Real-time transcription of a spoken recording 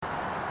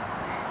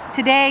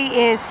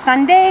Today is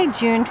Sunday,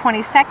 June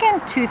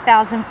 22nd,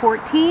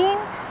 2014.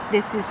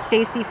 This is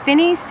Stacy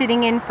Finney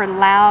sitting in for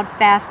Loud,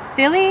 Fast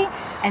Philly.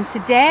 And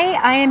today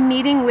I am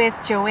meeting with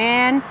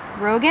Joanne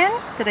Rogan.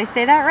 Did I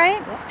say that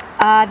right?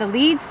 Yep. The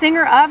lead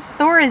singer of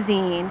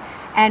Thorazine.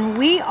 And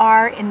we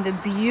are in the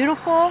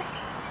beautiful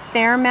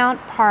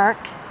Fairmount Park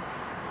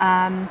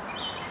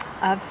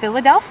of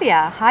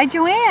Philadelphia. Hi,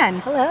 Joanne.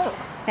 Hello.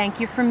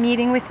 Thank you for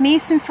meeting with me.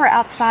 Since we're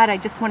outside, I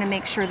just want to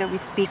make sure that we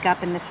speak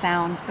up in the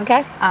sound.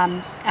 Okay.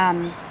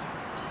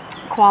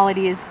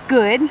 Quality is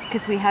good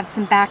because we have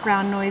some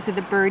background noise of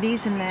the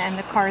birdies and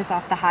the cars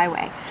off the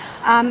highway.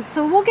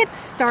 So we'll get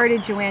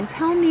started, Joanne.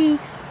 Tell me,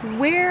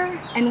 where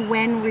and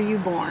when were you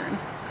born?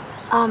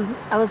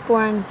 I was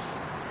born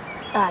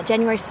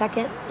January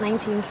 2nd,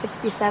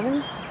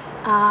 1967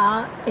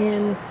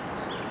 in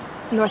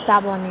North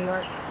Babylon, New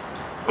York.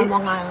 On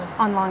Long Island.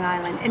 On Long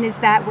Island. And is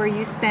that where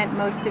you spent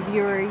most of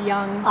your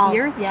young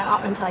years?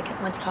 Yeah, until I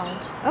went to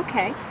college.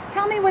 Okay.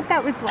 Tell me what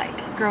that was like,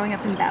 growing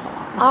up in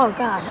Babylon. Oh,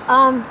 God.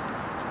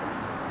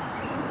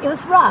 It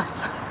was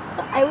rough.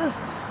 I was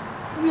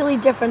really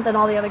different than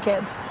all the other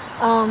kids.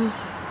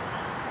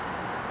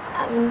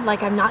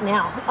 Like I'm not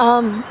now.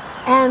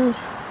 And,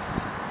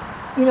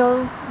 you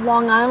know,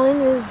 Long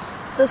Island is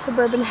the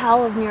suburban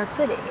hell of New York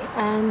City.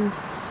 And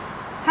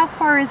how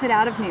far is it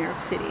out of New York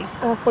City?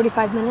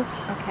 45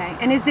 minutes. Okay.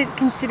 And is it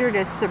considered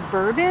a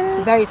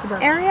suburban? Very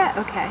suburban. Area?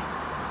 Okay.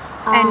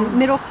 And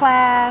middle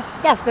class?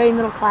 Yes, very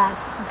middle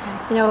class. Okay.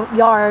 You know,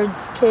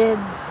 yards,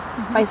 kids,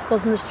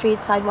 bicycles in the street,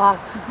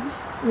 sidewalks,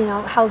 you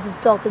know, houses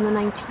built in the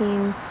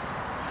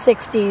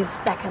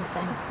 1960s, that kind of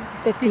thing,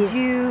 50s. Did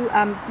you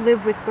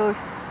live with both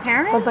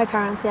parents? Both my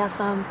parents, yes.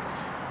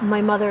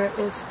 My mother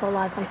is still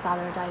alive. My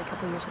father died a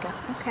couple of years ago.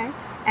 Okay.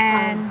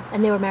 And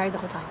they were married the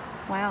whole time.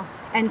 Wow.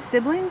 And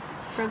siblings?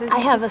 Brothers I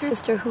and have sisters? a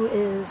sister who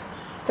is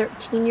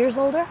 13 years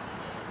older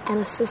and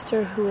a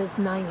sister who is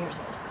 9 years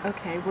older.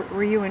 Okay.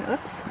 Were you an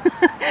oops?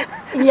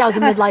 Yeah, I was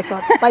a midlife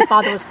oops. My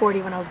father was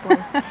 40 when I was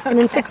born. And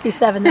in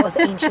 67, that was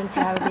ancient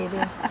for having a baby.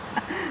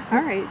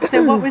 All right.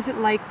 So what was it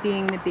like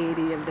being the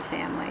baby of the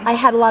family? I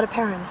had a lot of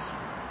parents.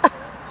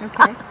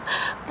 Okay.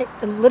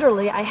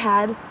 Literally, I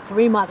had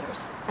 3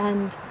 mothers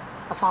and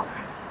a father.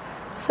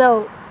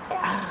 So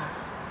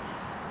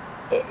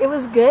it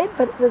was good,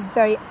 but it was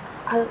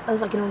I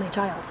was like an only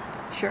child.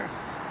 Sure.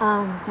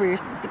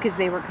 Because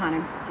they were kind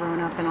of grown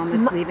up and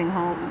almost leaving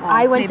home. Well,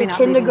 I went to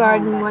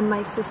kindergarten home, when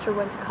my sister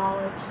went to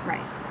college.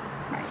 Right.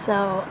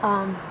 So,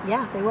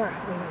 yeah, they were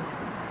leaving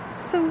home.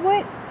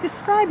 So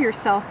describe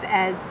yourself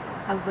as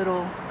a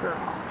little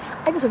girl.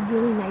 I was a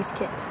really nice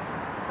kid.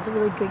 I was a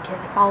really good kid.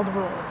 I followed the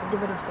rules. I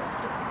did what I was supposed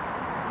to do.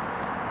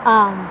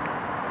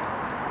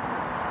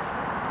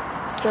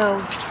 So,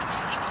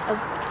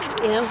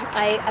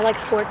 I like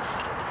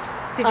sports.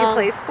 Did you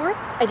play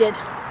sports? I did.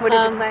 What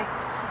did you play?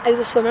 I was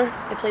a swimmer.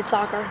 I played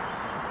soccer.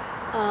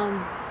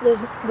 There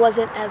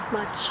wasn't as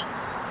much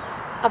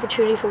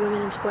opportunity for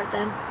women in sport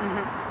then.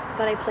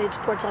 But I played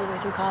sports all the way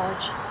through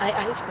college.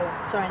 High school.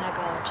 Sorry, not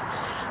college.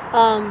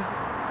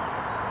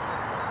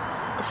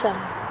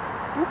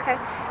 Okay.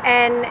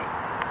 And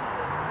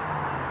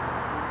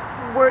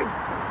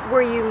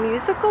were you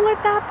musical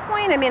at that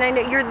point? I mean, I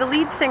know you're the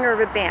lead singer of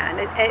a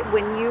band.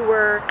 When you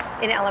were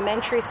in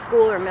elementary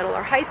school or middle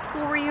or high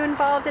school, were you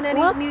involved in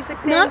any music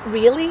things? Not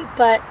really,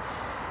 but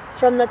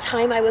from the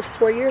time I was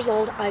 4 years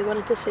old, I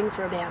wanted to sing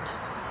for a band.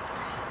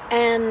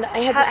 And I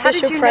had the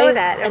Fisher Price. How did you know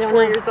that at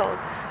 4 years old?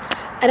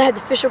 And I had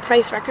the Fisher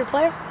Price record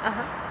player.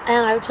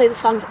 And I would play the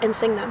songs and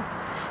sing them.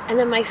 And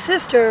then my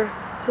sister,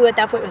 who at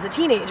that point was a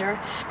teenager,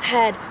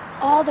 had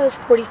all those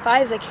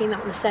 45s that came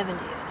out in the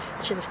 70s.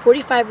 And she had this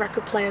 45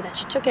 record player that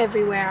she took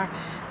everywhere,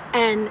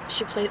 and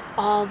she played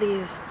all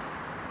these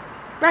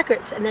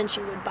records, and then she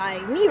would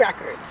buy me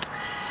records.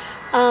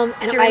 And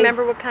do you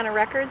remember what kind of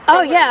records?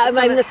 Oh, yeah.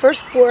 I mean, the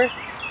first 4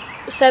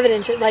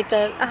 7-inch, like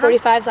the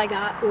 45s I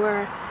got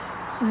were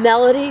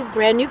Melody,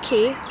 Brand New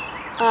Key,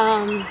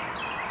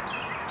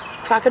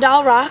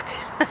 Crocodile Rock,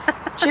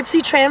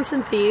 Gypsy Tramps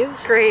and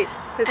Thieves. Great.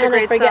 And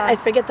I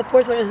forget the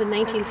 4th one. It was in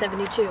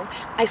 1972.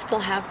 I still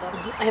have them.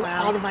 I have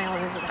all the vinyl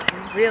over that.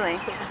 Really?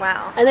 Yeah.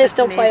 Wow. And they're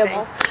still amazing.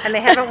 playable. And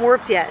they haven't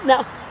warped yet.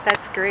 No.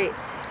 That's great.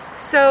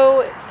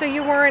 So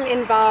you weren't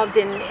involved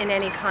in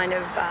any kind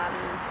of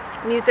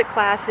music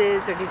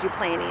classes, or did you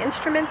play any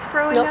instruments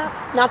growing up?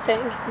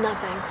 Nothing.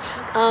 Not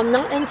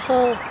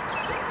until,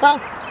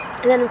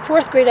 and then in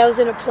 4th grade I was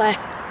in a play.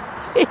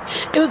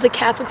 It was the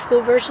Catholic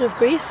school version of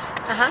Grease.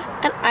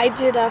 And I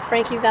did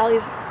Frankie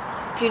Valli's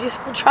beauty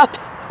school drop.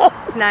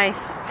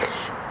 Nice.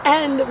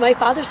 And my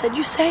father said,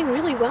 you sang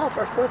really well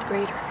for a 4th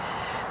grader.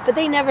 But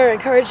they never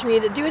encouraged me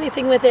to do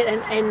anything with it,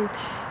 and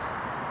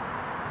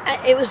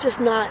it was just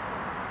not,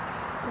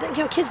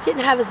 kids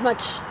didn't have as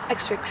much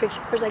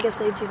extracurriculars, I guess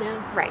they do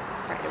now. Right.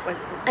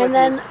 It wasn't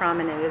as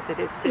prominent as it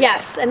is today.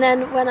 Yes, and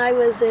then when I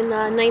was in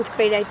 9th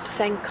grade, I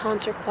sang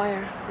concert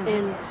choir.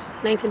 In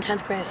 9th and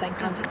 10th grade, I sang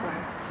concert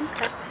choir.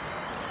 Okay.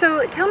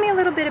 So tell me a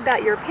little bit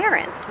about your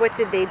parents. What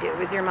did they do?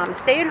 Was your mom a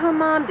stay-at-home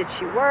mom? Did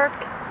she work?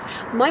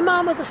 My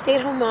mom was a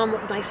stay-at-home mom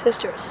with my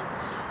sisters.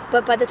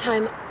 But by the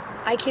time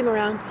I came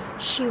around,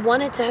 she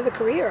wanted to have a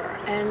career,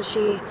 and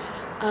she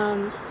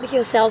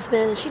became a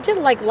salesman, and she did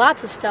like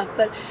lots of stuff,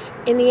 but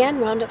in the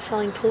end wound up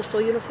selling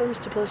postal uniforms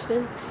to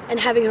postmen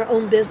and having her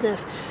own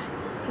business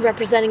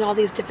representing all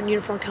these different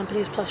uniform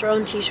companies, plus her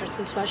own t-shirts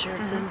and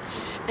sweatshirts.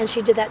 And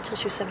she did that until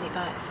she was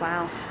 75.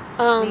 Wow.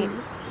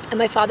 And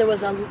my father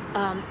was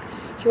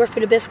he worked for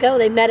Nabisco.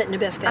 They met at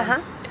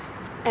Nabisco.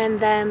 And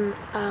then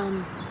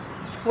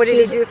what did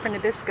he do for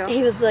Nabisco?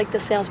 He was like the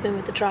salesman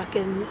with the truck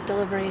and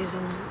deliveries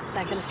and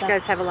that kind of stuff. You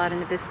guys have a lot of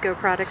Nabisco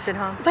products at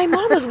home? My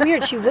mom was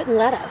weird. She wouldn't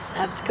let us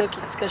have the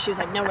cookies because she was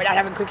like, no, we're not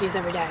having cookies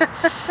every day.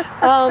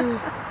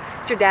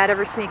 Did your dad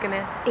ever sneak them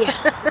in? Yeah.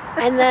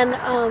 And then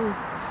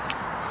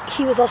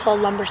he was also a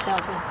lumber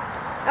salesman.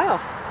 Oh.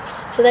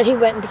 So then he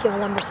went and became a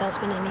lumber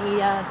salesman, and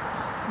he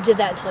did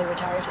that until he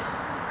retired.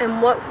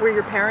 And what were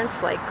your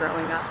parents like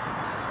growing up?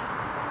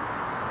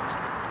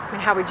 I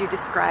mean, how would you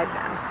describe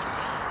them?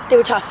 They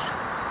were tough.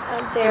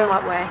 In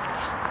what way?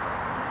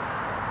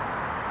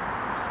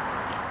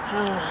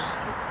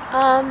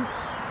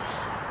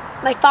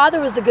 My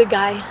father was the good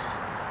guy,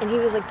 and he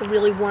was like the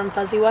really warm,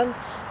 fuzzy one.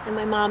 And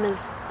my mom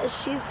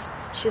she's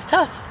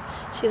tough.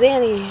 She's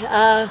Annie.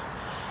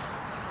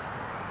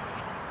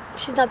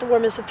 She's not the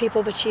warmest of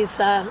people, but she's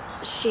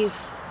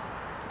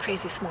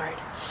crazy smart.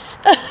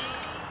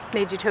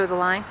 Made you toe the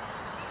line?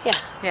 Yeah.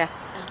 Yeah.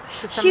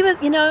 So She was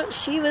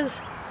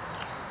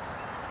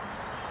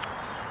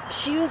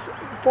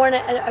born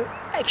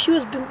if she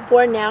was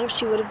born now,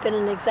 she would have been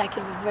an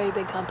executive of a very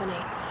big company.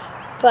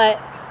 But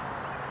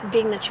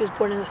being that she was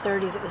born in the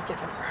 30s, it was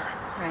different for her.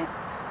 Right.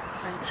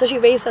 So she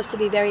raised us to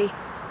be very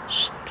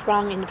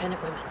strong,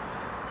 independent women.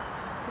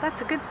 Well,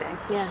 that's a good thing.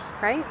 Yeah.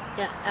 Right?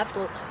 Yeah,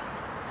 absolutely.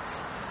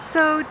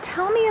 So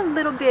tell me a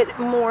little bit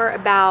more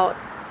about,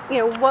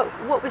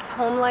 what was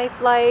home life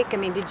like? I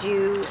mean, I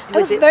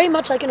was very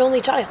much like an only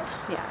child.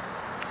 Yeah.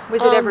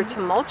 Was it ever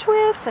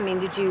tumultuous? I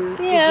mean,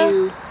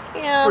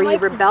 Yeah, were you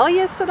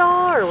rebellious at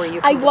all, or were you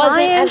compliant? I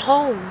wasn't at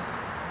home.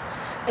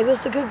 I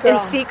was the good girl.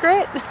 In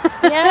secret?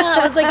 Yeah, I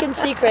was like in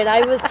secret.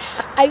 I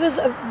was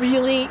a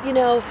really,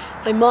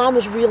 my mom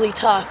was really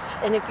tough,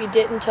 and if you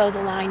didn't toe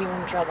the line, you were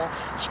in trouble.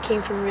 She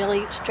came from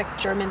really strict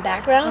German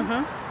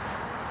background,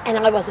 and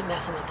I wasn't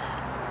messing with that.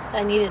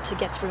 I needed to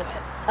get through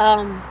it.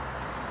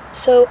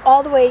 So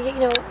all the way,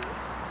 I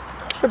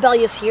was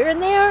rebellious here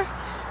and there,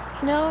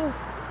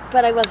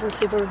 but I wasn't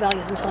super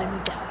rebellious until I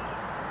moved out.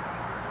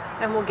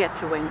 And we'll get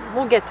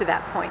to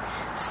that point.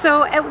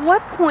 So at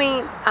what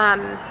point,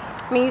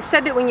 you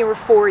said that when you were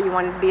 4, you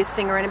wanted to be a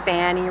singer in a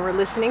band, and you were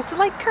listening to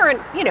like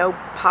current,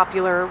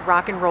 popular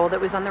rock and roll that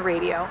was on the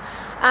radio.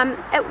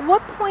 At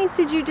what point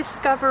did you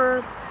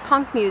discover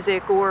punk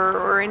music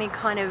or any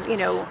kind of,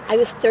 I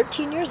was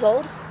 13 years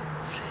old,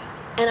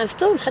 and I'm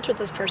still in touch with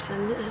this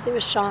person. His name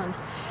was Sean.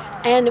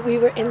 And we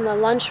were in the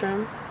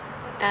lunchroom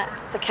at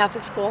the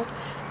Catholic school,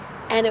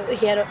 and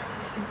he had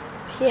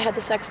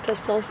the Sex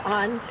Pistols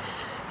on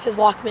his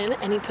Walkman,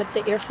 and he put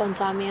the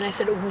earphones on me, and I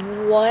said,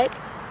 "What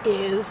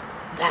is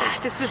that?"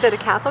 This was at a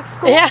Catholic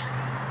school? Yeah.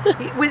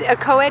 With a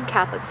co-ed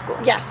Catholic school?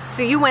 Yes.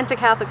 So you went to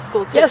Catholic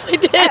school too? Yes, I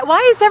did. Why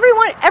is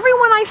everyone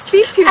I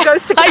speak to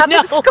goes to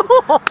Catholic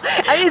school?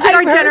 Is it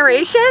our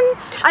generation?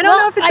 I don't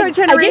know if it's our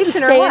generation or what. I didn't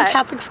stay in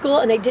Catholic school,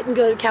 and I didn't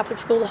go to Catholic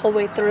school the whole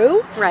way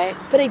through. Right.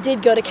 But I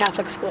did go to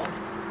Catholic school.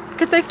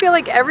 Because I feel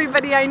like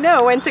everybody I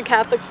know went to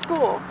Catholic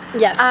school.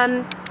 Yes.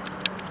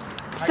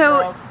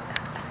 So,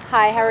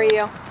 hi, how are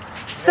you?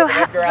 So,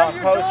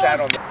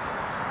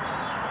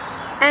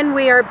 and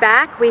we are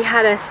back. We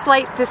had a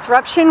slight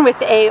disruption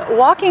with a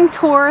walking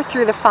tour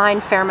through the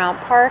fine Fairmount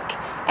Park,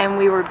 and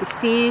we were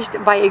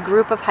besieged by a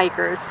group of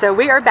hikers. So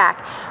we are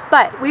back.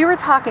 But we were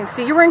talking,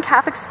 so you were in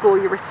Catholic school,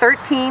 you were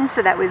 13,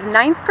 so that was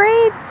 9th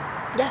grade?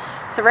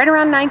 Yes. So right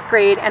around 9th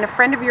grade, and a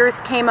friend of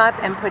yours came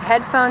up and put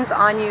headphones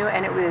on you,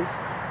 and it was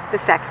the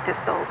Sex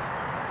Pistols.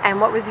 And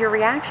what was your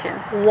reaction?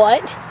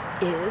 What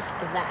is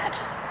that?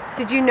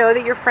 Did you know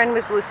that your friend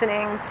was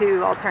listening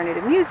to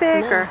alternative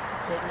music? No, I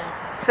didn't know.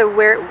 So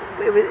where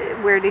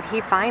did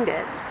he find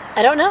it?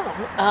 I don't know.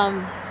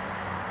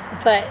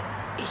 But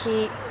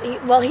he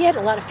had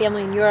a lot of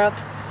family in Europe.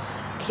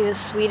 He was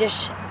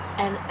Swedish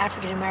and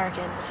African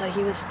American, so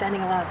he was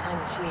spending a lot of time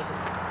in Sweden.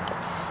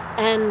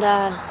 And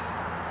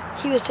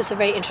he was just a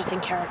very interesting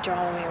character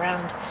all the way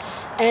around.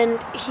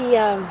 And he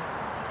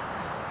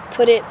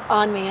put it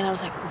on me, and I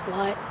was like,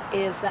 "What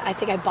is that?" I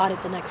think I bought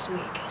it the next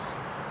week.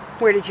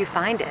 Where did you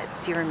find it?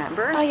 Do you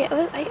remember? Oh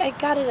yeah, I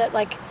got it at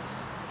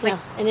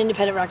an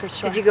independent record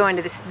store. Did you go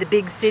into the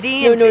big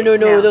city?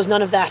 No. There's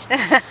none of that.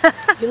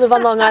 You live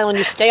on Long Island.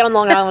 You stay on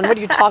Long Island. What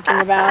are you talking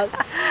about?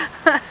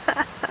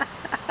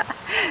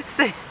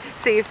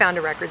 So you found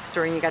a record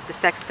store and you got the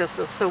Sex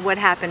Pistols. So what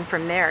happened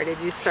from there?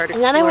 Did you start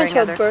exploring? And then I went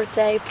to a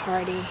birthday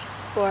party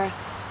for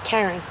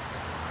Karen,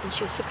 and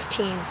she was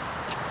 16,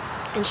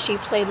 and she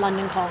played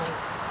London Calling,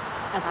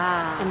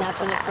 and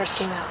that's when it first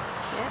came out.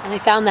 Yeah. And I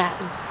found that,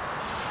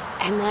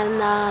 and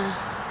then.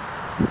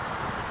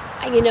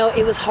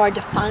 It was hard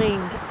to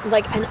find,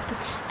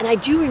 and I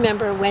do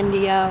remember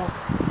Wendy O,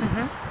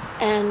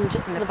 and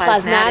the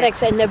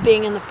Plasmatics, and they're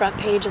being in the front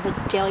page of the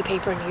daily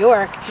paper in New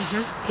York,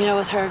 you know,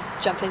 with her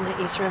jumping the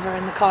East River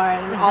in the car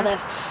and all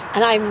this.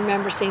 And I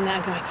remember seeing that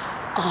and going,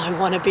 oh, I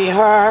want to be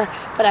her.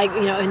 But I,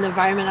 you know, in the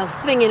environment I was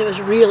living in, it was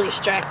really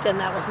strict, and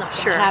that was not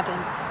going to happen.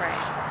 Right.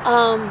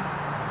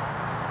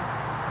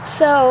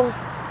 So,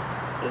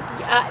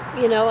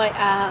 you know,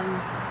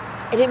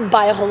 I didn't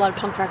buy a whole lot of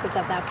punk records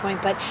at that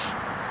point, but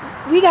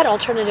we got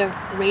alternative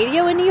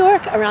radio in New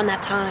York around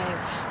that time.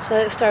 So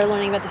I started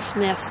learning about the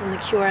Smiths and the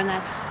Cure and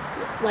that,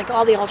 like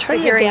all the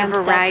alternative bands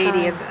at that time. So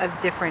hearing a variety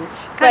of different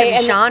kind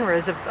of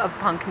genres of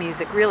punk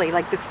music, really,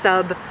 like the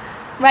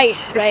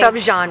sub-genres,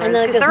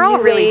 because they're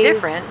all really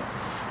different.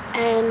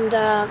 And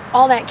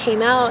all that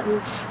came out,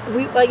 and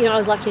we, you know, I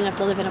was lucky enough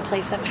to live in a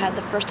place that had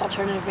the first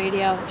alternative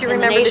radio. Do you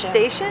remember the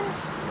station?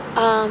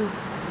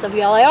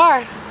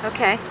 WLIR.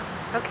 Okay.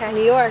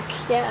 New York,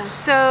 yeah.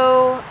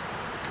 So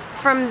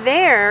from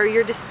there,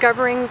 you're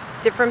discovering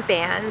different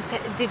bands.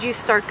 Did you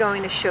start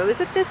going to shows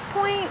at this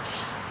point?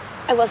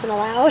 I wasn't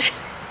allowed.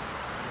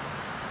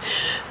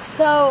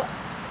 So,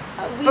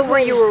 but were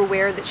you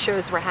aware that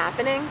shows were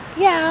happening?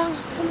 Yeah,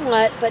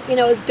 somewhat, but you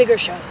know, it was bigger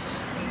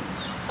shows.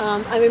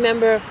 I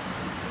remember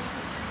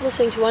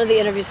listening to one of the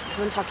interviews and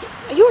someone talking,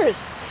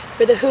 yours,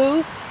 where the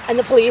Who and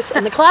the Police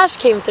and the Clash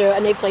came through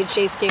and they played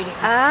Shea Stadium.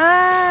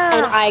 Ah.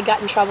 And I got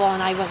in trouble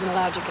and I wasn't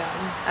allowed to go.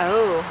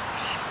 Oh.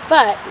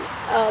 But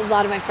a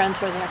lot of my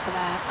friends were there for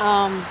that.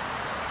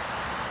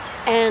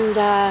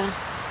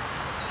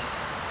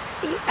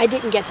 I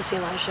didn't get to see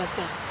a lot of shows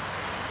then.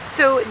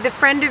 So the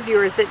friend of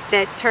yours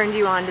that turned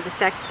you on to the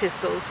Sex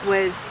Pistols,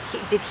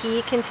 did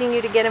he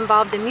continue to get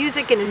involved in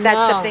music, and is that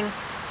something?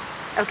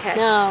 Okay.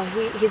 No,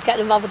 he's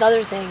gotten involved with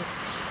other things,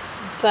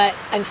 but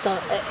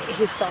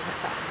he's still my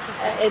friend.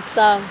 It's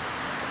no,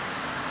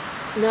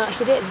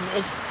 he didn't.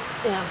 It's,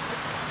 you know.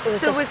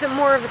 Was it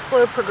more of a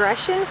slow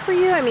progression for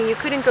you? I mean, you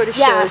couldn't go to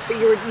shows,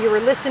 but you were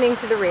listening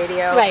to the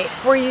radio. Right.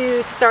 Were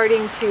you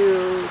starting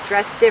to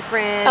dress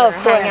different or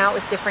hang out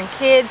with different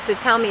kids? So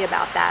tell me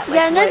about that. Like,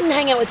 I didn't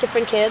hang out with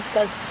different kids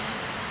because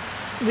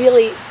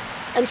really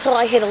until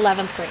I hit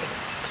 11th grade.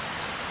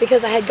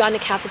 Because I had gone to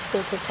Catholic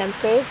school till 10th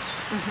grade.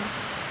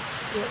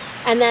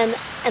 And then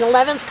in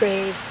 11th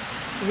grade,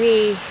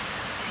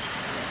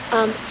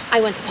 I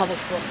went to public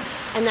school.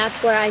 And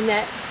that's where I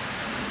met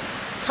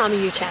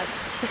Tommy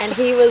Uchez. And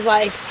he was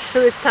like... Who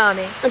is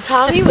Tommy? And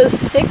Tommy was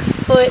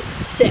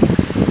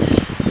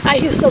 6'6".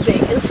 He was so big.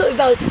 And so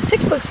about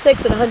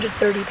 6'6" and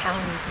 130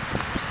 pounds.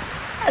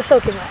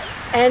 Soaking wet.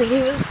 And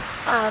he was...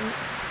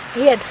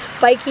 he had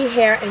spiky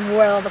hair and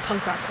wore all the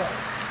punk rock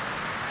clothes.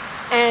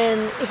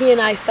 And he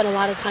and I spent a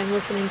lot of time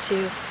listening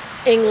to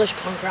English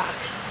punk rock.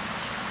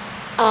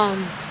 Do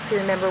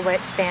you remember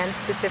what band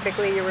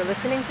specifically you were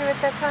listening to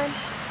at that time?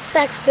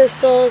 Sex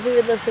Pistols. We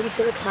would listen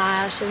to The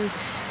Clash and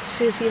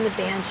Susie and the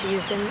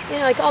Banshees, and you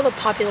know, like all the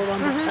popular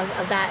ones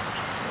of that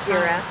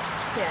era.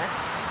 Yeah.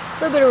 A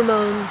little bit of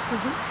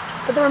Ramones.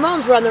 But the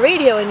Ramones were on the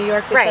radio in New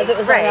York because it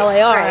was on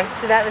LAR. Right.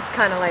 So that was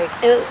kind of like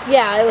it was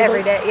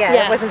every day. Yeah,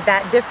 it wasn't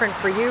that different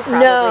for you,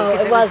 probably. No,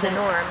 it wasn't. Was the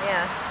norm.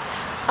 Yeah.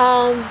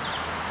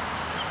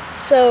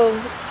 So,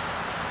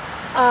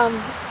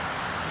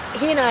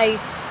 he and I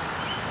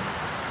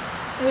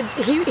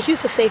he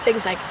used to say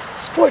things like,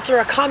 "Sports are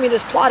a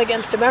communist plot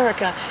against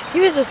America." He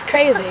was just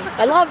crazy.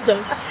 I loved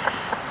him.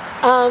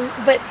 And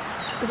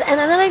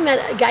then I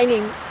met a guy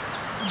named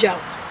Joe,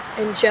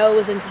 and Joe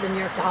was into the New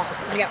York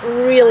Dolls, and I got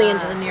really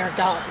into the New York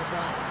Dolls as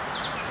well.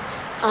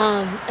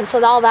 And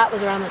so all that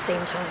was around the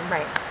same time.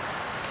 Right.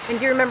 And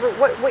do you remember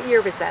what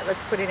year was that?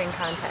 Let's put it in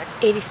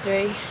context. 83.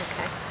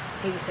 Okay.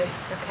 83.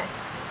 Okay.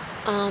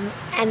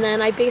 And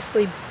then I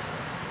basically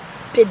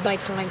bid my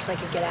time till I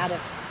could get out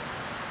of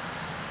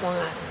Long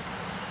Island.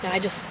 Now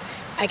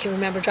I can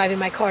remember driving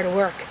my car to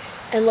work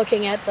and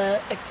looking at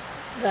the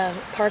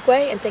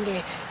parkway and thinking,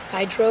 if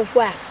I drove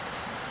west,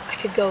 I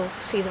could go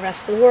see the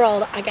rest of the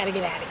world. I got to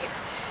get out of here.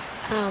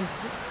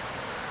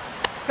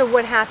 So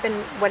what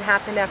happened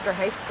after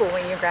high school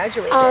when you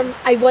graduated?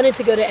 I wanted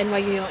to go to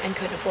NYU and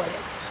couldn't afford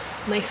it.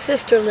 My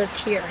sister lived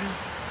here.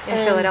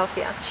 In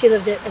Philadelphia? She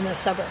lived in the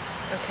suburbs.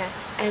 Okay.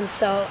 And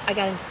so I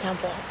got into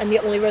Temple. And the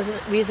only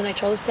reason I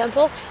chose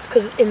Temple is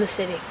because in the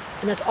city.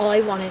 And that's all I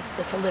wanted,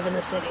 was to live in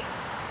the city.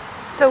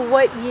 So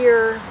what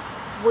year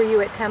were you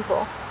at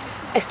Temple?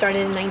 I started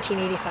in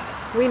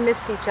 1985. We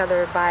missed each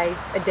other by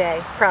a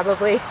day,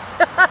 probably.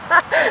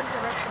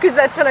 Because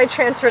that's when I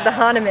transferred to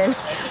Hahnemann,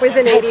 was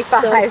in 85.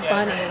 That's so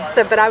funny.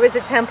 So, but I was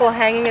at Temple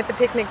hanging at the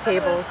picnic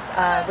tables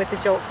with the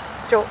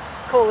Jolt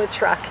Cola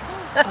truck.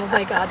 Oh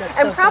my God, that's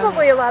so And probably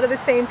funny. a lot of the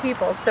same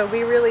people. So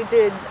we really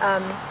did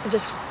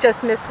just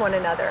miss one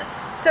another.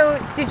 So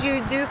did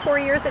you do 4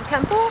 years at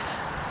Temple?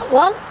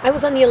 Well, I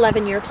was on the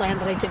 11-year plan,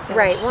 but I did finish.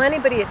 Right. Well,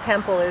 anybody at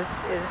Temple is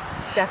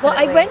definitely. Well,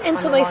 I went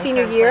into my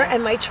senior year,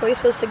 and my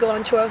choice was to go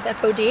on tour with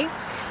FOD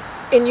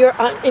in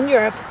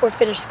Europe or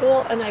finish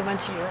school, and I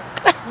went to Europe.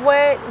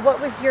 What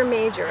was your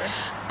major?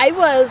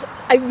 This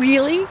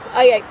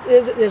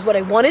is what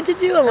I wanted to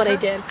do and what I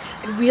did.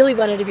 I really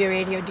wanted to be a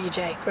radio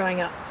DJ growing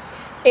up.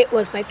 It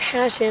was my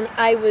passion.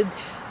 I would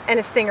And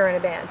a singer in a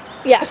band.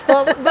 Yes.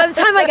 Well, by the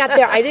time I got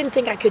there, I didn't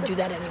think I could do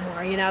that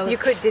anymore. You know,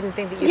 Didn't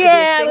think that you could be a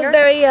yeah, singer? I was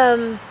very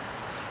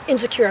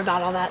insecure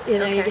about all that. You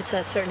know, Okay. you get to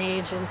a certain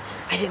age, and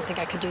I didn't think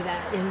I could do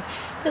that. And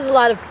there's a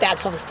lot of bad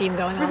self-esteem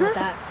going on with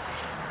that.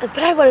 But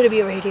I wanted to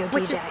be a radio DJ.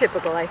 Which is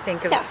typical, I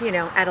think, of, Yes. you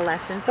know,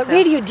 adolescence. But so.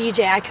 radio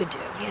DJ I could do,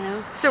 you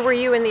know. So were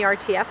you in the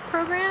RTF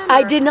program?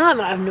 I or- did not.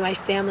 My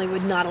family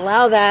would not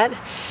allow that.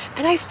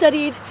 And I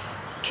studied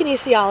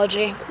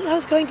kinesiology. I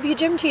was going to be a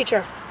gym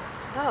teacher.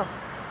 Oh.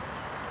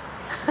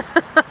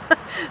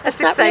 That's That's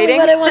not exciting. really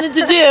what I wanted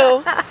to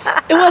do.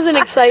 It wasn't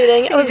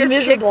exciting. It was You just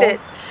miserable. kicked it.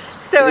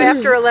 So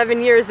after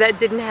 11 years, that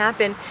didn't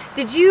happen.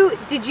 Did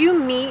you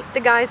meet the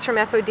guys from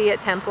FOD at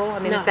Temple? I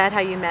mean, No. is that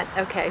how you met?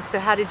 Okay, so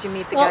how did you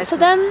meet the Well, guys? so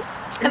from- then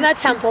I'm at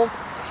Temple,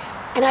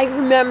 and I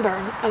remember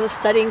I was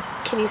studying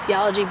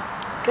kinesiology,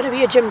 going to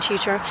be a gym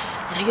teacher,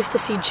 and I used to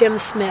see Jim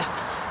Smith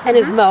and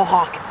his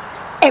mohawk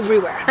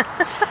everywhere.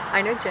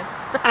 I know Jim.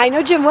 I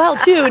know Jim well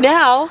too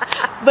now,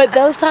 but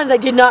those times I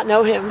did not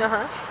know him.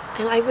 Uh-huh.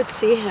 And I would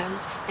see him,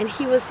 and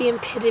he was the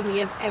epitome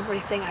of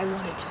everything I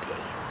wanted to be.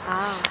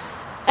 Ah.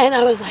 And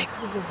I was like,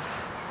 ooh,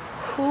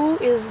 who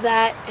is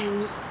that?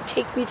 And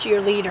take me to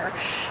your leader.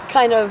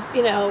 Kind of,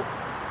 you know,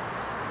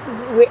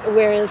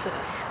 where is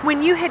this?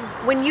 When you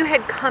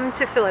had come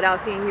to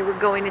Philadelphia and you were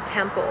going to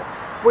Temple,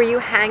 were you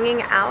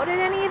hanging out at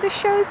any of the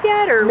shows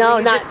yet, or No, were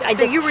you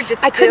not. you were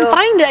just. I couldn't still-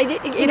 find it. I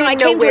didn't I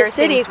know came to where a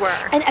city, things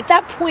were. and at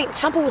that point,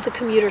 Temple was a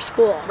commuter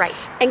school. Right.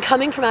 And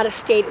coming from out of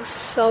state, it was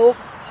so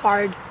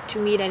hard to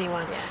meet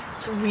anyone. Yeah. I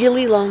was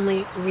really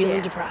lonely, really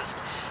Yeah.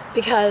 depressed,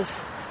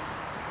 because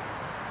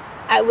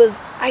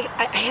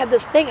I had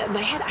this thing in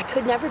my head. I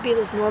could never be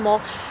this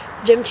normal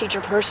gym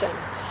teacher person,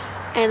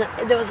 and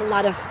there was a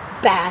lot of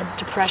bad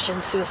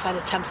depression, suicide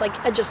attempts.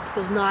 Like, I just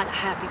was not a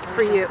happy for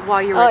person. you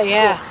while you were Oh, at school.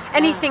 yeah.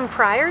 Anything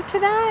prior to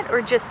that,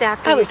 or just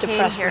after I you was came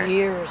depressed here? for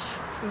years,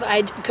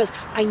 because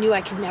I knew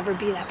I could never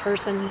be that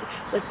person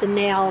with the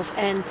nails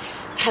and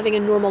having a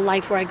normal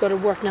life where I go to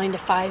work 9 to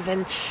 5,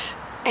 and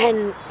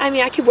I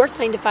mean, I could work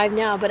 9 to 5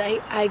 now, but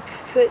I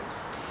could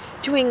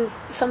doing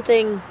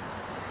something.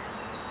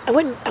 I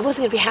wasn't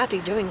gonna be happy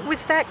doing.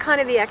 Was that kind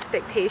of the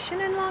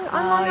expectation on Long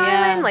yeah.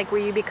 Island? Like,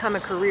 where you become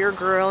a career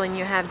girl and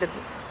you have the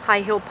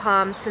high heel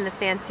pumps and the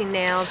fancy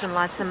nails and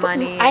lots of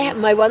money?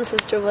 My one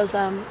sister was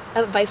a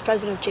vice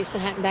president of Chase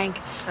Manhattan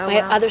Bank. Oh, My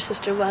wow. other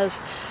sister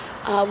was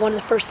one of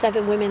the first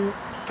 7 women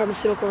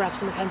pharmaceutical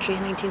reps in the country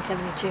in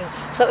 1972.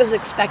 So it was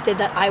expected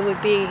that I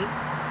would be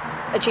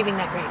achieving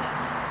that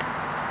greatness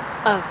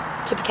of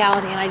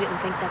typicality, and I didn't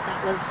think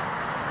that was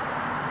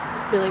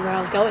really where I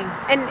was going.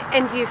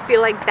 And do you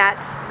feel like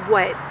that's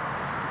what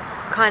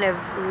kind of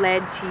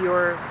led to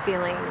your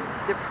feeling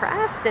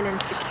depressed and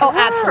insecure? Oh,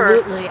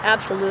 absolutely,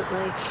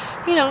 absolutely.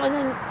 You know, and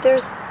then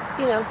there's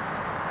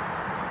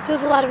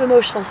a lot of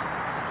emotional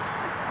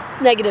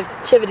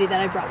negativity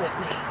that I brought with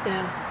me, you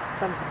know,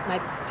 from my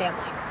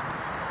family.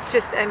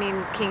 Just, I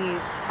mean, can you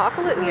talk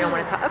a little? You don't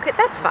want to talk? Okay,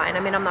 that's fine.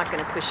 I mean, I'm not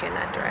going to push you in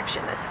that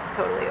direction. That's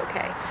totally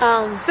okay.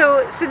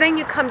 So then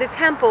you come to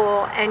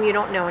Temple and you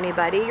don't know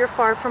anybody. You're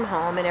far from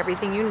home and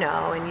everything you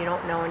know, and you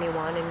don't know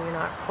anyone, and you're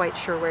not quite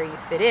sure where you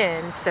fit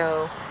in.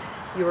 So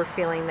you were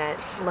feeling that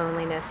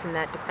loneliness and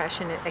that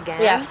depression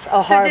again. Yes, So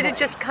did horribly. it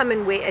just come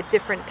and wait at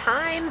different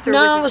times, or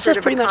No, was it was sort just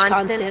of pretty a much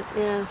constant?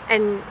 Yeah.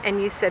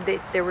 And you said that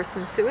there were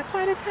some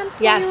suicide attempts.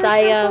 While Yes, you were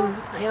at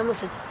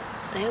Temple?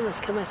 I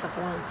almost killed myself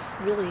once.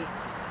 Really,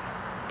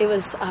 it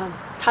was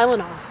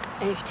Tylenol,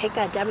 and if you take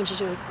that, it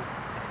damages your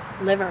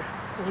liver.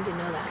 I didn't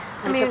know that.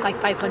 I took like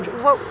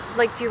 500. What,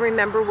 like, do you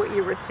remember what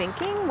you were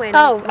thinking when?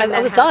 Oh, when I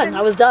that was done. happened?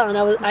 I was done.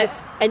 I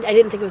Just-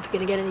 didn't think it was going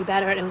to get any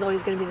better, and it was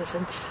always going to be this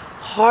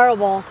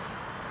horrible,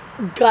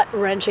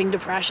 gut-wrenching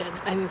depression.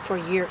 I mean, for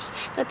years.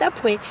 And at that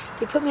point,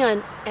 they put me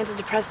on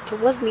antidepressants, but it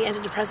wasn't the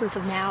antidepressants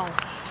of now,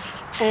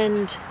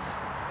 and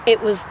it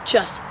was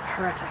just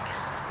horrific.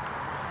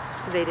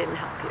 So they didn't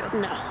help you.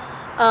 No.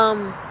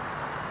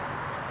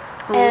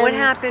 Well, what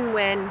and- happened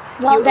when?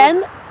 Well, you-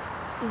 then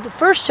the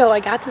first show I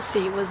got to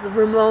see was the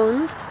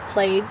Ramones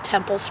played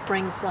Temple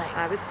Spring Fling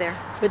I was there.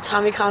 with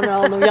Tommy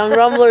Conrail and the Young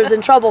Rumblers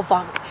and Trouble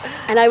Funk,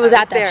 and I was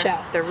at that there. show.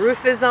 The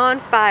roof is on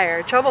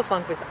fire. Trouble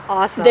Funk was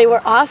awesome. They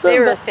were awesome, They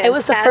were but it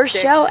was the first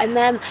fantastic. show, and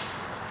then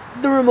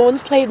the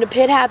Ramones played and a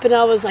pit happened.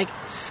 I was like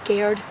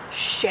scared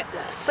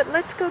shitless. But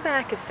let's go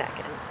back a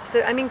second.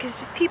 So, I mean, because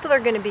just people are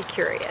going to be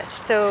curious.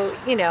 So,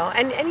 you know,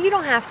 and you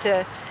don't have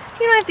to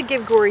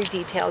give gory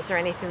details or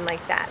anything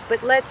like that.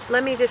 But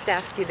let me just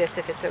ask you this,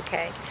 if it's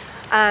okay.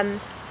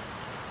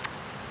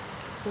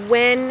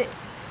 When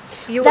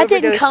you that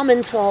didn't overdosed- come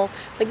until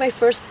like my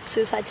first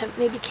suicide attempt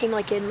maybe came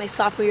like in my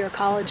sophomore year of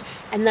college,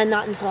 and then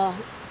not until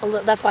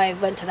that's why I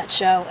went to that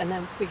show, and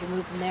then we could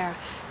move from there.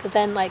 Because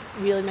then, like,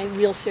 really, my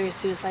real serious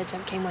suicide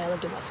attempt came when I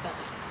lived in West Philly.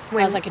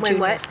 I was like a when junior.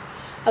 what?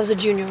 I was a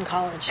junior in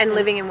college. And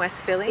living in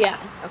West Philly? Yeah.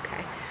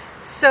 Okay.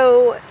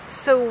 So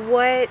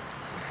what,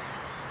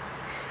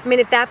 I mean,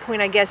 at that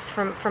point, I guess,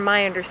 from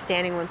my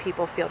understanding, when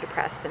people feel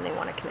depressed and they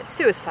want to commit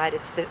suicide,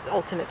 it's the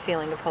ultimate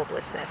feeling of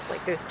hopelessness.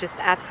 Like, there's just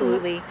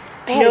absolutely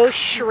I had no ex-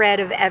 shred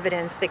of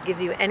evidence that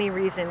gives you any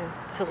reason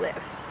to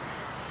live.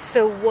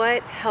 So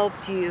what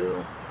helped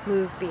you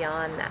move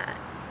beyond that?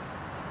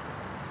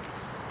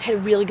 Had a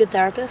really good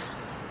therapist.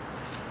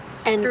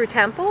 And Through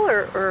Temple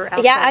or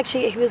outside? yeah,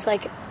 actually, he was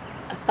like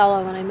a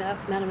fellow when I met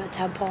him at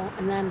Temple,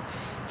 and then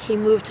he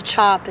moved to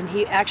CHOP, and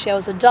I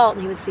was adult,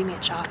 and he would see me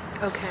at CHOP.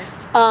 Okay.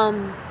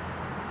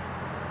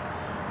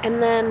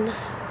 And then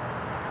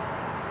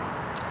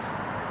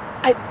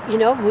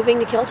moving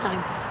to Kill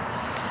Time.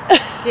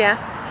 Yeah.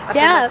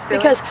 Yeah,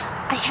 because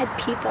I had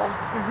people,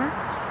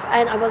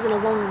 and I wasn't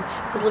alone,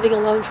 because living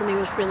alone for me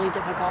was really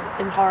difficult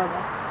and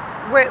horrible.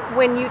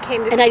 When you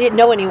came to... And I didn't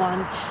know anyone.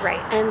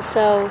 Right. And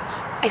so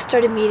I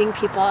started meeting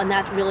people, and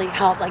that really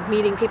helped, like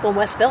meeting people in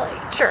West Philly.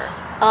 Sure.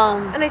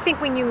 And I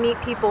think when you meet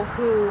people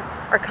who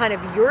are kind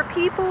of your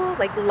people,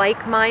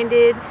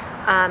 like-minded,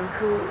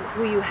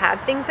 who you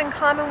have things in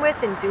common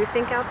with and do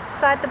think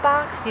outside the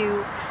box,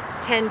 you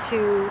tend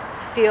to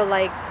feel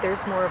like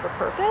there's more of a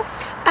purpose.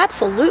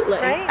 Absolutely.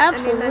 Right?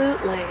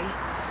 Absolutely.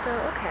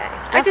 Okay.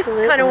 Absolutely. I just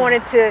kind of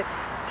wanted to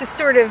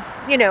sort of,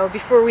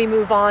 before we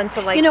move on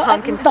to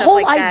punk and the stuff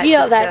whole like that.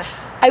 idea that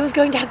I was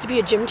going to have to be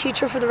a gym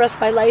teacher for the rest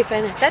of my life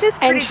and that is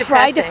pretty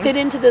try to depressing. fit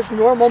into this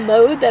normal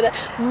mold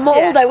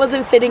I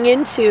wasn't fitting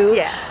into.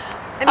 Yeah.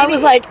 I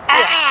was like,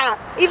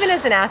 Even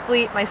as an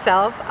athlete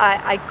myself,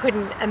 I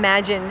couldn't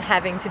imagine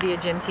having to be a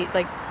gym teacher.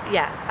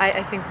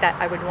 I think that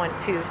I would want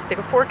to stick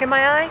a fork in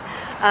my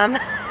eye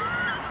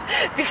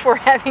before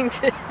having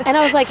to. And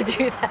I was like, to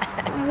do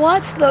that.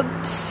 What's the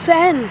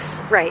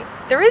sense? Right.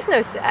 There is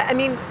no. I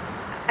mean,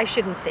 I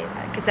shouldn't say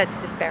that because that's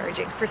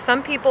disparaging. For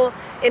some people,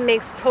 it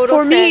makes total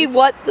sense. For me,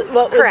 what was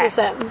the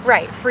sense?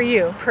 Right. For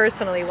you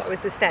personally, what was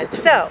the sense?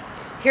 So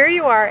here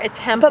you are at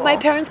Temple. But my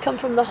parents come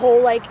from the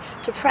whole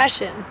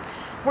depression.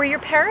 Were your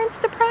parents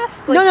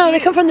depressed? No, they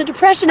come from the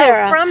Depression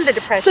era. From the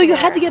Depression So you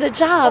era. had to get a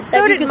job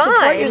so that you could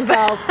support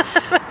yourself.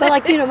 But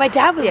my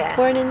dad was Yeah.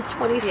 born in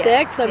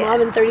 26, my mom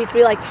in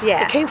 33.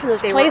 It came from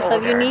this They were place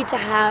of you older. need to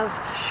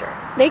have. Sure.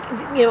 They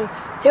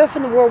were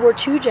from the World War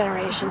II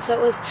generation, so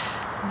it was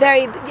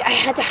I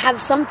had to have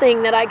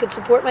something that I could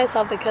support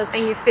myself because.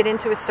 And you fit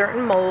into a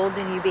certain mold,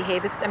 and you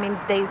behave as.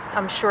 They,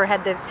 I'm sure,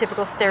 had the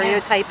typical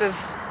stereotype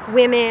Yes. of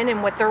women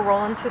and what their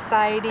role in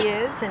society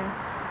is, and.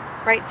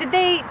 Right? Did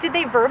they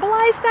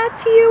verbalize that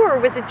to you, or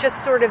was it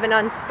just sort of an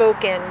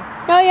unspoken?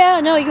 Oh yeah,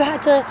 no. You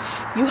have to.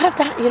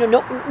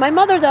 No. My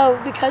mother though,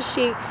 because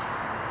she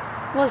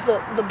was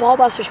the ball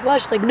buster she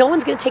was, she's like, no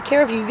one's going to take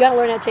care of you. You got to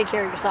learn how to take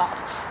care of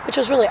yourself, which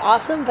was really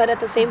awesome. But at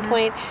the same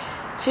point,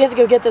 so you have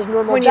to go get this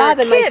normal When you're job.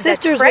 a And my kid,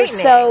 sisters that's were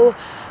so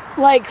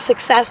frightening.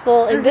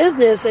 successful in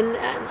business, and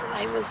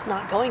I was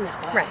not going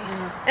that way.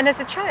 Right. And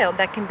as a child,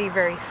 that can be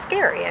very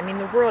scary. I mean,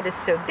 the world is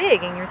so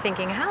big, and you're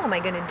thinking, how am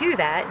I going to do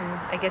that? And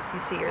I guess you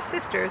see your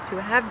sisters who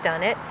have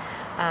done it,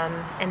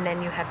 and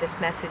then you have this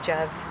message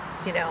of,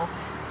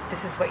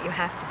 this is what you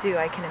have to do.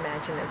 I can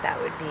imagine that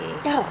would be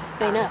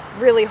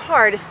really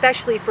hard,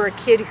 especially for a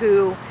kid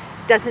who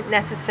doesn't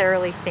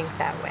necessarily think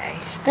that way.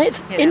 And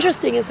it's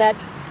interesting is that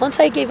once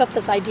I gave up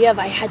this idea of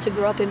I had to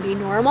grow up and be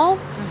normal,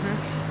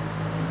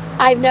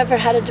 I've never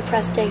had a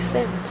depressed day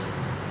since.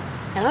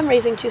 And I'm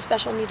raising 2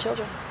 special need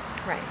children.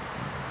 Right.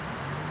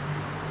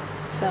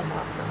 So That's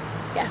awesome.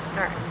 Yeah.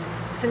 All right.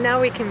 So now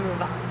we can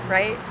move on,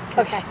 right?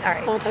 Okay. All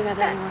right. I won't talk about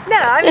that anymore. No,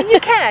 I mean you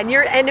can.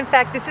 And in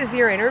fact, this is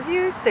your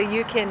interview, so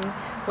you can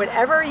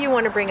whatever you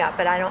want to bring up.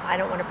 But I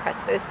don't want to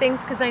press those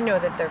things because I know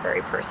that they're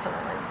very personal,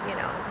 and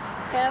it's.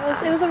 Yeah,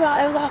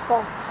 it was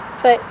awful,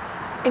 but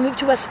I moved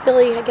to West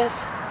Philly, I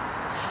guess.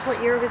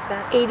 What year was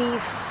that?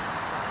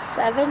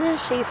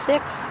 87-ish,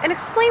 86. And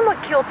explain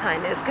what Kill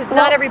Time is, because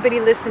not everybody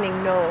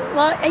listening knows.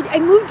 Well, I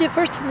moved to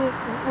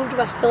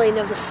West Philly, and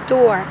there was a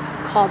store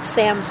called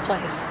Sam's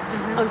Place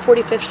on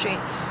 45th Street.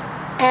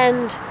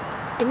 And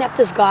I met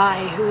this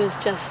guy who was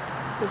just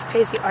this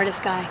crazy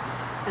artist guy,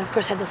 and of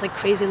course had this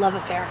crazy love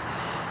affair.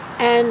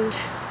 And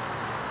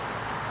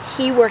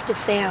he worked at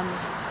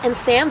Sam's, and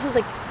Sam's was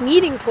this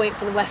meeting point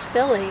for the West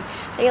Philly.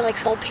 They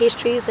sold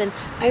pastries, and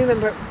I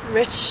remember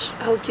Rich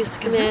Hoke used to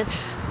come in.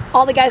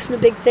 All the guys from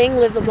the Big Thing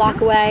lived a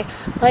block away.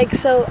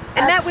 So.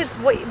 And that was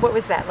what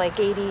was that,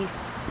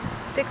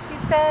 86? You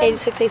said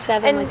 86,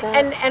 87, like that.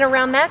 And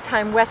around that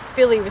time, West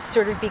Philly was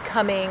sort of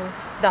becoming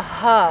the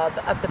hub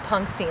of the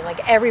punk scene.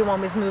 Everyone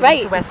was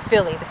moving to West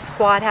Philly. The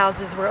squat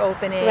houses were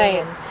opening,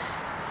 and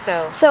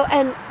So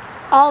and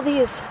all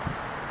these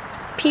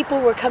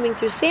people were coming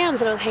through Sam's,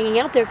 and I was hanging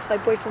out there because my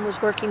boyfriend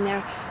was working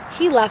there.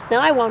 He left,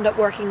 then I wound up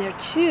working there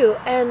too,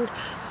 and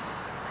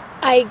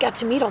I got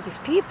to meet all these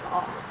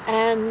people,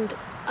 and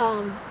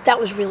that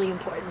was really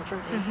important for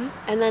me.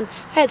 And then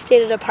I had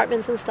stayed at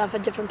apartments and stuff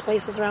at different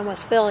places around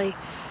West Philly,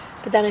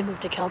 but then I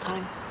moved to Kill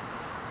Time.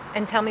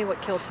 And tell me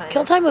what Kill Time is.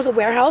 Kill Time was a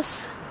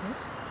warehouse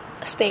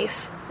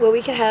space where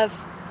we could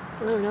have,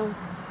 300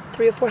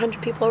 or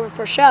 400 people over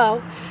for a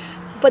show,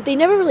 but they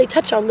never really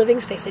touched our living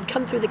space. They'd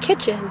come through the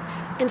kitchen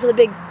into the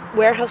big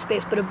warehouse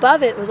space, but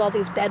above it was all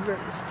these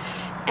bedrooms.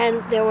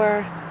 And there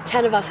were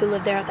 10 of us who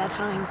lived there at that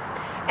time.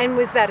 And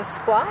was that a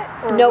squat?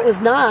 No, it was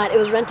not. It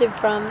was rented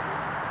from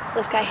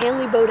this guy,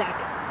 Hanley Bodek.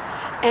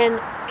 And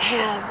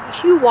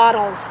Hugh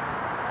Waddles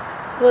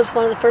was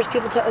one of the first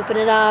people to open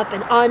it up,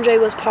 and Andre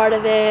was part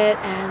of it,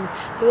 and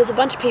there was a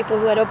bunch of people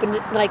who had opened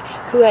it, like,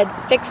 who had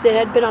fixed it,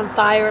 had been on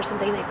fire or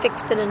something. They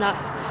fixed it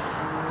enough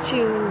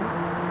to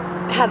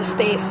have a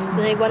space.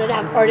 They wanted to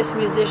have artists,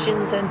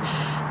 musicians, and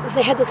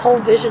they had this whole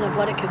vision of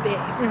what it could be.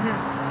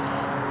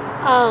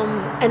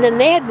 And then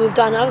they had moved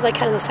on. I was like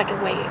kind of the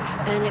second wave,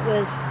 and it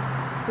was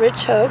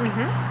Rich Hoke,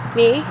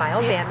 me, my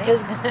old bandmate,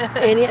 because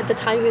Annie at the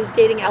time he was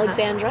dating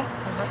Alexandra,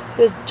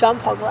 who was John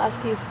Paul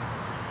Golaski's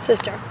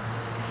sister.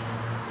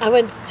 I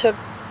took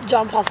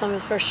John Paul some of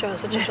his first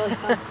shows, which was really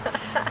fun.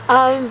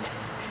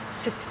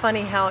 It's just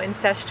funny how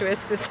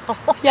incestuous this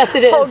whole, yes,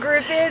 it is. whole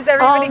group is.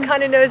 Everybody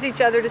kind of knows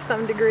each other to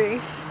some degree.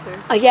 So.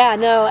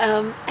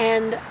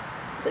 And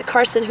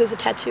Carson, who's a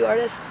tattoo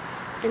artist,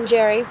 and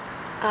Jerry,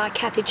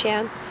 Kathy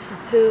Chan,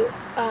 who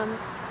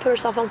put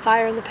herself on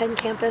fire in the Penn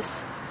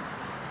campus.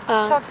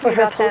 Talk to me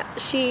about that.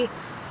 She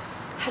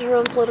had her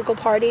own political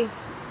party.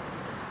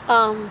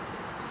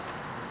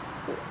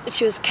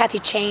 She was Kathy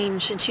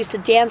Change, and she used to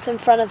dance in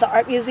front of the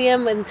art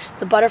museum in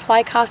the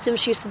butterfly costume.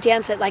 She used to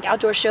dance at like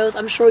outdoor shows.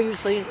 I'm sure you've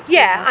seen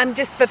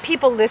her. But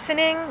people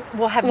listening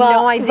will have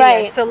no idea.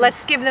 Right. So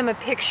let's give them a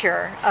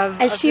picture of.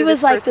 And she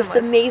was like this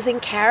amazing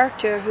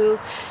character who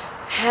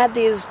had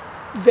these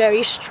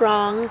very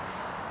strong,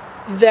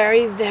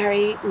 very,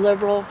 very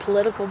liberal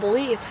political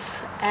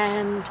beliefs,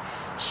 and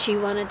she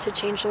wanted to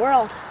change the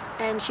world.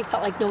 And she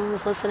felt like no one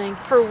was listening.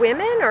 For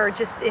women, or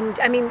just in?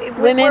 I mean,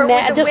 women,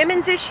 was it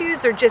women's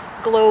issues or just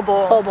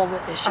global? Global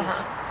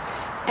issues.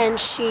 And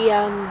she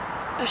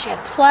had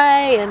a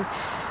play, and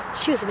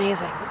she was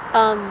amazing.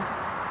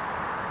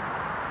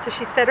 So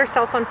she set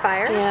herself on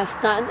fire. Yes,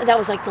 that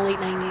was like the late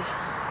 '90s.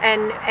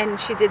 And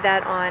she did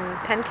that on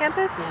Penn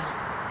campus.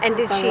 Yeah. And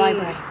did she?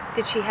 Library.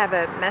 Did she have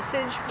a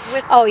message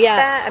with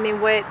yes. that? I mean,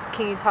 what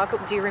can you talk?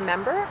 Do you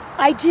remember?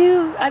 I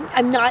do.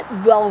 I'm not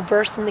well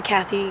versed in the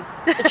Kathy.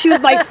 She was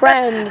my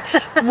friend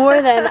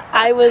more than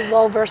I was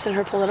well versed in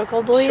her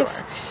political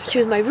beliefs. Sure. She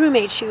was my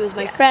roommate. She was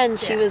my friend.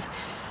 She was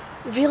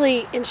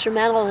really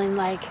instrumental in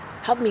like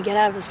helping me get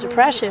out of this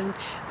depression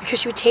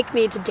because she would take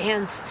me to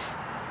dance.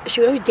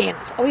 She would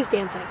always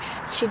dancing.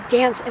 She'd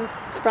dance in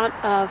front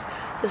of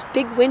this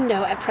big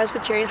window at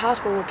Presbyterian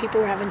Hospital where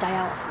people were having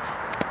dialysis.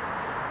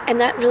 And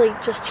that really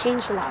just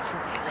changed a lot for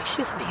me. Like, she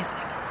was amazing.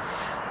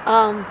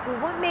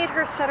 What made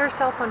her set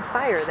herself on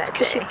fire that day?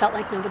 Because she felt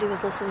like nobody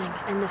was listening,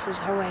 and this was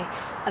her way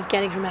of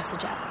getting her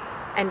message out.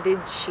 And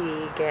did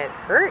she get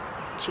hurt?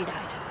 She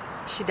died.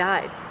 She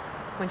died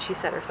when she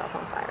set herself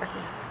on fire?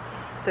 Yes.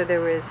 So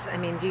there was, I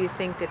mean, do you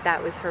think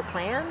that was her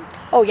plan?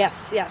 Oh,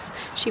 yes.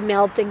 She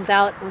mailed things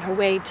out on her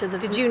way to the...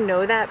 Did you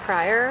know that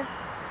prior?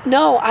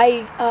 No,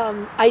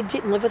 I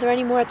didn't live with her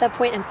anymore at that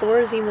point, and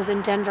Thorazine was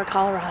in Denver,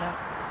 Colorado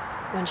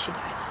when she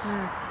died.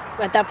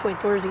 At that point,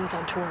 Thorazine was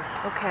on tour.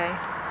 Okay.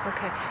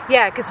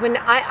 Yeah, because when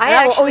I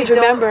actually always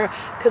remember,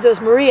 because there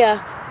was Maria,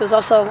 who was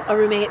also a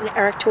roommate, and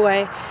Eric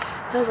Toy.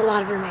 There was a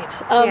lot of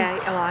roommates.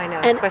 I know.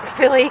 It's West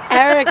Philly.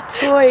 Eric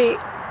Toy,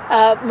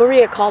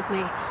 Maria called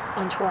me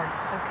on tour.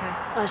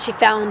 Okay. She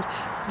found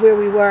where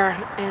we were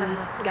and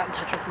got in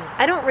touch with me.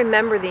 I don't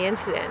remember the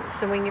incident.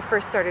 So when you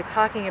first started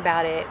talking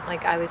about it,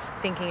 like I was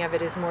thinking of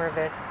it as more of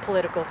a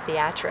political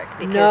theatric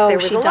because there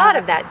was a lot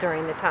of that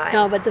during the time.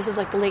 No, but this was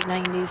like the late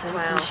 90s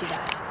and she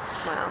died.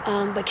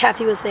 Wow. But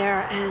Kathy was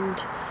there,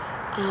 and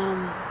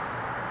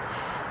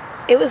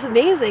it was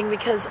amazing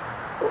because,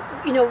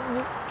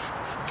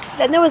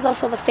 then there was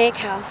also the Fake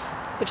House,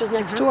 which was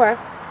next door.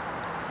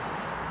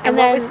 And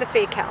what was the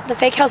Fake House? The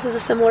Fake House was a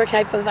similar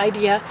type of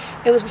idea.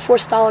 It was before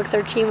Stalag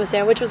 13 was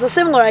there, which was a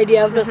similar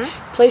idea of this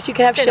place you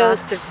could have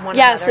shows.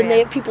 Yes,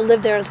 and people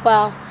lived there as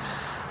well.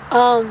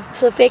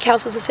 So the Fake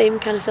House was the same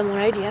kind of similar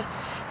idea.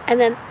 And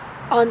then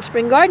on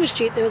Spring Garden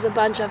Street, there was a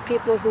bunch of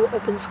people who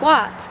opened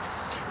squats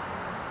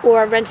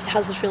or rented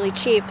houses really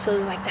cheap. So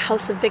there's like the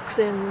House of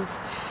Vixens.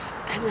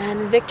 And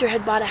then Victor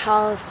had bought a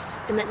house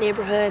in that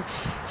neighborhood.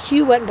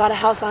 Hugh went and bought a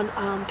house on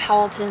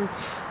Powelton.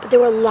 But there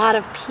were a lot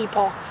of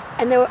people.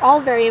 And they were all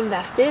very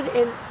invested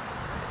in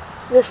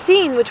the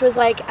scene, which was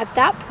like, at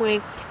that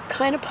point,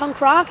 kind of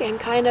punk rock and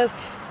kind of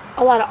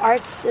a lot of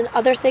arts and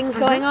other things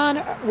going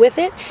on with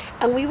it.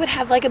 And we would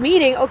have like a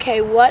meeting,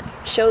 okay, what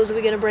shows are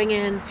we going to bring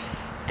in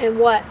and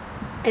what,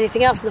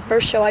 anything else. And the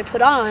first show I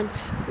put on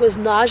was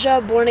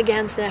Nausea, Born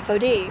Against, and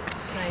FOD.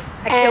 Nice.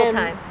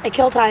 At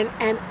Kill Time.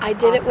 And I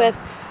did it with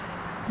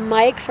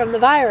Mike from The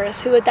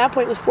Virus, who at that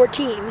point was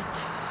 14.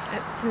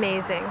 That's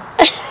amazing.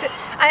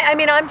 I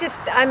mean,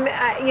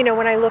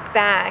 when I look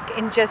back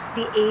in just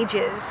the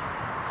ages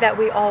that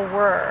we all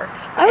were.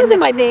 I was in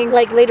my,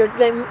 later,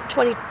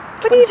 20,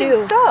 But 22.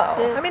 even so,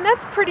 I mean,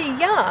 that's pretty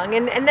young.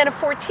 And then a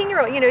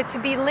 14-year-old, to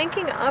be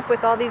linking up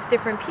with all these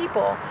different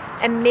people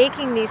and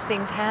making these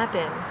things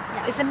happen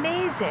is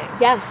amazing.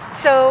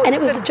 Yes. And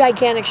it was a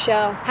gigantic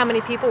show. How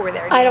many people were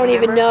there? I don't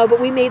even know, but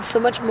we made so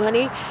much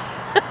money.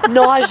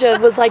 Nausea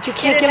was like, you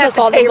can't give us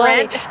all the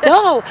money.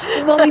 No.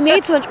 Well, we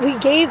made so much. We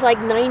gave like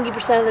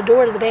 90% of the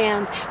door to the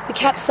bands. We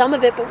kept some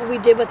of it, but what we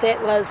did with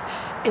it was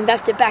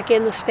invest it back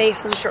in the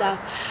space and stuff.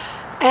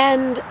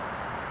 And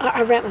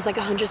Our rent was like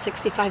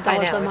 $165 I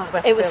know, a it was month.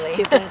 West It was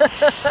Philly.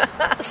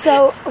 stupid.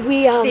 So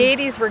we The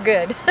 80s were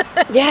good.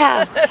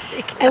 yeah,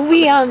 and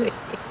we and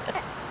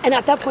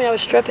at that point I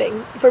was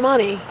stripping for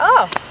money.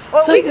 Oh.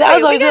 Well, So that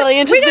was always really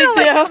interesting,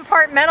 we gotta too.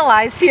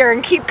 compartmentalize here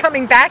and keep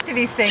coming back to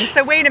these things.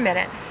 So wait a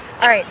minute.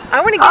 All right, I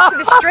want to get to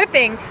the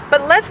stripping,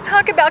 but let's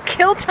talk about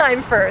Kill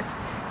Time first.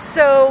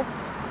 So,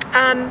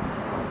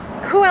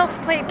 who else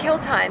played Kill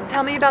Time?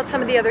 Tell me about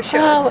some of the other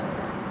shows.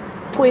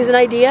 Poison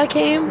Idea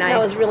came. Nice. That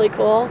was really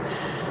cool.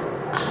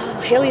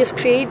 Halius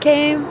Creed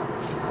came.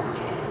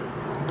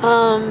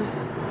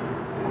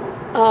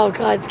 Oh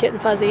God, it's getting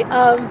fuzzy.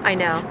 I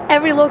know.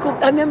 Every local.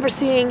 I remember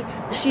seeing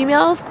the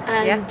She-Males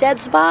and Yeah. Dead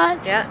Spot.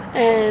 Yeah.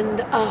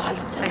 And I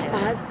love Dead I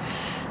Spot.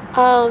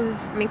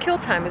 I mean, Kill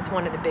Time was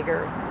one of the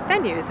bigger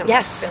venues in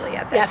Yes. West Philly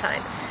at that Yes.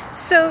 time.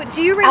 So,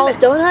 do you remember? Alice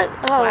Donut.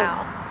 Oh.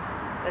 Wow,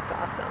 that's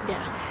awesome.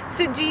 Yeah.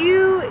 So, do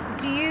you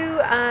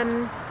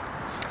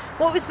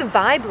what was the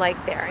vibe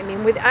like there? I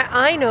mean,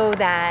 I know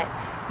that,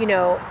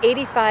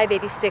 85,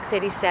 86,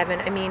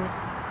 87, I mean,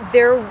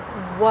 there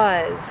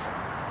was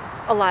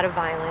a lot of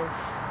violence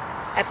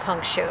at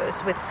punk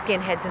shows with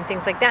skinheads and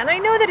things like that. And I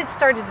know that it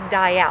started to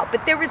die out,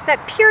 but there was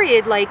that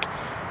period, like,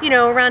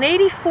 around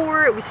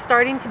 84, it was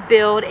starting to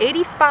build.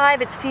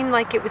 85, it seemed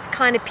like it was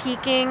kind of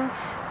peaking.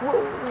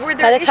 Were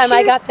there By the time I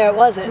issues? got there, it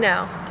wasn't.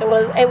 No. It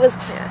was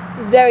Yeah.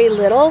 very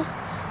little.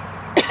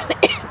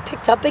 It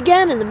picked up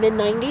again in the mid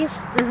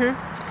 '90s.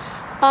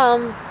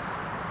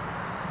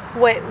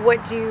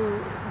 What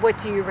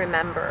do you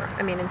remember?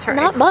 I mean, in terms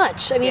Not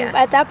much. I mean, Yeah.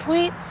 by that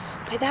point,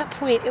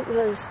 it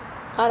was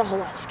not a whole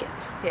lot of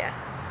skins. Yeah.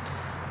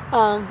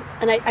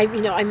 And I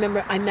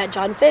remember I met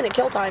John Finn at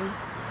Kill Time.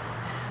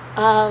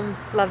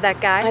 Love that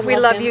guy. I We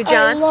love him. you,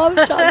 John. I love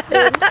John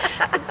Finn.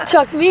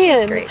 Chuck me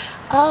in. Great.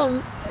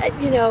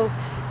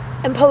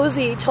 And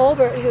Posey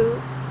Tolbert, who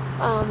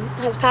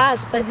has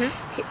passed, but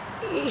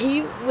Mm-hmm.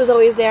 he was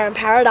always there, and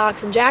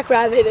Paradox and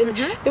Jackrabbit, and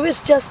Mm-hmm. it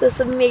was just this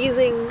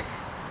amazing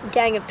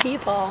gang of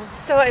people.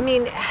 So, I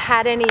mean,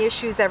 had any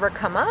issues ever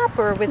come up,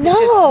 or was it No,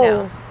 just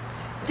no?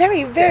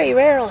 very, very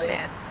rarely.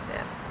 Yeah.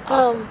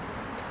 Awesome.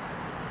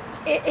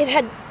 It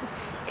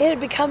had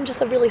become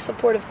just a really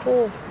supportive,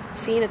 cool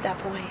scene at that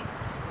point.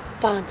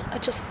 Fun,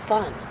 just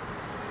fun.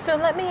 So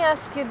let me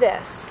ask you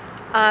this.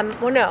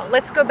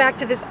 Let's go back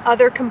to this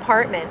other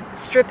compartment,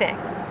 stripping.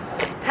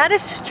 How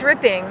does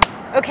stripping...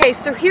 Okay,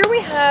 so here we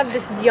have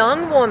this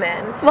young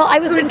woman Well, I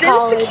was who's in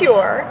college.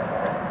 insecure,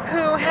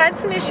 who had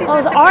some issues I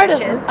was with an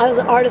artist. depression. I was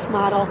an artist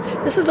model.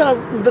 This is when I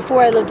was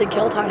before I lived in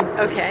Kill Time.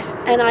 Okay.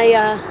 And I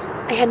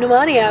had no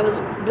money. I was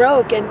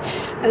broke, and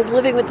I was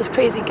living with this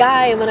crazy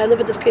guy. And when I lived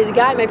with this crazy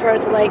guy, my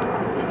parents were like,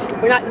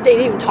 they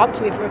didn't even talk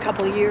to me for a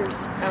couple of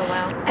years. Oh,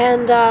 wow.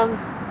 And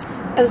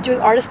I was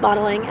doing artist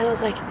modeling, and I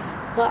was like,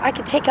 well, I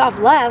could take off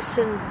less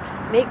and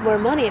make more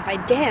money if I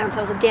dance. I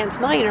was a dance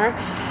minor.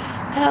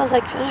 And I was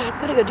like, I'm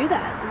going to go do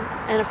that.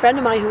 And a friend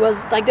of mine who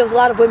was, like, there was a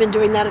lot of women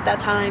doing that at that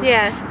time.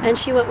 Yeah. And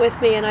she went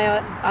with me, and I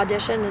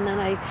auditioned, and then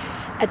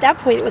at that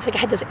point, it was like I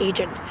had this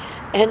agent,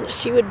 and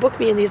she would book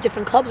me in these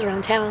different clubs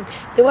around town.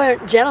 They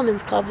weren't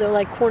gentlemen's clubs. They were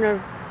like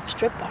corner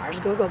strip bars,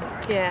 go-go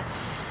bars. Yeah.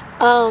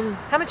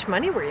 How much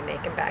money were you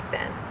making back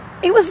then?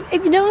 It was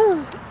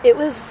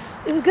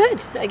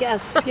good, I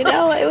guess.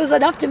 It was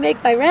enough to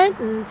make my rent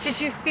and Did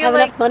you feel have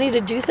like enough money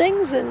to do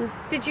things. And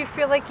Did you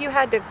feel like you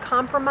had to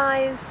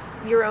compromise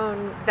your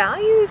own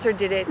values, or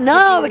did it?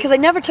 no, because I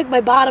never took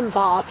my bottoms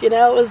off. It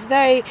was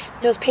there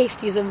was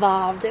pasties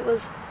involved. It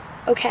was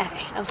okay.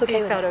 I was okay you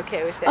with felt it.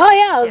 okay with it. Oh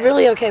yeah, I was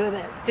really okay with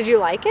it. Did you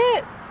like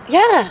it?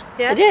 Yeah,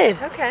 Yeah? I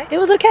did. Okay. It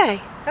was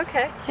okay.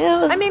 Okay. Yeah,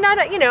 it was. I mean, I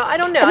don't know.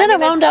 And then I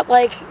mean, wound up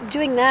like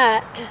doing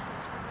that,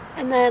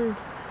 and then,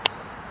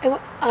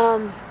 and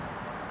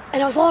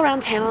I was all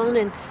around town,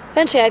 and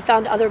eventually I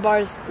found other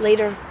bars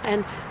later,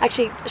 and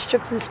actually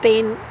stripped in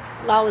Spain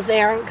while I was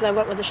there because I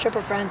went with a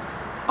stripper friend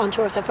on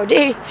tour with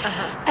FOD,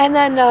 and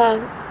then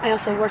I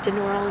also worked in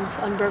New Orleans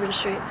on Bourbon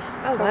Street.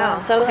 Oh for a wow!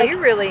 while. So like,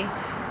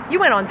 you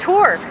went on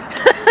tour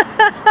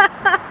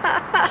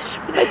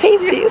with my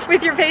pasties.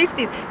 with your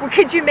pasties. Well,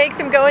 could you make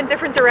them go in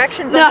different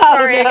directions? I'm No,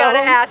 sorry, I no. gotta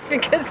ask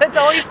because that's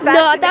always fascinating.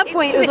 No, at that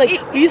point it was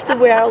like we used to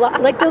wear a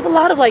lot. Like there was a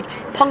lot of like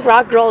punk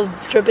rock girls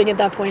stripping at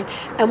that point,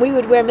 and we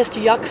would wear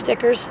Mr. Yuck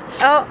stickers.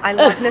 Oh, I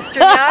love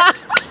Mr. Yuck.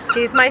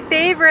 He's my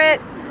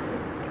favorite.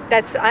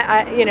 That's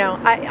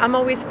I'm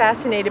always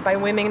fascinated by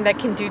women that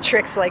can do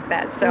tricks like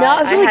that. So No,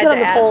 I was really had good on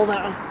to the ask. pole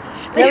though.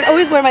 And I would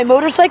always wear my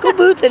motorcycle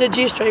boots and a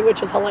G-string,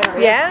 which was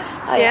hilarious. Yeah,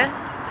 Oh, yeah.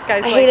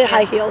 Guys I like hated that.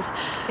 high heels.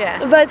 Yeah.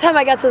 By the time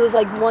I got to this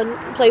like one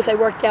place I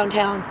worked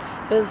downtown,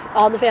 it was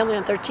All in the Family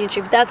on 13th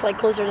Street, but that's like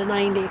closer to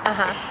 90.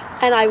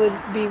 And I would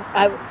be, in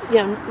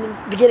the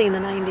beginning of the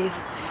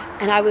 90s,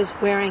 and I was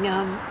wearing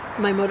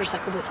my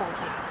motorcycle boots all the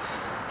time.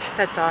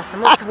 That's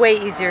awesome. Well, it's way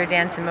easier to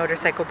dance in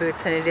motorcycle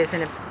boots than it is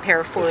in a pair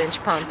of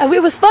 4-inch pumps. And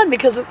it was fun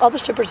because all the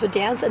strippers would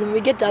dance, and then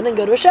we'd get done and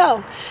go to a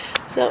show.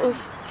 So it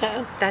was,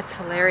 yeah. That's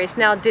hilarious.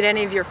 Now, did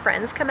any of your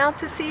friends come out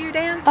to see you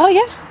dance? Oh,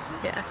 yeah.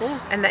 Yeah. Yeah.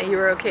 And that you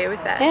were okay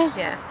with that? Yeah.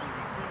 Yeah.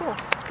 Cool.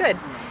 Good.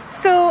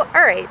 So,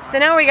 all right. So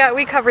now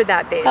we covered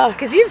that base Oh.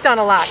 because you've done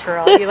a lot,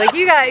 girl.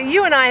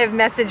 You and I have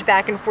messaged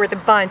back and forth a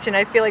bunch, and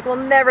I feel like we'll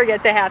never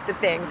get to half the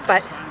things,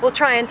 but we'll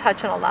try and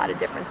touch on a lot of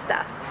different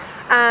stuff.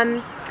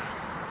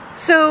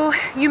 So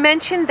you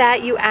mentioned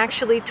that you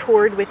actually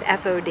toured with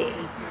FOD,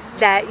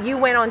 that you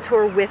went on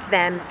tour with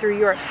them through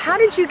Europe. How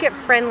did you get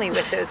friendly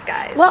with those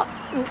guys? Well,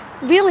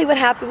 really what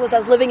happened was I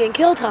was living in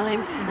Kill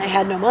Time, and I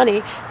had no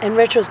money, and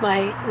Rich was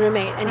my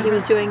roommate, and he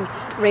was doing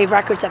Rave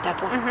Records at that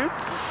point.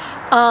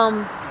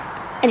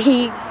 And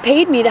he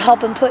paid me to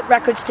help him put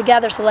records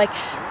together. So like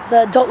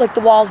the Don't Lick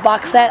the Walls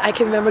box set, I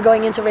can remember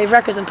going into Rave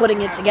Records and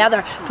putting it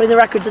together, putting the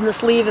records in the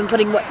sleeve and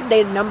putting what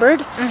they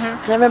numbered. And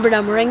I remember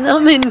numbering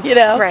them, and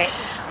Right.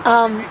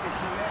 And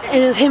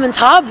it was him and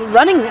Todd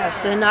running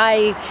this, and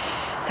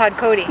Todd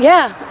Cody.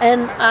 Yeah,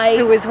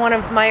 Who was one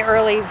of my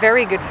early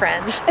very good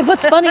friends. And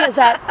what's funny is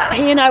that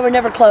he and I were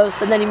never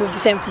close, and then he moved to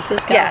San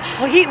Francisco. Yeah,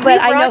 well,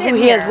 but I know who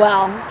he is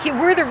well.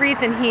 We're the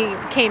reason he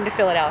came to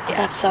Philadelphia.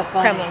 That's so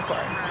funny. Kremlin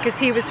Court, because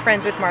he was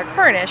friends with Mark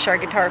Furnish, our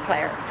guitar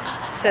player.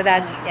 So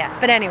that's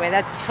But anyway,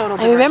 that's a total.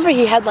 I remember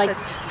he had like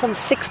some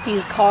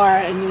 '60s car,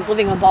 and he was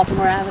living on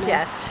Baltimore Avenue.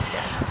 Yes.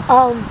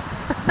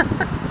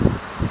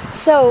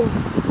 So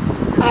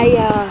I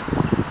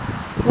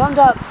wound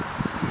up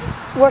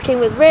working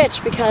with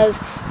Rich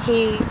because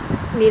he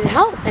needed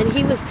help, and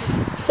he was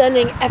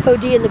sending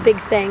FOD in the big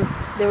thing.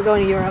 They were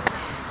going to Europe,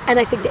 and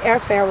I think the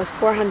airfare was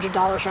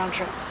 $400 round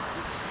trip.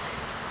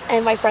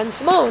 And my friend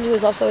Simone, who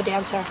was also a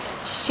dancer,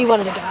 she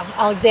wanted to go.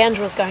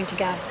 Alexandra was going to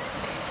go.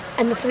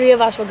 And the three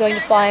of us were going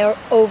to fly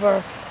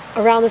over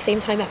around the same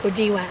time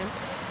FOD went.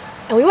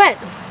 And we went.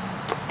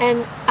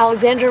 And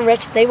Alexandra and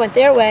Rich, they went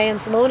their way,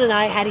 and Simone and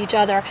I had each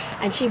other,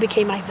 and she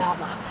became my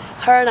Velma.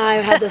 Her and I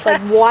had this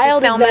like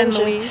wild Thelma and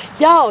adventure. Louise.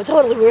 Yo,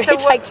 totally. We were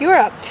hitchhiked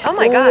Europe. Oh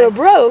my God. God. When we were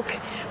broke,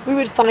 we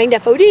would find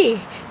FOD,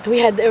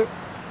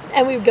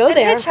 and we would go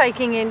there.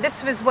 Hitchhiking in,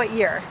 this was what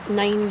year?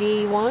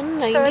 91,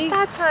 90. So at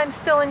that time,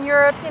 still in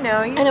Europe, And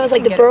it was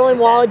like the Berlin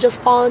Wall had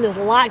just fallen. There's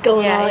a lot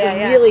going on. It was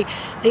really,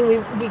 I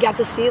think we got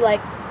to see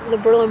like the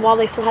Berlin Wall.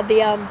 They still had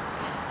the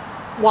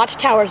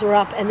watchtowers were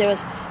up, and there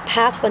was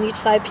paths on each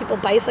side, people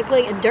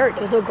bicycling, and dirt.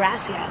 There was no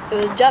grass yet.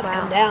 It had just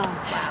come down.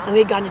 Wow. And we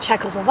had gone to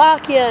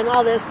Czechoslovakia and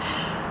all this.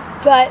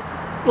 But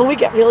when we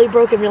got really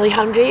broke and really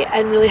hungry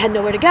and really had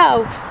nowhere to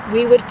go,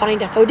 we would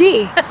find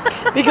FOD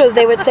because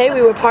they would say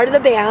we were part of the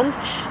band,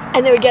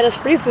 and they would get us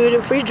free food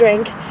and free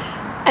drink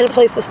and a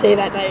place to stay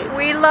that night.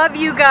 We love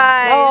you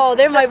guys. Oh,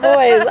 they're my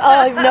boys. Oh,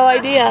 I have no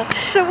idea.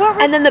 So what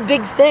were And then the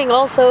big thing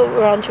also,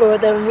 we're on tour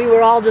with them. We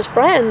were all just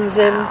friends,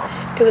 and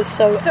it was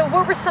so. So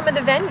what were some of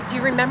the venues? Do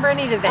you remember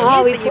any of the venues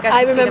Oh, that you got to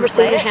I see remember them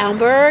play? seeing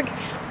Hamburg,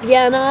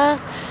 Vienna,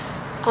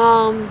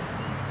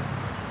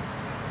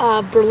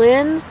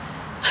 Berlin.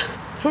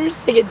 We were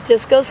singing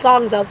disco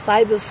songs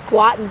outside the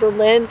squat in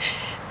Berlin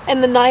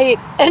in the night,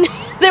 and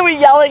they were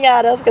yelling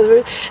at us because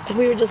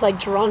we were just like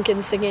drunk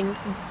and singing,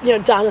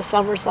 Donna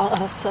Summer songs. Oh,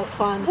 it was so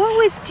fun.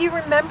 Do you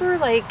remember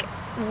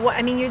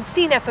you'd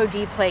seen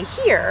FOD play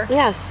here.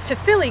 Yes. To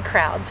Philly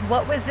crowds.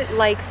 What was it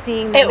like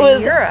seeing them It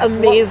was in Europe?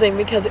 amazing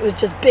because it was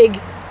just big,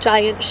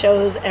 giant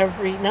shows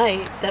every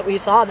night that we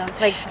saw them.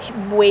 Like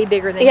way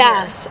bigger than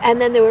Yes,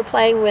 and then they were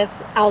playing with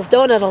Al's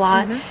Donut a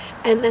lot,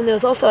 and then there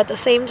was also at the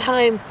same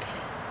time,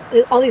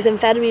 all these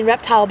amphetamine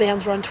reptile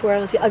bands were on tour. It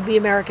was the Ugly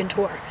American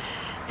Tour.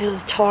 And it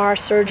was Tar,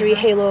 Surgery,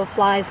 Halo of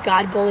Flies,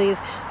 God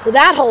Bullies. So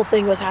that whole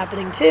thing was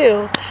happening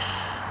too.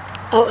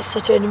 Oh, it was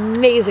such an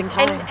amazing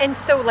time. And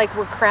so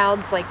were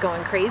crowds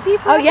going crazy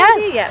for Oh, FOD?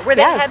 yes. Yeah. Were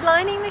they Yes.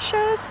 headlining the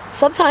shows?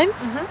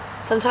 Sometimes.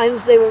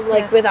 Sometimes they were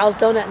with Al's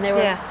Donut, and they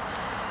were...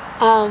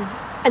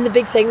 and the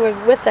big thing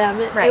with them,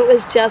 it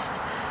was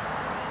just...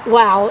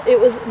 Wow, it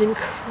was an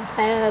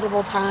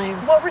incredible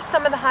time. What were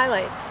some of the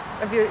highlights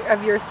of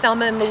your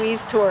Thelma and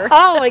Louise tour?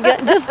 Oh my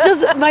God!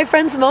 Just my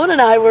friend Simone and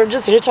I were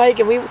just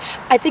hitchhiking.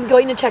 I think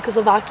going to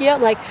Czechoslovakia,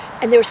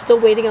 and they were still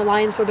waiting on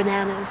lines for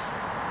bananas.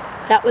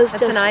 That's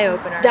just an eye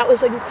opener. That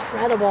was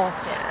incredible.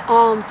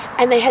 Yeah.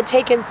 And they had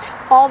taken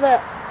all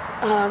the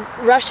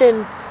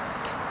Russian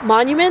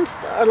monuments,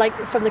 or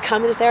from the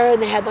communist era,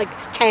 and they had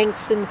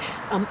tanks and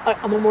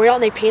a memorial,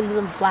 and they painted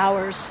them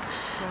flowers.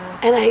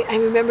 And I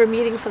remember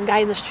meeting some guy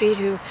in the street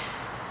who,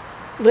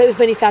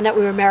 when he found out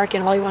we were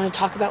American, all he wanted to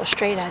talk about was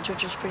straight edge,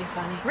 which was pretty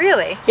funny.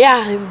 Really?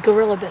 Yeah, and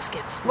Gorilla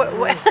Biscuits. What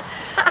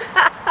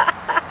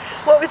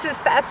was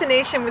his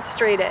fascination with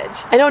straight edge?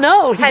 I don't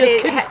know. He just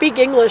couldn't speak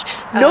English.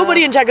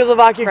 Nobody in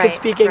Czechoslovakia could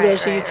speak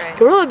English. Right.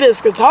 Gorilla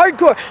Biscuits,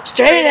 hardcore,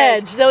 straight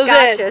edge. That was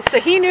it. So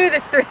he knew the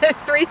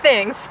three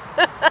things.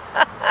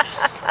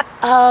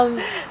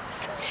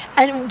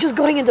 And just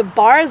going into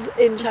bars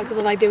in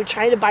Czechoslovakia, they were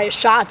trying to buy us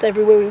shots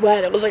everywhere we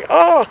went. It was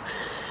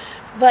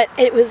but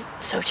it was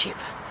so cheap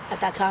at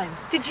that time.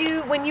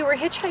 When you were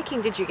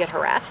hitchhiking, did you get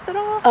harassed at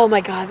all? Oh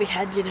my God, we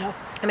had,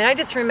 I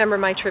just remember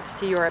my trips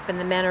to Europe, and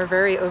the men are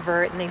very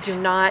overt, and they do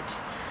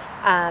not,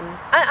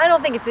 I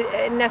don't think it's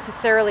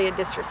necessarily a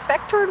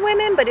disrespect toward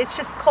women, but it's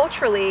just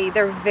culturally,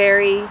 they're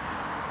very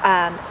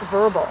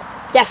verbal.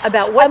 Yes.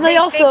 About what they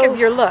think of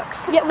your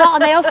looks. Yeah, well,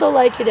 and they also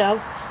we had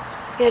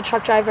a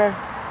truck driver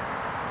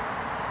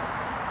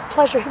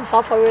pleasure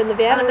himself while we were in the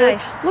van. Oh, and we were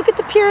nice. like, look at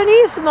the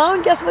Pyrenees,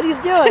 Simone. Guess what he's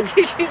doing? Did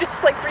you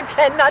just like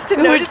pretend not to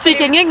We notice? were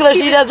speaking English.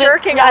 He was doesn't.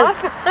 jerking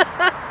yes. off.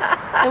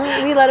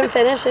 And we let him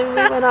finish, and we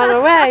went on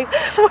our way.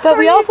 What But were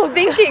we you also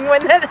thinking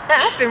when that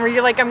happened? Were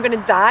you like, I'm going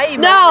to die? You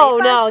No, might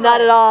leave no, us?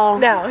 not at all.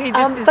 No, he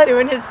just is but-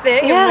 doing his thing,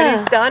 and yeah. when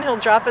he's done, he'll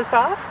drop us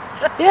off.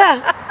 Yeah.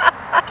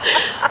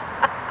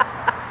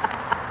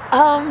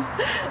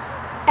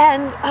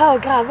 And oh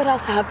god, what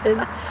else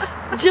happened?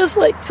 Just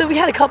like, so we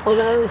had a couple of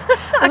those,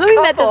 and then we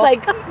met this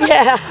like,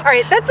 yeah. All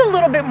right, that's a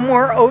little bit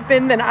more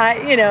open than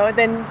than.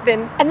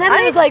 And then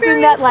there was like, we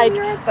met like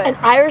an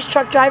Irish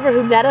truck driver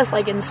who met us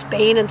like in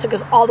Spain and took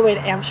us all the way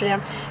to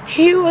Amsterdam.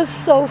 He was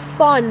so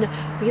fun.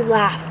 We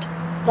laughed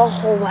the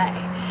whole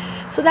way.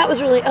 So that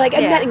was really like,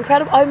 I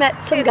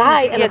met some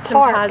guy in a park.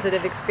 Some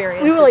positive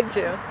experiences We were like,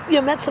 too.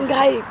 met some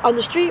guy on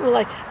the street. And we're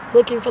like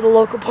looking for the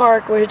local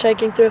park. We're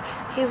hiking through.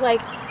 He's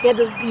like, he had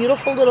this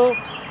beautiful little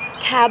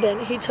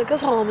cabin. He took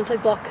us home. It's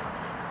like, look,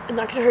 I'm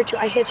not going to hurt you.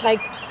 I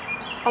hitchhiked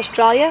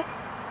Australia,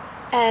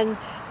 and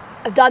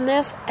I've done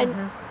this,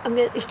 and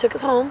he took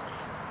us home,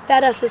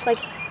 fed us this like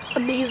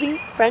amazing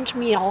French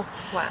meal.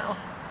 Wow.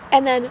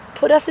 And then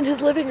put us in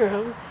his living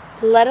room,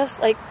 let us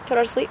like put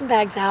our sleeping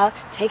bags out,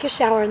 take a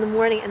shower in the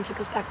morning, and took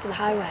us back to the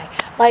highway.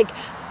 Like,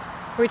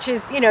 which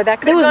is, that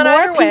could there was have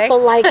gone more either people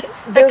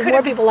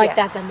way. like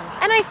that than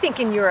not. And I think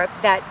in Europe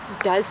that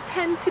does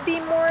tend to be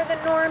more the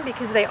norm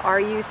because they are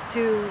used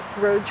to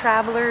road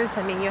travelers.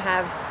 I mean, you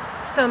have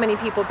so many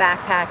people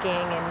backpacking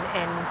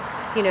and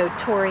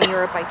touring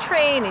Europe by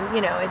train, and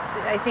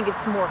I think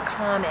it's more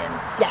common.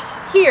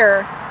 Yes.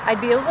 Here, I'd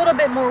be a little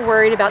bit more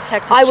worried about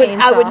Texas I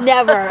Chainsaw. would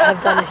never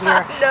have done it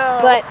here. No.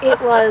 But it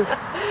was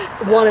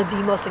one of the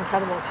most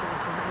incredible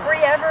experiences of my life. Were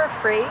you ever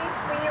afraid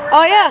when you were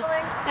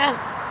traveling?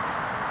 traveling?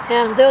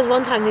 Yeah, there was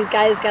one time these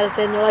guys got us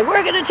in. They're like,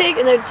 "We're gonna take,"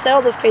 and they said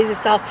all this crazy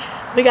stuff.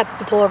 We got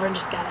to pull over and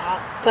just got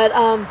out. But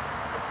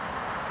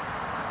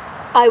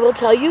I will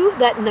tell you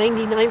that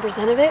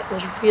 99% of it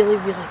was really,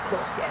 really cool.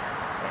 Yeah.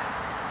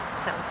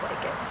 Sounds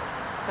like it.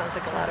 Sounds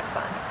like a lot of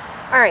fun.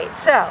 All right,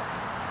 so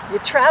you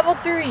traveled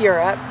through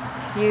Europe.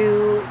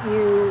 You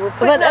were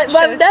putting on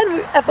shows.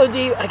 Then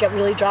FOD, I got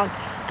really drunk,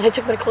 and I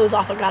took my clothes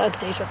off and got on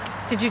stage with them.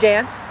 Did you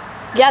dance?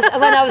 Yes,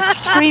 when I was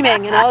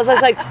screaming, and I was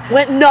like,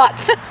 went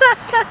nuts.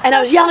 And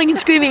I was yelling and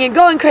screaming and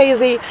going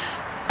crazy.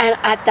 And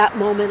at that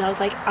moment, I was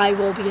like, I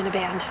will be in a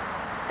band.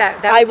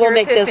 I will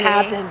make this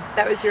happen.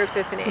 That was your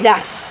epiphany.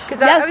 Yes.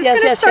 Yes. I was going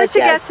to start to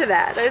get to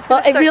that.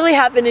 Well, it really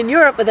happened in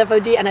Europe with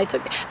FOD, and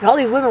and all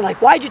these women were like,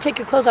 "Why'd you take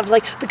your clothes off?" I was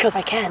like, "Because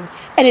I can,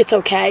 and it's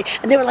okay."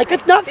 And they were like,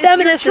 "It's not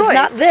feminist. It's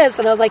not this."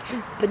 And I was like,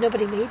 "But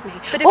nobody made me."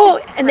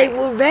 They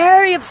were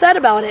very upset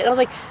about it. And I was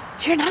like,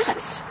 "You're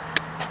nuts.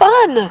 It's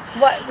fun."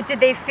 What did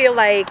they feel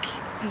like?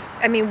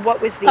 I mean,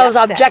 what was the I was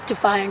upset?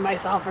 objectifying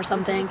myself or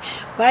something,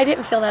 but I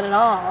didn't feel that at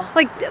all.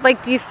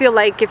 Like, do you feel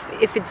like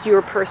if it's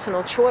your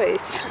personal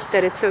choice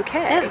that it's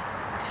okay? Yeah.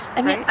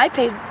 I mean, I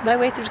paid my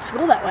way through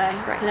school that way,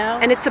 right.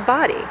 And it's a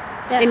body.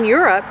 Yeah. In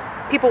Europe,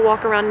 people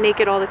walk around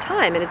naked all the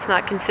time, and it's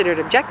not considered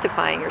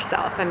objectifying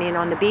yourself. I mean,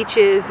 on the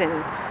beaches and,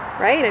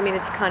 right? I mean,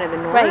 it's kind of the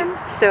norm.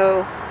 Right.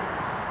 So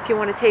if you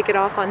want to take it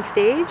off on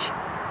stage.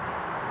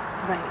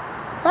 Right.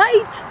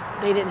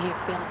 They didn't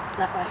feel it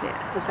that way.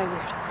 Yeah. It was very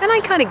weird. And I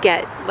kind of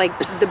get, like,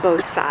 the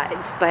both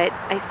sides, but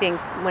I think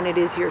when it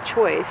is your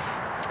choice.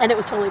 And it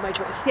was totally my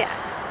choice. Yeah.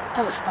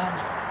 That was fun.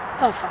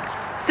 Oh, fun.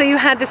 So you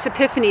had this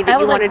epiphany that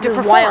you wanted to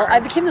perform. I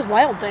became this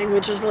wild thing,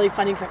 which is really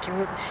funny because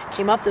I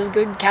came up this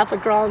good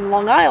Catholic girl in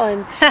Long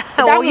Island.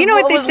 Well, you know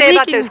what they say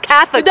about those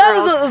Catholic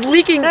girls. That was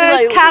leaking,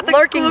 those Catholic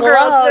lurking school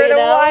girls, below, they're the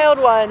wild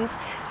ones.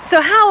 So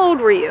how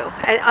old were you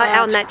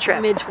on that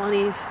trip?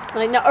 Mid-20s.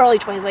 Like, no, early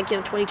 20s, like,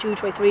 22,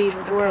 23,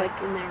 24,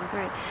 like in there.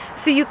 Right.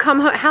 So you come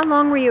home, how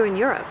long were you in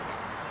Europe?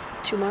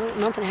 2 months,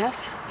 month and a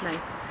half.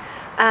 Nice.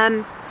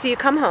 So you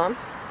come home,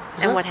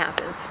 and what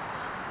happens?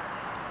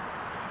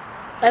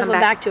 I just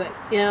went back to it,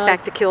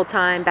 Back to Kill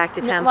Time, back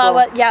to Temple. Well,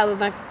 I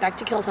went back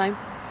to Kill Time.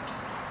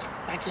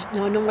 Back to,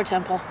 no more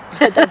Temple.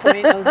 At that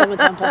point, I was done with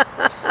Temple.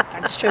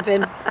 Back to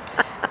stripping.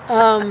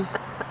 I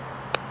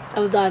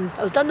was done.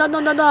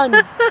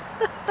 Done.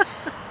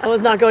 I was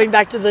not going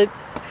back to the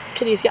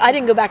Kinesia. I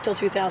didn't go back till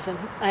 2000.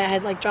 I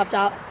had dropped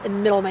out in the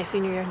middle of my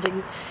senior year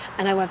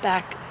and I went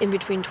back in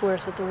between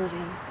tours with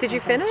Thorazine. Did you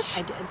finish?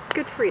 I did.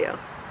 Good for you.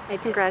 I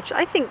did. Congratulations.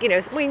 I think,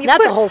 when you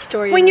that's a whole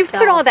story. When you've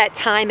put all that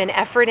time and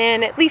effort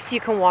in, at least you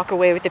can walk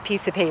away with a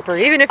piece of paper,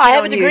 even if you I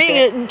don't have a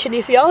degree in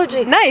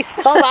kinesiology. Nice.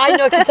 That's all I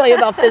know. I can tell you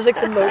about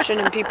physics and motion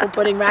and people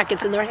putting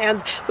rackets in their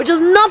hands, which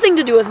has nothing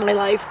to do with my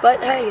life.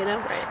 But hey,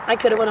 I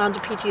could have went on to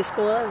PT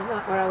school. That's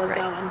not where I was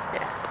going.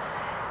 Yeah.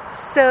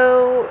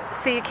 So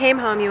you came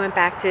home. You went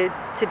back to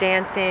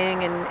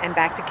dancing and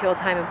back to Kill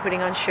Time and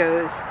putting on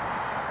shows.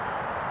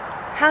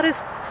 How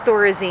does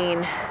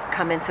Thorazine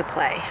come into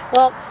play?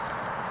 Well,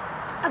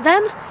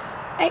 then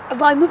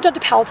I moved up to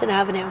Palatine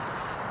Avenue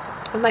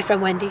with my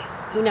friend Wendy,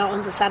 who now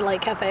owns a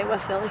satellite cafe at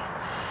West Philly,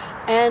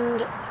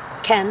 and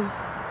Ken,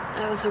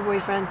 that was her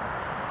boyfriend,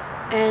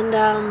 and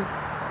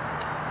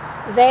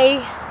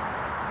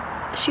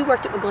she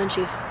worked at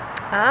McGlinchey's,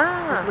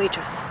 as a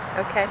waitress.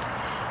 Okay.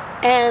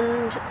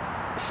 And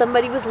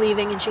somebody was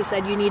leaving, and she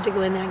said, "You need to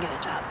go in there and get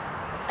a job."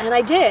 And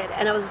I did.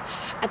 And I was,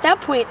 at that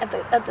point,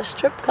 at the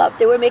strip club,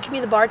 they were making me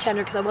the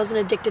bartender because I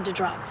wasn't addicted to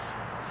drugs.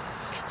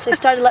 So they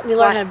started letting me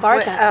learn how to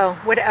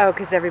bartend.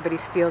 Because everybody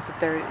steals if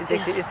they're addicted.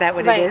 Yes. Is that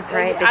what it is,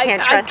 right? They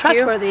can't trust I'm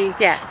trustworthy. You?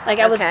 Yeah. Like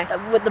I was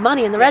with the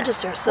money in the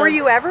register. So were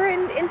you ever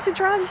into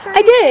drugs? Or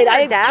I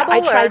did. dabble, I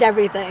tried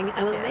everything.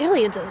 I was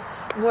mainly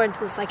more into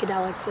the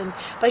psychedelics,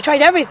 but I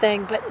tried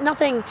everything. But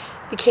nothing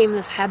became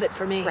this habit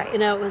for me. Right. You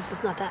know, it was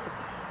just not that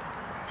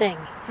thing.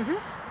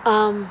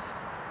 Mm-hmm.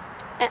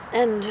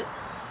 And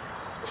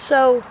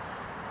so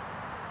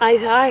I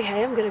thought,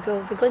 okay, I'm going to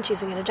go to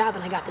McGlinchey's and get a job,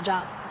 and I got the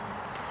job.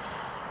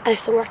 And I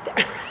still work there.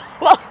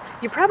 Well,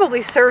 you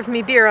probably served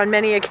me beer on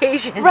many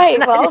occasions. Right,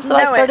 well, so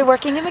I started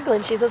working at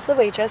McGlinchey's as the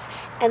waitress,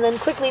 and then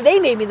quickly they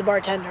made me the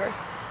bartender.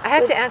 I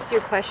have to ask you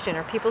a question.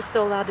 Are people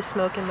still allowed to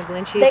smoke in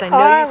McGlinchey's? They I know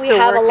are. you still We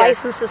have a work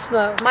license to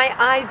smoke. My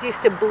eyes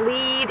used to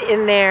bleed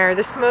in there.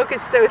 The smoke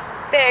is so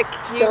thick.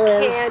 Still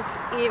you is.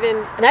 Can't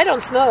even... And I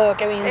don't smoke,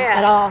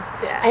 at all.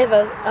 Yeah. I have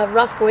a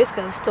rough voice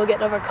because I'm still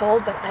getting over a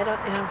cold, but I don't,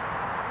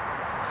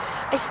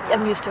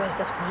 I'm used to it at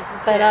this point.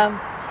 But,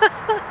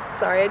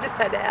 Sorry, I just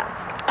had to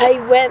ask. I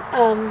went,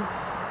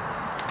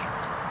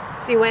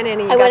 So you went in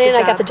and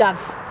I got the job.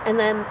 And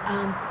then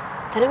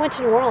I went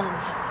to New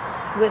Orleans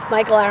with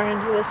Michael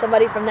Aaron, who was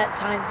somebody from that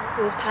time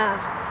who was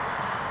passed.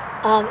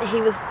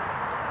 He was,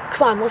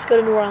 "Come on, let's go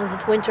to New Orleans.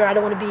 It's winter. I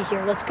don't want to be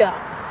here. Let's go."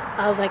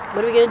 I was like,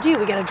 "What are we going to do?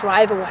 We got to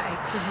drive away."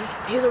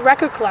 Mm-hmm. He's a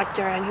record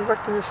collector, and he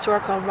worked in this store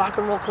called Rock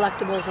and Roll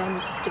Collectibles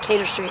on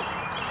Decatur Street.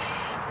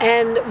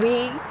 And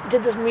we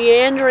did this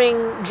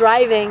meandering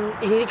driving,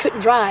 and he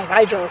couldn't drive.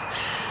 I drove.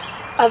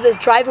 Of this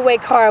drive-away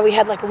car, we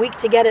had like a week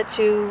to get it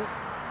to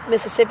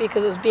Mississippi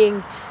because it was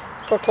being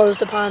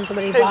foreclosed upon.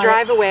 Somebody bought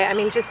drive away,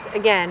 just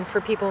again,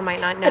 for people who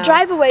might not know. A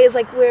drive-away is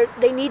like where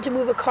they need to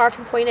move a car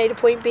from point A to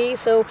point B,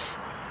 so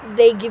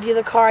they give you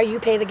the car, you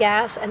pay the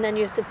gas, and then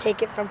you have to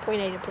take it from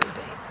point A to point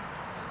B.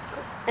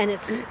 And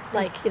it's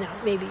like,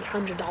 maybe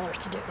 $100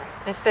 to do it.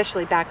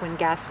 Especially back when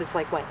gas was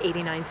like,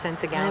 89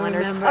 cents a gallon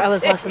or something. I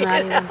was less than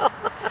that even.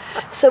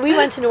 So we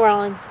went to New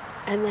Orleans,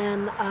 and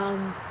then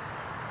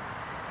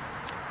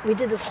we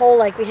did this whole,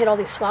 we hit all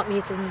these swap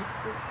meets and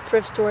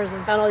thrift stores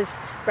and found all these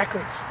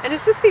records. And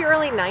is this the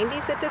early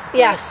 90s at this point?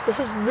 Yes, this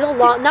is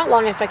not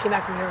long after I came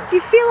back from Europe. Do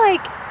you feel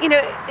like,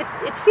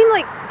 it seemed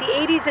like the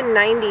 80s and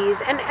 90s,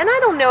 and I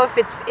don't know if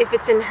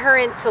it's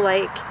inherent to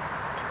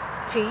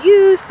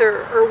youth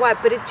or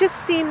what, but it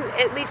just seemed,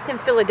 at least in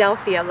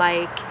Philadelphia,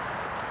 a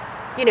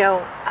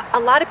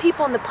lot of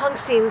people in the punk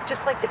scene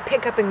just like to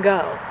pick up and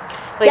go.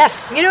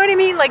 Yes. You know what I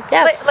mean?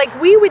 Yes.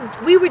 We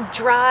would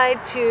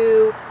drive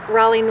to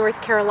Raleigh,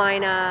 North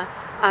Carolina,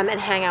 and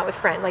hang out with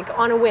friends,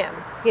 on a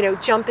whim.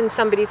 Jump in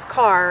somebody's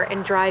car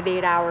and drive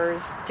 8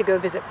 hours to go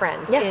visit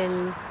friends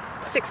in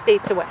 6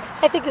 states away.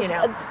 I think it's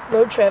a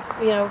road trip,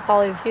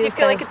 follow youth. Do you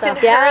feel like it's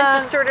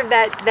inherent to sort of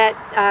that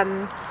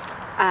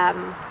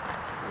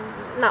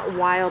not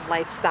wild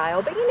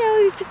lifestyle, but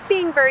just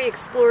being very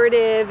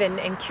explorative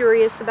and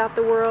curious about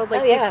the world? Do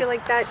you feel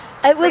like that?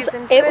 It was,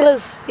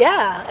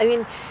 yeah.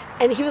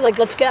 And he was like,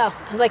 "Let's go."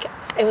 I was like,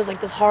 it was like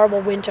this horrible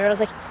winter. I was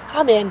like,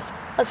 "I'm in.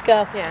 Let's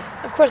go." Yeah.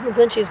 Of course,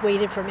 McGlinchey's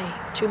waited for me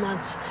 2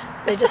 months.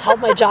 They just held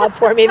my job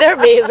for me. They're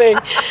amazing.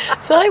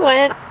 So I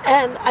went,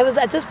 and I was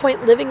at this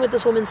point living with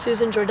this woman,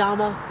 Susan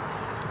Giordamo,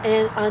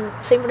 and on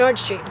St. Bernard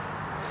Street.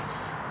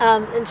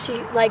 And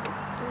she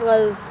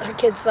was, her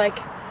kids out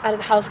of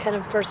the house kind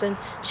of person.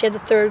 She had the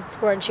 3rd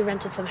floor, and she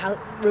rented some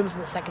rooms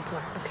on the 2nd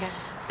floor. Okay.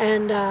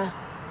 And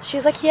she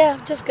was like, "Yeah,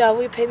 just go.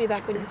 Will you pay me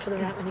back for the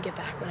rent when you get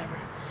back, whatever."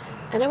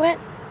 And I went,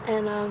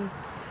 and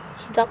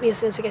he dumped me as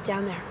soon as we get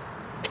down there.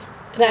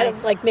 And I had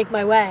to make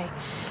my way.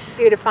 So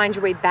you had to find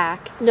your way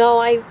back? No,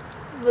 I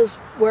was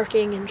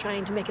working and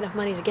trying to make enough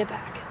money to get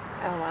back.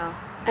 Oh, wow.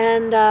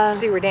 And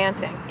so you were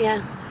dancing?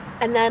 Yeah.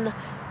 And then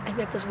I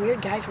met this weird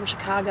guy from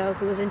Chicago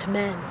who was into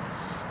men.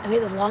 And we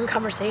had this long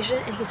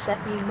conversation, and he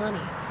sent me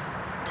money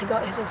to go.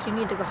 He said, "You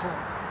need to go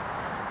home."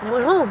 And I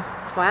went home.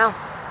 Wow.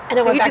 And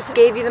I so went he back just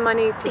gave you the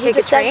money to take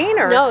a train?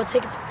 No, to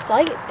take a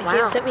flight.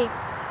 Wow. He sent me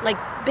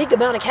big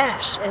amount of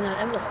cash in an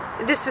envelope.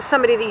 This was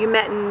somebody that you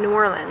met in New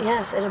Orleans?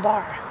 Yes, in a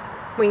bar.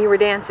 When you were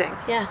dancing?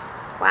 Yeah.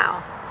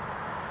 Wow.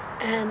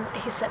 And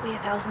he sent me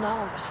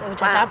 $1,000,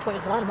 which at that point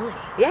was a lot of money.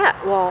 Yeah,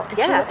 well, and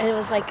it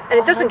was and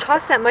it doesn't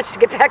cost that much to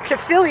get back to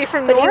Philly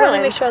from New Orleans. But he wanted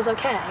to make sure I was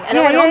okay. And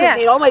I went home and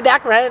paid all my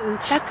back rent. And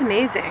that's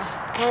amazing.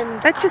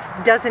 And that just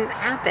doesn't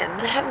happen.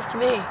 It happens to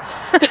me.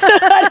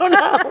 I don't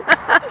know.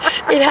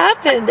 It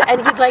happened.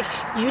 And he's like,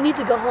 "You need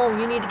to go home.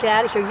 You need to get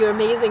out of here. You're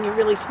amazing. You're a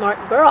really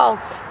smart girl.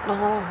 Go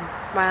home."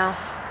 Wow.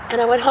 And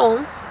I went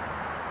home.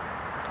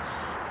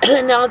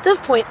 Now, at this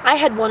point, I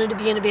had wanted to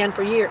be in a band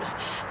for years.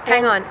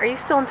 Hang on. Are you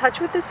still in touch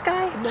with this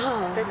guy?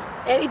 No.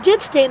 I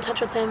did stay in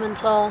touch with him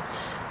until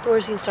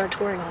Thorazine started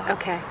touring a lot.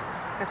 Okay.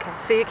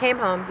 So you came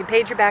home. You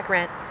paid your back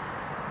rent.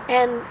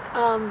 And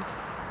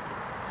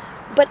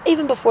But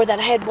even before that,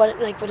 I had one,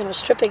 like when I was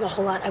stripping a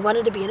whole lot, I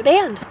wanted to be in a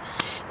band.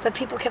 But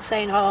people kept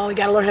saying, oh, we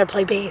got to learn how to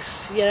play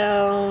bass, you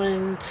know,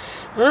 and...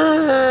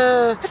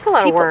 That's a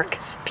lot of work.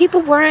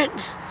 People weren't...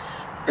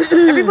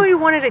 Everybody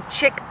wanted a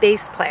chick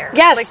bass player.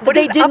 Yes, like, but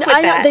they didn't.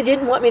 They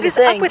didn't want me to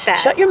sing. Up with that?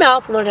 Shut your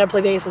mouth and learn how to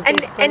play bass with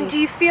bass playing. And do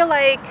you feel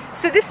like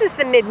this is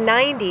the mid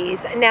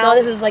 '90s now? No,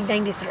 this is like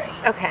 '93.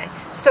 Okay,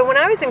 so when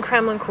I was in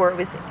Kremlin Court, it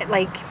was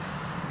like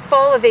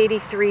fall of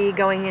 '83,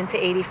 going into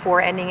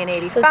 '84, ending in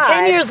 '85. So it's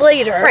 10 years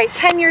later. Right,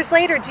 10 years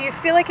later. Do you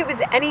feel like it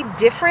was any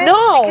different?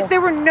 No, because there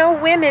were no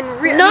women.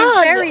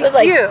 None. Very it was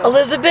few. like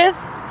Elizabeth.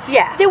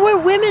 Yeah, there were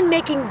women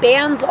making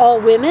bands, all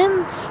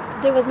women.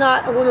 There was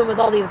not a woman with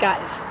all these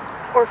guys.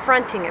 Or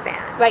fronting a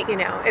band, right? You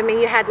know, I mean,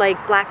 you had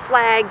like Black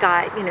Flag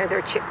got, you know,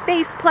 their chick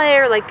bass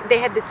player. Like they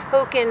had the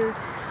token.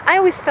 I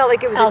always felt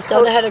like it was Alice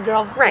Donna had a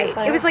girl, right?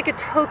 It was like a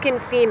token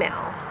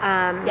female.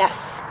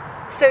 Yes.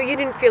 So you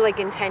didn't feel like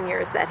in 10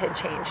 years that had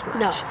changed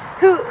much.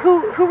 No.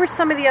 Who were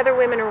some of the other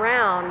women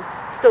around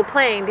still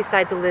playing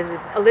besides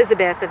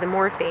Elizabeth of the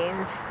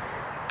Morphines?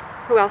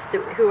 Who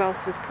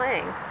else was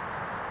playing?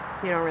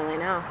 You don't really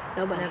know.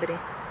 Nobody.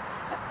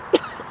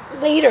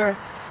 Later,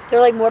 there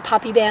were like more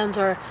poppy bands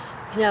or,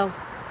 you know,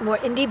 more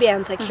indie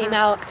bands that came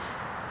out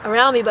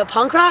around me, but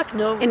punk rock,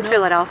 no. In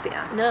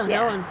Philadelphia, no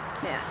one.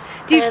 Yeah.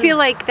 Do you feel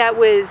like that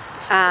was?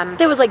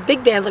 There was like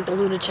big bands like the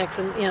Lunatics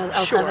and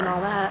L7 sure. and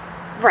all that.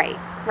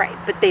 Right,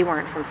 but they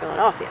weren't from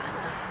Philadelphia.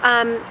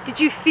 Did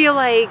you feel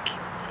like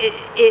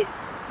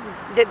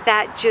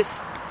that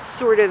just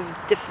sort of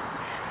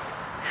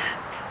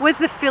was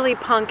the Philly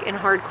punk and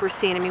hardcore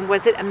scene? I mean,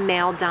 was it a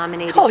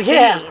male-dominated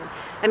scene?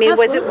 I mean,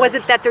 was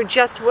it that there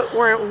just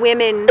weren't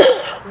women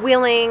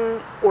willing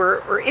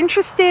or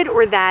interested,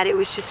 or that it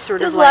was just sort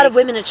There's of a lot of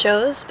women at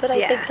shows, but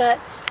I think that,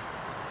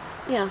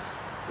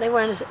 they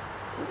weren't as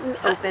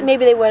open.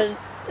 Maybe there were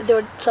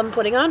some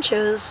putting on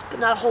shows, but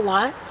not a whole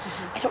lot.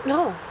 I don't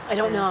know.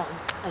 Yeah.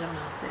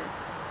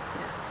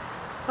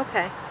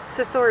 Okay,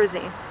 so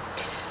Thorazine.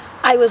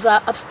 I was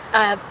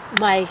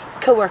my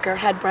coworker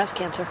had breast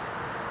cancer.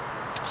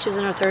 She was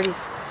in her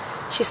 30s.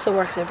 She still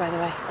works there, by the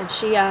way, and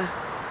she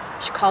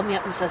called me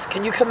up and says,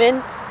 "Can you come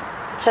in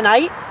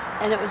tonight?"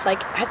 And it was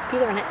like, I have to be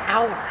there in an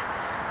hour.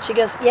 She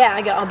goes, "Yeah."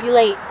 I go, "I'll be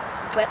late."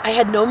 But I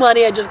had no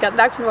money. I just got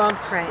back from New Orleans.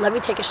 Right. Let me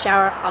take a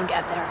shower. I'll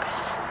get there.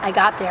 I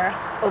got there,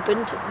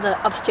 opened the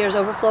upstairs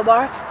overflow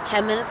bar.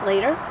 10 minutes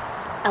later,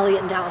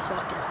 Elliot and Dallas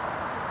walked in.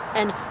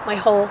 And my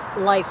whole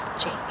life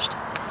changed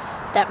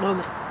that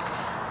moment.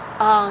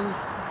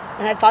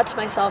 And I thought to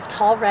myself,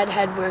 tall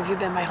redhead, where have you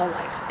been my whole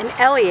life? And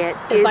Elliot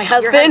is my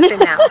husband. Your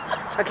husband now.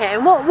 Okay,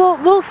 and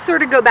we'll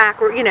sort of go back,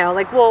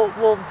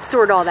 we'll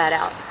sort all that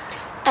out.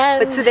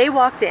 But so they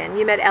walked in.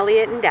 You met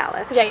Elliot and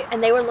Dallas. Yeah,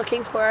 and they were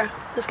looking for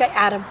this guy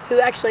Adam, who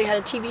actually had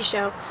a TV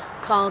show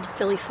called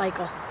Philly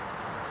Cycle.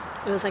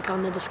 It was like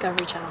on the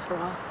Discovery Channel for a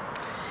while.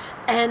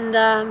 And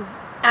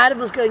Adam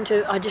was going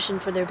to audition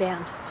for their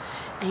band,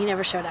 and he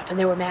never showed up, and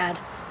they were mad.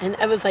 And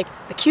I was like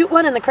the cute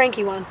one and the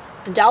cranky one,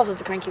 and Dallas was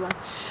the cranky one.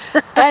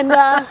 And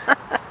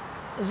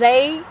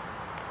they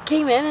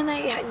came in, and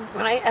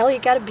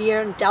Elliot got a beer,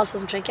 and Dallas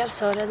doesn't drink, got a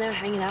soda, and they were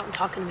hanging out and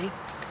talking to me.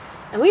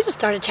 And we just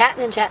started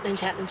chatting. And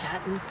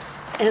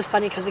it's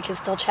funny because we can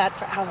still chat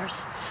for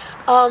hours.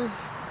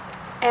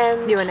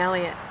 And you and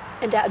Elliot?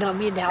 And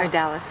me and Dallas. Or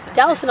Dallas. Okay.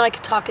 Dallas and I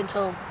could talk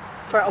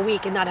for a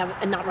week and not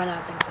run out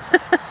of things to say.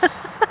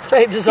 It's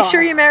very bizarre. You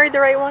sure you married the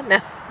right one? No.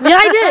 Yeah,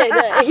 I did.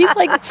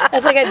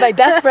 That's like my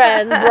best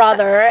friend,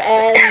 brother,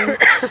 and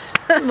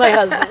my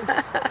husband.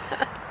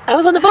 I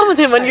was on the phone with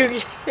him when you.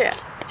 Yeah.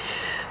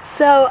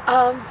 So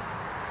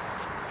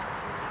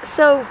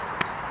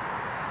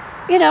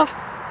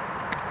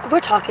we're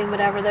talking,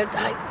 whatever.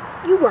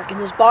 You work in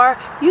this bar.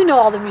 You know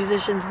all the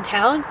musicians in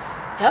town.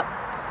 Yep.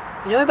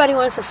 You know anybody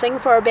wants to sing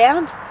for our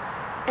band?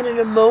 And in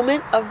a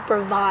moment of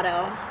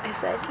bravado, I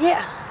said,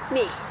 yeah,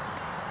 me.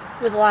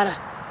 With a lot of...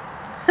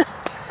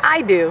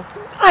 I do.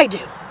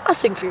 I'll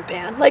sing for your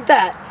band. Like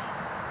that.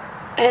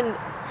 And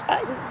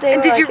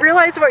did you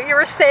realize what you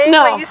were saying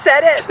when you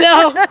said it?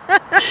 No.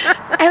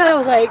 And I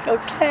was like,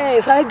 okay.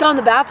 So I had gone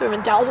to the bathroom,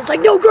 and Dallas was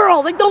like, no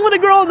girls. I don't want a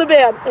girl in the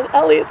band. And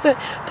Elliot said,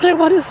 but I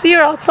want to see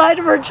her outside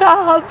of her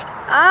job.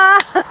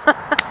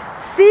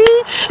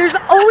 See? There's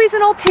always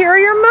an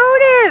ulterior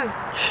motive.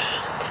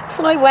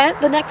 So I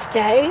went the next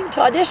day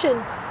to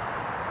audition.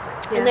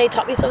 And they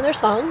taught me some of their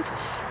songs.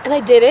 And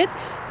I did it.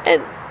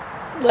 And,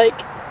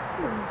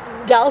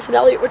 Dallas and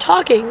Elliot were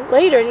talking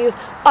later. And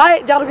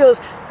Dallas goes,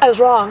 I was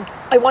wrong.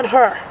 I want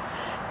her.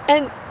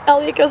 And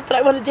Elliot goes, but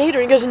I want to date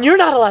her. And he goes, and you're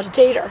not allowed to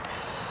date her.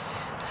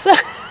 So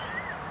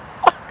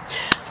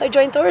I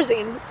joined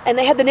Thorazine. And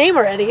they had the name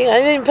already.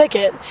 I didn't pick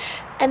it.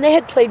 And they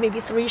had played maybe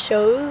 3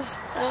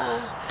 shows.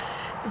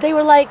 They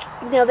were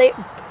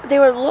they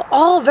were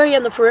all very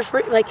on the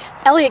periphery. Like,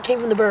 Elliot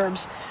came from the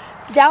burbs.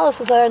 Dallas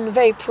was on the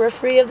very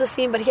periphery of the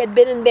scene, but he had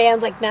been in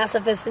bands like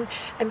Massifus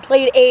and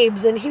played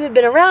Abe's, and he had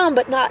been around,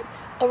 but not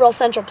a real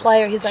central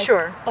player. He's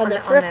on the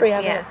periphery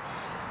of it.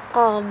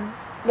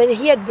 But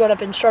he had grown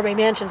up in Strawberry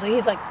Mansion, so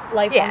he's like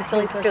lifelong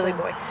Philly person. Philly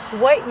boy.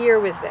 What year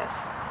was this?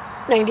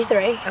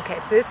 93. Okay,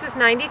 so this was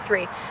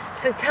 93.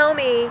 So tell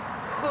me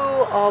who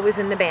all was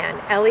in the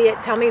band.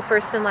 Elliot, tell me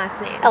first and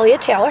last name.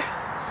 Elliot Taylor,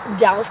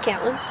 Dallas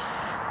Cantlin.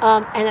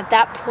 And at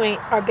that point,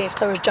 our bass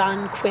player was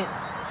John Quinn.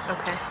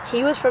 Okay.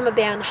 He was from a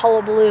band,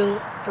 Hullabaloo,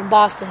 from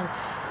Boston,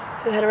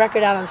 who had a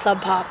record out on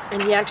Sub Pop,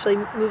 and he actually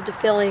moved to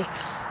Philly,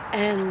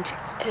 and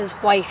his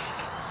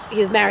wife, he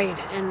was married,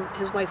 and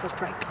his wife was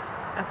pregnant.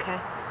 Okay.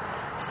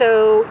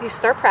 So you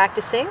start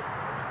practicing.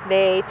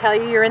 They tell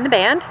you you're in the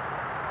band,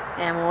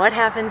 and what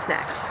happens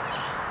next?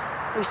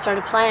 We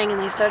started playing,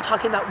 and they started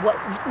talking about what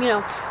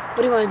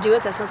do you want to do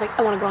with this? I was like,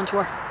 I want to go on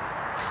tour.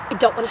 I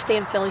don't want to stay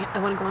in Philly. I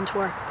want to go on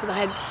tour, because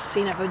I had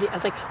seen FOD. I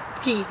was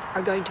like, we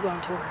are going to go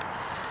on tour.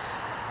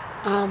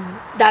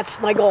 That's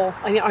my goal.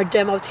 I mean, our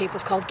demo tape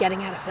was called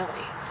Getting Out of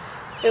Philly.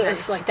 It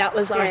was like, that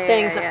was our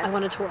thing. So I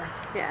want to tour.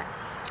 Yeah.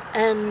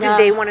 And did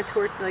they want to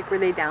tour? Like, were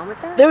they down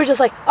with that? They were just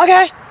like,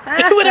 okay,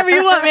 whatever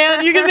you want,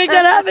 man. You can make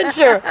that happen,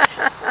 sure.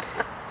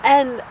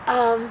 And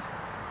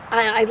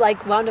I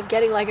like wound up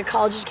getting like a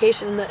college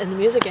education in the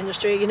music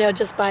industry.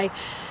 Just by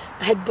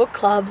I had book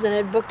clubs and I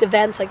had booked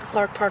events like the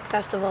Clark Park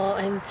Festival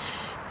and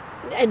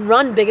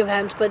run big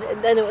events.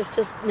 But then it was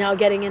just now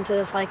getting into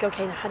this like,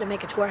 okay, now how to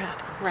make a tour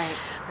happen. Right.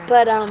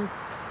 But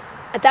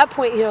at that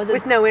point,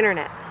 with no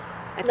internet.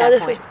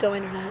 This was no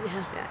internet.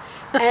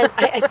 Yeah. And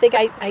I think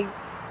I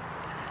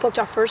booked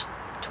our first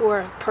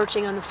tour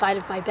perching on the side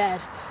of my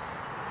bed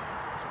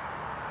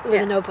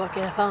with a notebook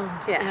and a phone.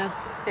 Yeah.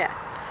 Yeah.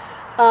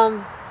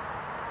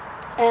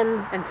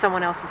 And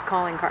someone else's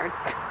calling card.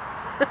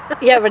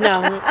 Yeah, but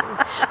no.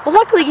 Well,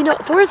 luckily,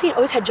 Thorazine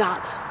always had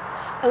jobs.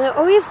 And they're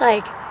always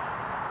like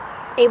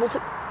able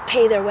to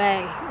pay their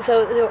way.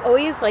 So they're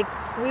always like,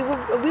 we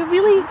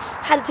really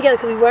had it together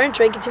because we weren't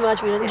drinking too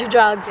much, we didn't do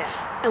drugs,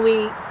 and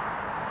we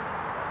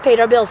paid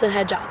our bills and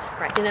had jobs.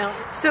 Right.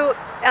 So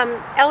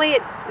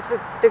Elliot is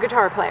the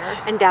guitar player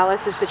and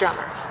Dallas is the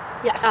drummer.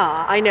 Yes.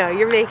 Oh, I know.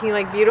 You're making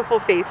like beautiful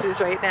faces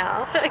right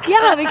now.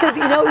 Yeah, because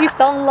we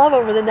fell in love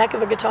over the neck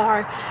of a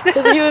guitar.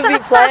 Because he would be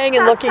playing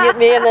and looking at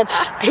me, and then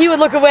he would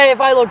look away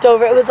if I looked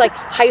over. It was like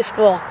high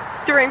school.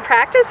 During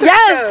practice or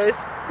yes! shows?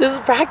 This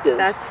is practice.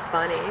 That's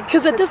funny.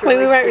 Because at this point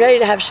we weren't ready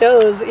to have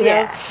shows,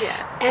 Yeah.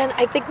 And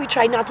I think we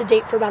tried not to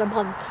date for about a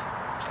month.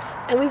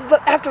 And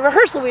after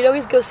rehearsal, we'd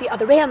always go see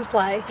other bands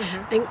play.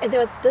 Mm-hmm. And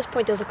at this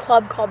point, there was a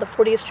club called the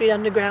 40th Street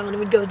Underground, and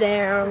we'd go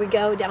there, or we'd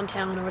go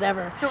downtown, or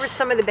whatever. Who were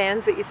some of the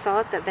bands that you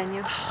saw at that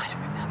venue? Oh, I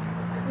don't remember.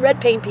 Red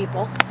Paint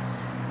People.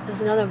 There's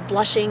another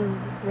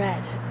Blushing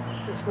Red.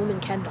 This woman,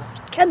 Kendall.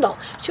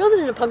 She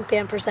wasn't in a punk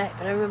band per se,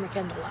 but I remember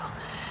Kendall well.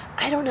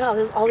 I don't know.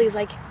 There's all these,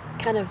 like,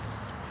 kind of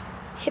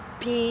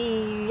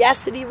hippie,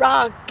 acid-y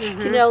rock,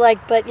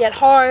 but yet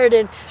hard,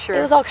 and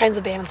there was all kinds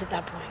of bands at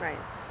that point. Right.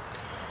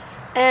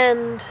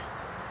 And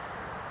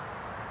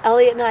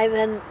Elliot and I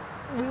then,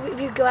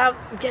 we'd go out,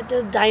 get to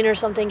a diner or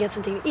something, get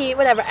something to eat,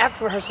 whatever.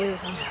 After rehearsal, we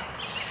was hung out.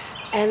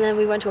 And then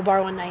we went to a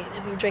bar one night,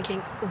 and we were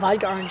drinking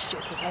vodka orange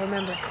juices. I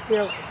remember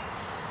clearly.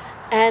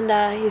 And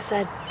he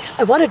said,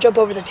 I want to jump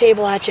over the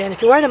table at you, and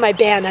if you weren't in my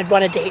band, I'd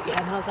want to date you.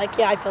 And I was like,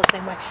 yeah, I feel the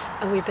same way.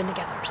 And we've been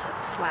together ever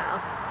since.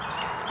 Wow.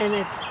 And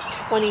it's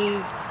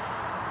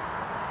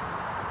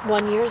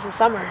 21 years this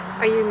summer.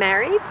 Are you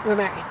married? We're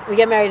married. We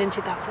get married in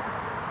 2000.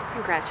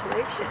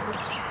 Congratulations.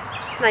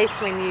 It's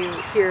nice when you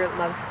hear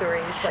love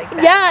stories like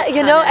that. Yeah,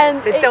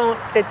 and that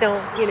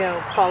don't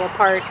fall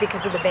apart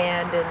because of the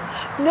band and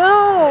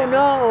No.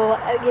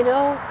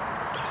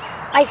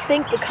 I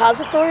think because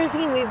of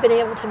Thorazine, we've been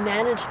able to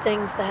manage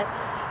things that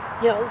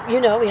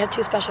we have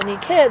 2 special need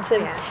kids,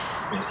 and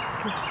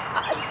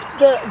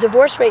the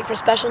divorce rate for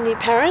special need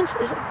parents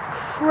is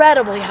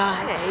incredibly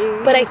high.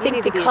 But I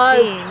think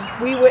because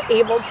we were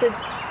able to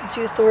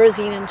do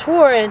Thorazine and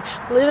tour and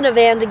live in a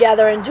van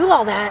together and do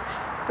all that,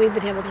 we've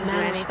been able to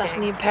manage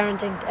special need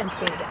parenting and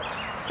stay together.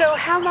 So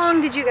how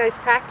long did you guys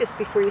practice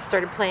before you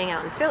started playing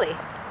out in Philly?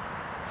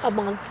 A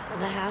month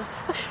and a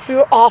half. We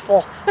were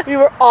awful.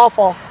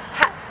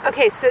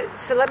 Okay,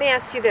 so let me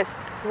ask you this.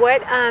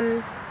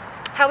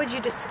 How would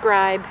you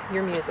describe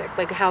your music?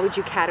 Like, how would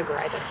you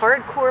categorize it?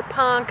 Hardcore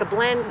punk, a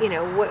blend,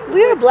 what?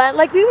 We were a blend.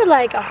 Like, we were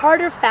like a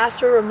harder,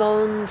 faster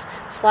Ramones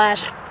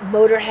 /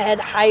 Motorhead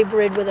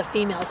hybrid with a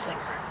female singer.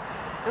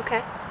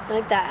 Okay.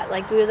 Like that.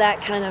 Like, we were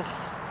that kind of,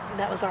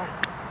 that was our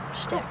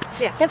shtick.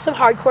 Yeah. We have some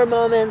hardcore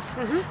moments.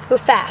 Mm-hmm. We're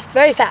fast,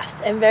 very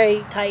fast, and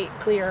very tight,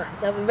 clear.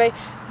 That was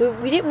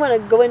we didn't want to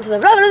go into the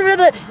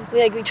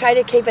we try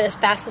to keep it as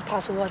fast as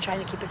possible while trying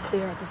to keep it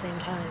clear at the same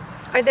time.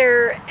 Are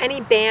there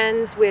any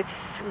bands with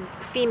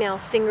female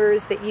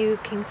singers that you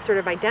can sort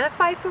of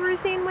identify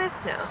Thorazine with?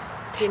 No.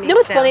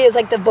 What's funny is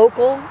like the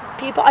vocal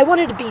people. I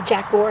wanted to be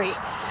Jack Gorey.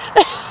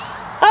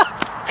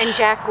 And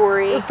Jack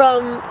Gorey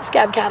from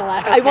Scab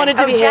Cadillac. Okay. I wanted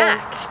to be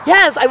Jack. him.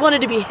 Yes, I wanted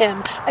to be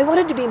him. I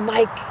wanted to be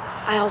Mike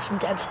Isles from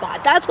Dead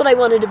Spot. That's what I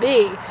wanted to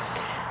be.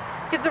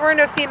 Because there were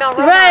no female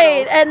role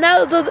right, models. And that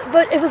was,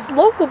 but it was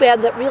local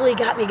bands that really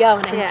got me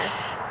going. And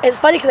it's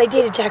funny because I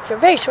dated Jack for a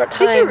very short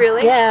time. Did you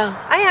really? Yeah.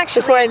 I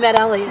actually before I met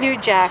Elliot. Knew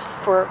Jack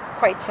for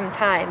quite some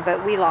time,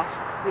 but we lost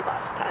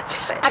touch.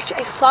 But.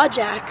 Actually, I saw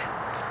Jack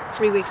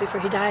 3 weeks before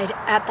he died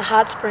at the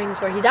hot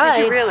springs where he died.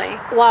 Did you really?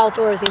 While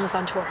Thorazine was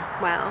on tour.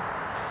 Wow.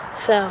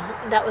 So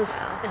that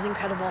was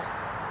incredible.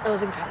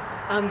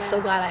 I'm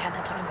so glad I had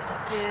that time with him.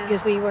 Yeah.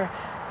 Because we were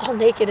all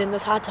naked in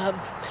this hot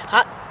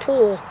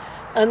pool,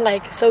 and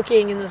like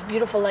soaking in this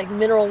beautiful like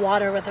mineral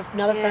water with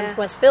another friend from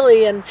West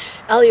Philly, and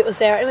Elliot was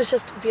there. It was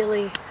just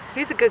really... He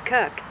was a good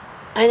cook.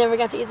 I never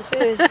got to eat the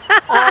food.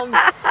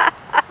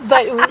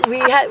 But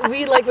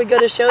we would go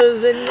to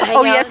shows and hang out.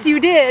 Oh, yes, you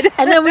did.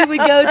 And then we would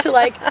go to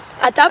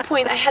at that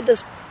point I had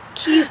this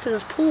keys to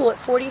this pool at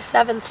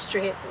 47th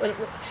Street.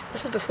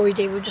 This is before we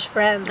dated, we were just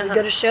friends. We'd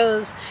go to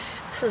shows.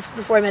 This is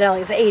before I met Ellie,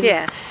 it was the 80s.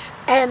 Yeah.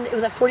 And it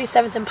was at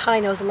 47th and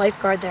Pine, I was a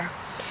lifeguard there.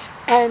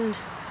 And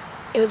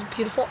it was a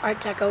beautiful Art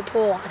Deco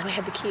pool, and I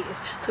had the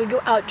keys. So we'd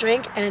go out,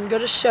 drink, and go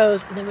to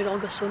shows, and then we'd all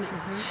go swimming.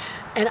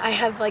 Mm-hmm. And I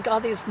have all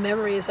these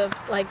memories of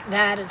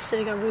that, and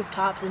sitting on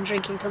rooftops and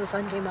drinking till the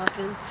sun came up.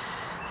 And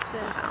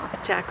wow,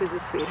 Jack was a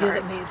sweetheart. He was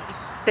amazing.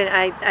 It's been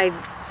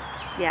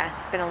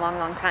it's been a long,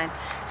 long time.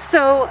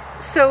 So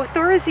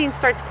Thorazine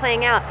starts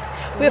playing out.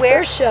 Our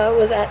first show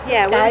was at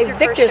this guy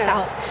Victor's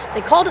house.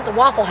 They called it the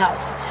Waffle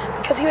House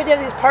because he would have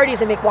these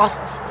parties and make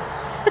waffles.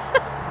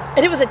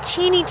 And it was a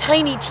teeny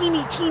tiny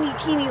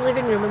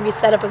living room, and we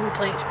set up and we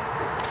played.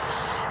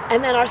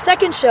 And then our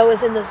second show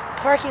was in this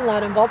parking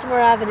lot on Baltimore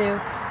Avenue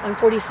on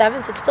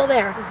 47th. It's still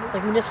there,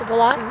 like municipal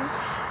lot.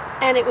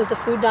 Mm-hmm. And it was the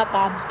Food Not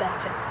Bombs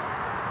benefit.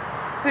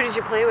 Who did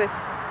you play with?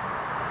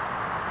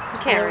 I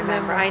can't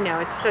remember. I know,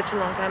 it's such a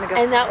long time ago.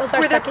 And that was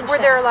our second show.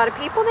 Were there a lot of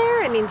people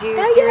there? I mean, do you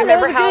that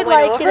remember was how good, it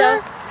went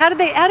over?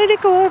 How did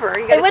it go over?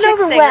 You got it went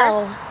over singer.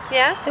 well.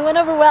 Yeah? It went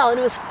over well, and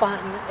it was fun.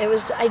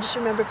 I just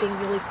remember it being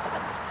really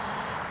fun.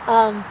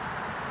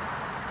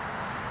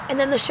 And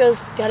then the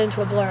shows got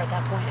into a blur at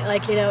that point.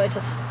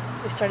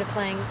 We started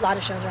playing a lot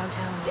of shows around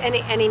town.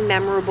 Any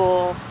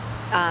memorable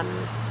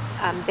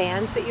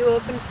bands that you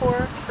opened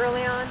for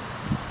early on?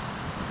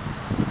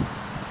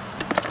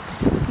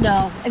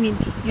 No, I mean,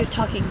 you're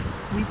talking,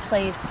 we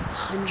played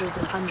hundreds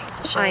and hundreds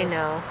of shows.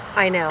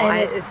 I know.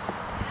 And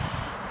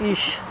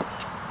It's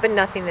but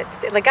nothing that's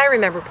I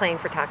remember playing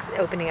for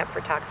opening up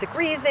for Toxic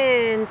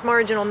Reasons,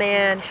 Marginal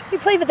Man. We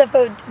played with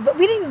FOD, but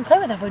we didn't even play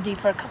with FOD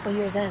for a couple of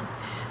years in.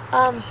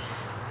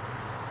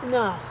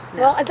 No.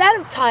 Well, at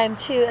that time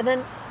too, and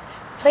then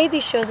played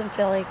these shows in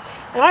Philly,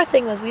 and our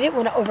thing was we didn't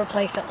want to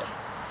overplay Philly.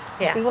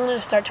 Yeah. We wanted to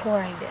start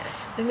touring. Yeah.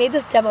 We made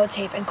this demo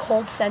tape and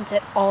cold sent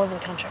it all over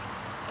the country.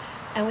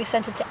 And we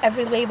sent it to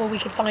every label we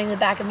could find in the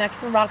back of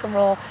Mexican Rock and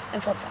Roll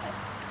and Flipside.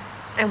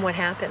 And what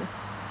happened?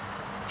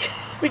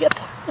 we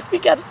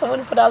got someone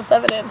to put out a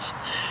 7-inch.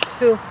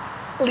 Who?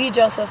 Lee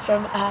Josephs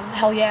from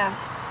Hell Yeah.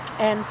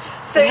 And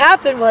what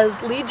happened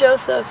was Lee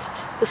Josephs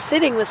was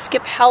sitting with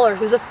Skip Heller,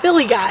 who's a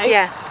Philly guy.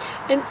 Yeah.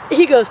 And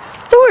he goes,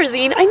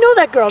 Thorazine, I know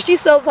that girl. She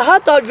sells the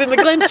hot dogs in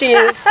McGlen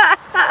Cheese.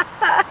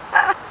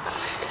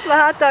 The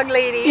hot dog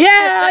lady.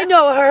 Yeah, I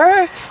know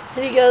her.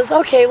 And he goes,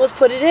 okay, let's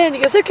put it in.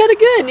 He goes, they're kind of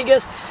good. And he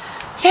goes,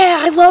 yeah,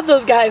 I love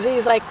those guys. And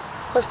he's like,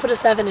 let's put a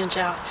 7-inch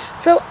out.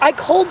 So I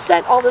cold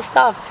sent all this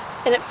stuff,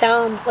 and it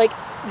found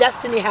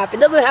destiny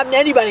happened. Doesn't happen to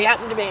anybody, it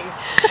happened to me.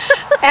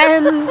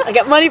 And I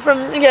got money from,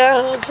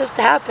 it just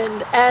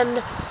happened.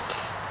 And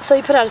so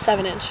he put out a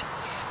 7-inch.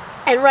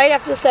 And right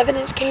after the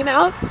 7-inch came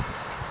out,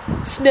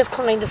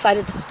 SmithKline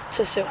decided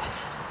to sue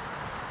us.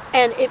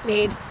 And it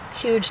made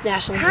huge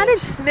national news. How did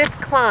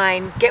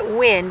SmithKline get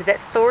wind that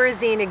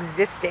Thorazine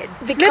existed?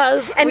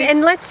 Because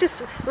and let's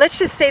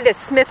just say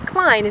this: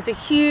 SmithKline is a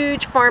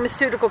huge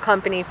pharmaceutical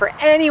company. For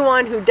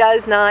anyone who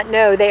does not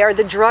know, they are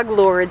the drug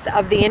lords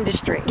of the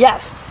industry.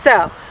 Yes.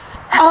 So,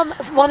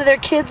 one of their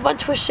kids went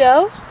to a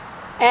show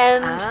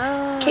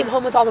and came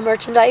home with all the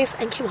merchandise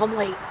and came home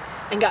late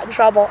and got in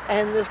trouble.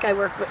 And this guy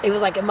it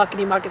was like a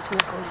muckety muck at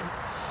SmithKline.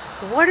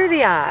 What are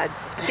the odds?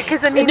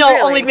 Because no,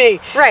 really, only me.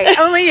 Right,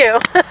 only you.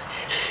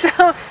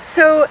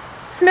 So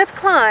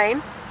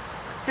SmithKline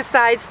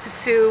decides to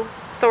sue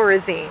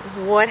Thorazine.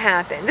 What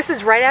happened? This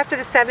is right after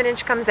the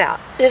 7-inch comes out.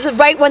 This is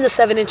right when the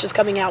 7-inch is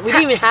coming out. We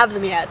didn't even have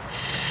them yet.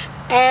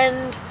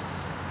 And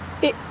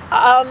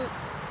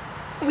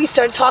we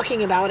started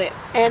talking about it.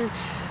 And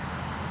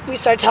we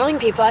started telling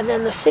people. And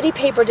then the city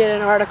paper did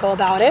an article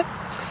about it.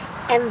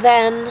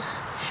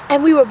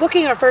 And we were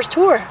booking our first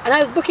tour. And I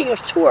was booking a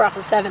tour off a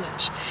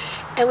 7-inch.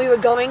 And we were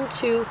going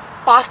to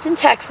Austin,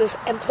 Texas,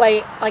 and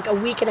play a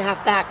week and a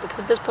half back, because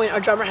at this point our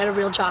drummer had a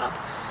real job.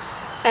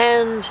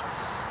 And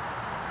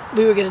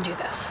we were going to do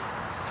this.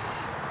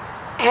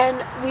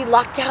 And we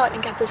lucked out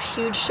and got this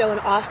huge show in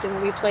Austin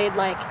where we played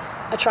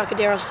a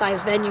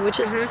Trocadero-sized venue, which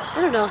is,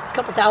 I don't know, a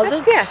couple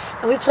thousand. Yeah.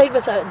 And we played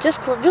with a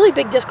really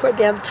big Discord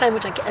band at the time,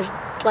 which I is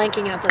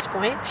blanking at this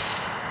point.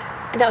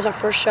 And that was our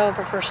first show of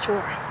our first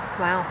tour.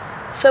 Wow.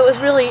 So it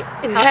was really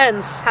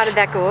intense. How did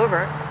that go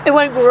over? It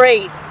went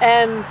great.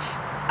 And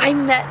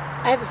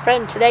I have a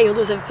friend today who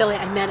lives in Philly.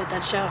 I met at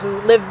that show who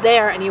lived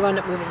there, and he wound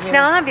up moving here.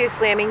 Now,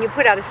 obviously, you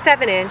put out a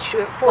 7-inch,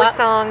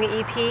 4-song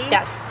EP.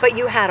 Yes. But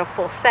you had a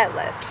full set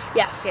list.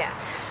 Yes. Yeah.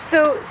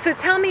 So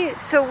tell me,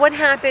 what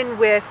happened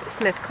with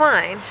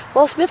SmithKline?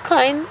 Well,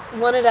 SmithKline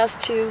wanted us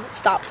to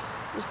stop.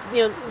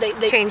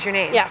 they change your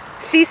name. Yeah.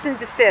 Cease and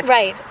desist.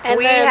 Right. And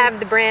we then, have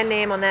the brand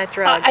name on that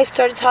drug. I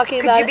started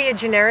talking Could about you be a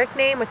generic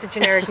name? What's a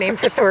generic name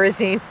for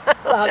Thorazine?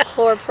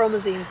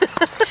 chlorpromazine.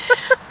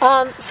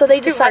 So they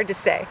Too hard to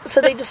say.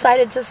 So they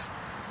decided to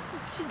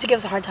give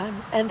us a hard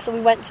time, and so we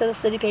went to the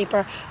city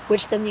paper,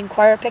 which then the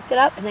Inquirer picked it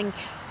up, and then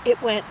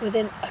it went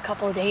within a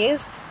couple of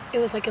days. It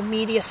was like a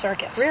media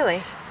circus.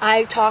 Really?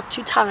 I talked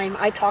to Time.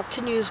 I talked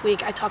to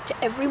Newsweek. I talked to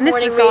every And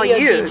morning this was radio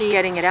all you DJ.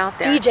 getting it out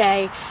there.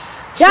 DJ.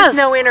 Yes.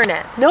 No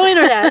internet. No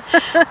internet.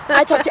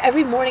 I talked to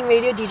every morning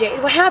radio DJ.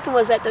 And what happened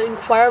was that the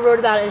Inquirer wrote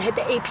about it and hit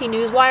the AP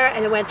Newswire,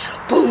 and it went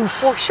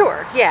boof. Well,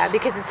 sure. Yeah,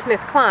 because it's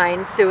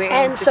SmithKline suing.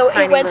 And this so it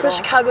tiny went to little...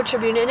 the Chicago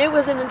Tribune, and it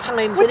was in the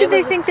Times. What and did it they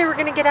was, think they were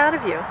going to get out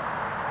of you?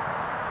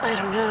 I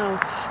don't know.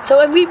 So,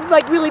 and we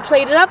like really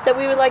played it up that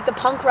we were like the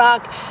punk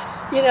rock,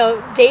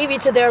 Davy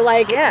to their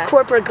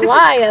corporate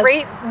Goliath. This is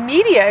great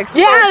media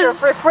exposure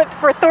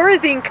for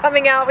Thorazine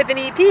coming out with an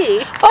EP.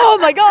 Oh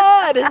my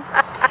God!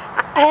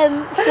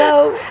 And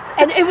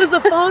it was the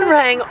phone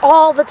rang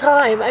all the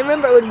time. I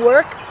remember I would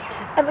work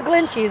at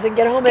McGlinchey's and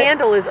get home.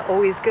 Scandal is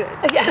always good.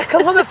 Yeah, I'd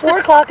come home at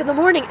 4:00 in the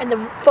morning, and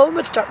the phone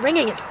would start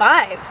ringing at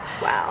 5.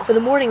 Wow. For the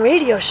morning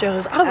radio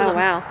shows. I was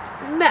wow.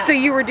 Mess. So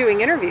you were doing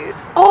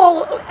interviews.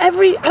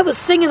 I was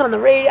singing on the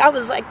radio. I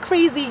was like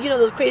crazy,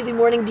 those crazy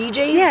morning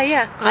DJs. Yeah,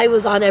 yeah. I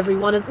was on every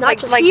one, not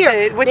just like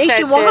here,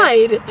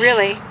 nationwide.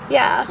 Really?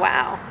 Yeah.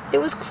 Wow. It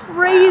was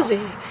crazy.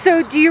 Wow.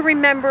 So do you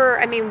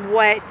remember,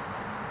 what,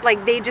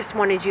 they just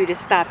wanted you to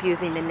stop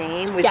using the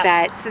name? Was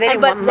that, so they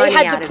didn't want money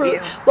out of you?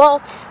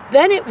 Well,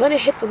 then when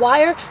it hit the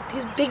wire,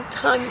 these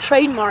big-time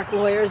trademark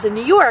lawyers in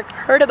New York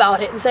heard about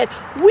it and said,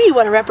 we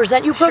want to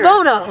represent you pro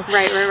bono.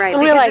 Right.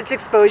 And because it's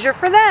exposure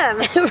for them.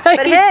 Right.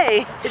 But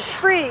hey, it's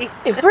free.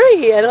 It's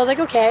free. And I was like,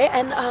 okay.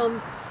 And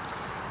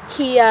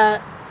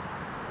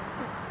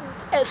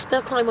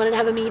SmithKline wanted to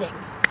have a meeting.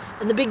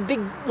 And the big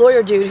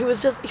lawyer dude, he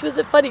was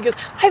funny, because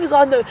I was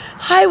on the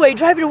highway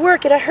driving to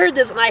work, and I heard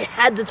this, and I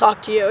had to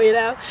talk to you,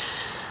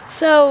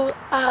 So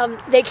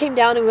they came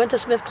down, and we went to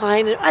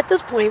SmithKline, and at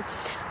this point,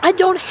 I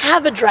don't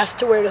have a dress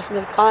to wear to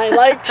SmithKline.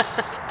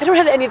 I don't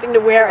have anything to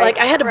wear. Right,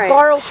 I had to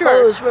borrow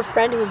clothes from a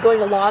friend who was going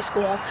to law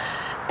school.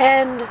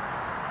 And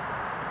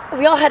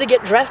we all had to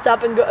get dressed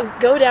up and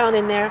go down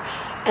in there.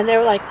 And they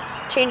were like,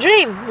 change your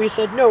name. We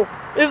said, no.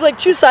 It was like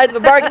two sides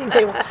of a bargaining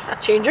table.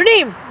 Change your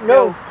name.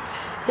 No.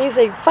 And he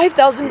said,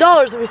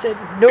 $5,000. And we said,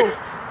 no.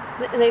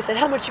 And they said,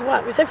 how much you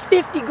want? We said,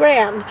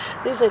 $50,000.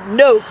 They said,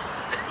 no.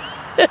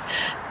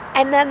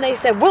 And then they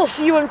said, we'll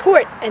see you in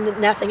court. And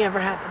nothing ever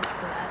happened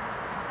after that.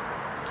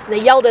 And they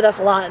yelled at us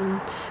a lot,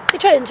 and they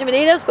tried to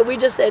intimidate us, but we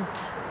just said,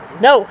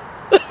 no.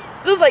 It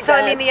was like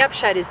that. The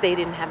upshot is they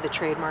didn't have the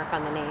trademark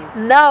on the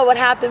name. No, what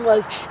happened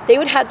was they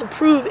would have to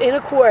prove in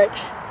a court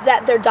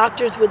that their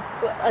doctors would,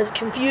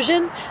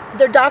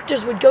 their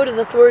doctors would go to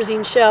the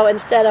Thorazine show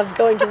instead of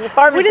going to the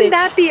pharmacy. Wouldn't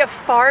that be a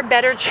far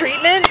better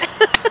treatment?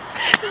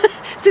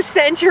 To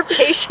send your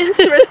patients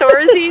to a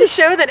Thorazine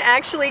show than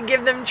actually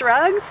give them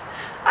drugs?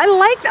 I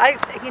like that.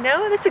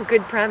 That's a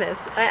good premise.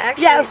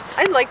 Yes.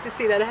 I'd like to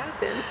see that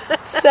happen.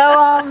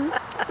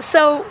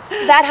 So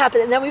that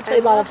happened, and then we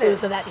played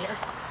Lollapalooza that year.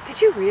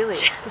 Did you really?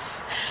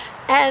 Yes.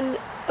 And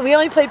we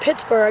only played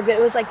Pittsburgh, but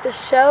it was like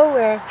this show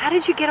where... How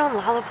did you get on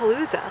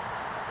Lollapalooza?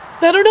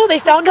 I don't know. They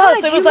found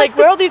us. It was like,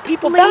 where all these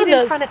people found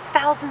us? in front of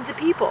thousands of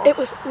people.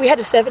 We had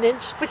a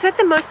 7-inch. Was that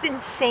the most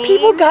insane?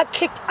 People got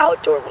kicked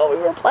out while we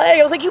were playing.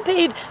 I was like, you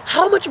paid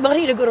how much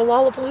money to go to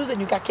Lollapalooza, and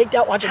you got kicked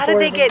out watching Thorazine? How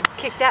did they get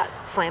kicked out?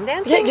 Slam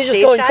dancing? Yeah, you're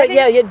just going crazy.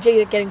 Yeah,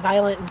 you're getting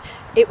violent. And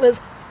it was...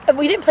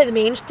 We didn't play the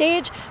main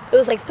stage. It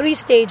was like 3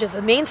 stages.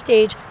 The main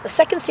stage, the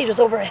second stage was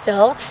over a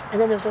hill,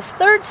 and then there was this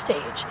third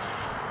stage.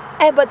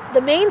 But the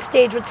main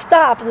stage would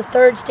stop, and the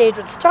third stage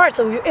would start.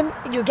 So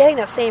you're getting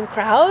that same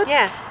crowd.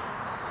 Yeah.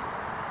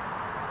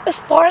 As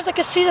far as I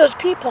could see those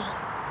people.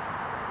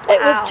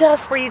 It was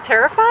just... Were you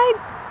terrified?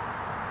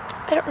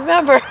 I don't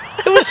remember.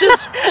 It was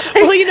just...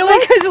 Well, you know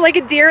what? Was it like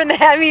a deer in the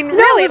head?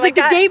 No, it was like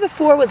the day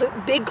before was a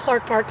big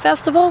Clark Park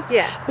festival.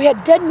 Yeah. We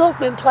had Dead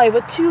Milkmen play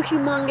with 2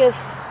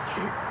 humongous...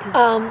 we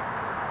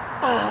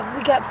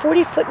got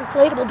 40-foot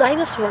inflatable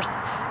dinosaurs.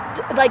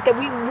 That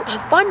we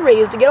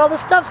fundraised to get all this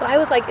stuff. So I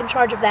was in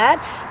charge of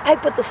that. I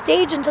put the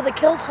stage into the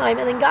kill time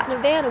and then got in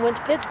a van and went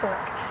to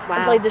Pittsburgh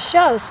and played the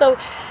show. So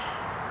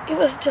it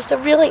was just a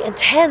really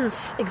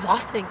intense,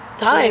 exhausting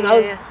time. I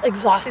was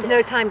exhausted. There's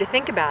no time to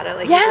think about it.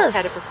 You just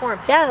had to perform.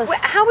 Yes.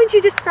 How would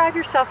you describe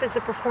yourself as a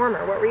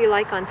performer? What were you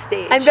like on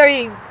stage? I'm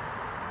very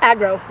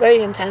aggro, very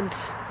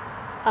intense.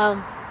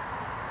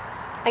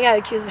 I got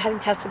accused of having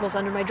testicles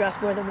under my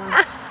dress more than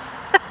once.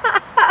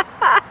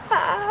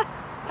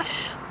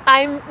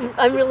 I'm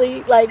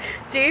really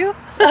Do you?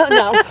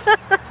 No.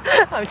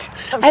 I'm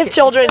I have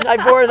children. I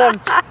bore them.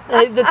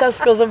 The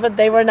testicles, but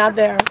they were not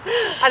there.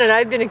 I don't know.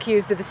 I've been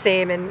accused of the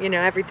same, and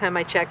every time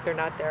I check, they're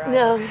not there.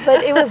 No,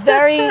 but it was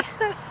very,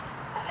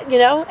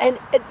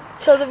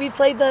 so that we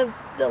played the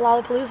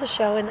Lollapalooza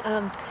show,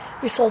 and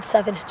we sold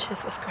 7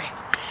 inches. It was great.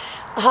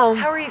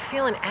 How were you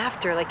feeling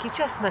after? You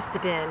just must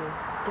have been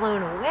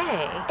blown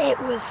away. It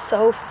was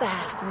so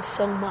fast and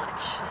so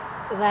much.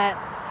 that,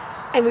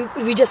 and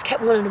we just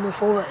kept wanting to move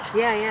forward.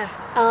 Yeah.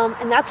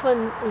 And that's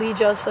when Lee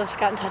Josephs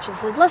got in touch and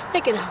said, let's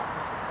make an album.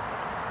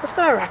 Let's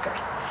put out a record.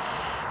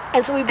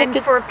 And so we booked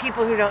it. For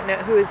people who don't know,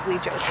 who is Lee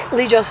Josephs?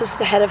 Lee Josephs is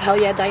the head of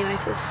Hell Yeah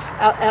Dionysus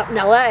out in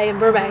LA, in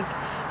Burbank,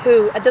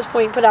 who at this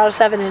point put out a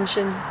 7-inch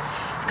and,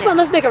 come on,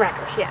 let's make a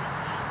record. Yeah.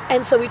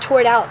 And so we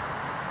toured out.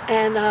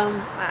 And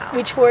wow.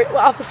 we toured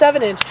off the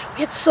 7-inch.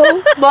 We had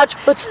so much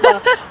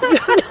chutzpah. You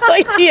have no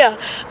idea.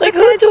 Like,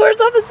 who tours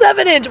off a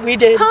 7-inch? We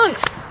did.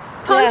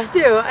 Punks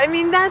do. I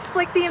mean, that's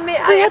like the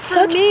amazing. We had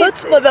such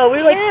chutzpah, though. We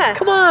were like,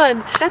 come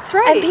on. That's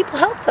right. And people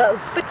helped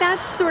us. But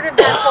that's sort of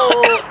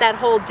that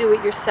whole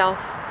do-it-yourself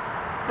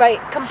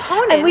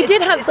component. And we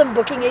did have some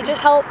booking agent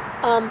help,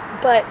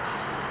 but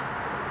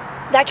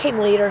that came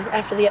later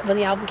after when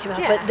the album came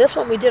out. Yeah. But this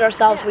one we did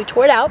ourselves. So we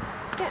toured out,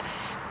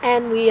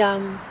 and we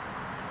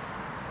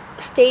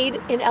stayed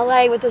in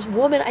LA with this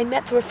woman I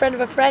met through a friend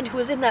of a friend who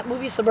was in that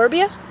movie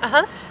Suburbia.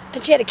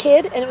 And she had a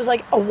kid, and it was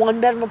like a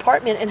 1-bedroom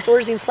apartment, and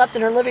Thorazine slept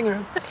in her living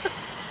room.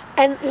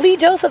 And Lee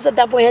Josephs at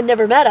that point had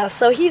never met us,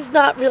 so he's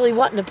not really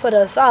wanting to put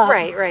us up.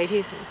 Right.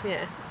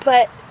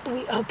 But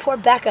poor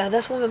Becca,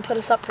 this woman put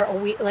us up for a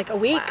week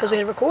because we had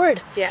to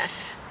record. Yeah.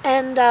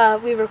 And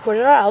we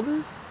recorded our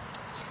album.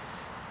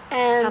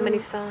 And how many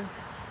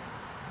songs?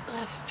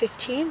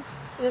 15.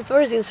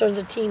 Thorazine songs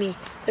are teeny.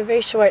 They're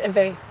very short and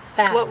very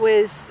fast.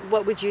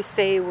 What would you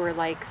say were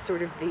like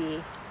sort of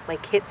the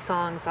hit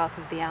songs off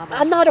of the album?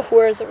 I'm Not a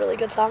Whore is a really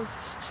good song.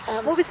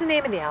 What was the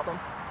name of the album?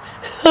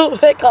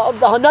 They called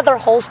Another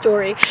Whole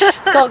Story.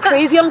 It's called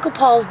Crazy Uncle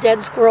Paul's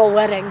Dead Squirrel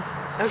Wedding.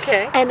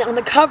 Okay. And on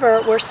the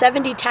cover were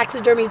 70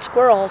 taxidermied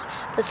squirrels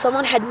that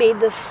someone had made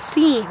this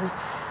scene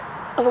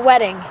of a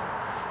wedding.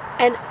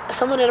 And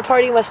someone at a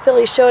party in West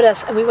Philly showed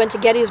us, and we went to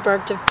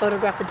Gettysburg to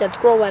photograph the Dead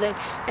Squirrel Wedding.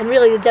 And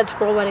really, the Dead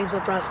Squirrel Wedding is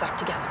what brought us back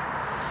together.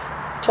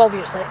 12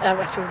 years later,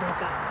 after we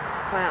broke up.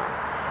 Wow.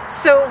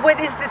 So what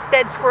is this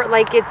Dead Squirrel?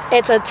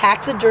 It's a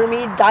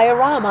taxidermy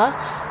diorama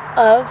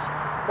of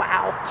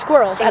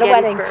squirrels at a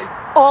wedding.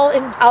 All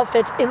in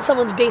outfits in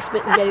someone's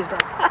basement in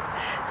Gettysburg.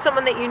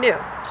 Someone that you knew.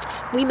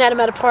 We met him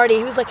at a party.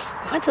 He was like,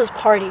 we went to this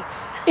party.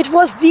 It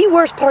was the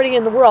worst party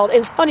in the world. And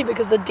it's funny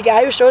because the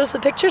guy who showed us the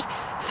pictures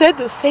said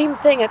the same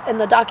thing in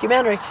the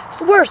documentary. It's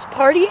the worst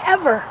party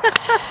ever.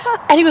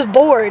 And he was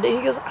bored. And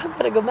he goes, I'm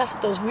going to go mess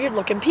with those weird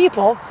looking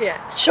people. Yeah.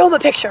 Show him a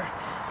picture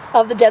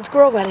of the Dead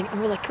Squirrel Wedding.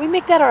 And we're like, can we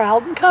make that our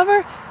album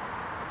cover?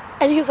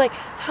 And he was like,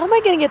 how am I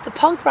going to get the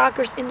punk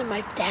rockers into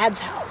my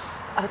dad's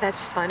house? Oh,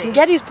 that's funny. In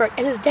Gettysburg.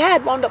 And his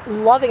dad wound up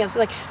loving us. He's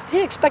like, we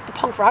didn't expect the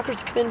punk rockers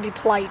to come in and be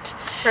polite.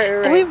 Right.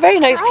 And we were very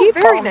nice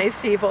people. Very nice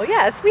people.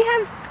 Yes, we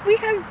have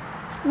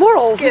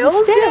morals.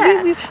 Skills,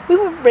 and we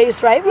were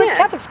raised right. We went to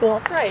Catholic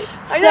school. Right.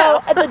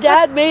 So the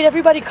dad made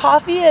everybody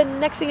coffee,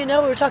 and next thing you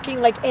know, we were talking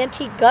like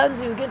antique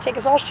guns. He was going to take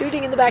us all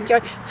shooting in the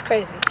backyard. It was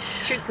crazy.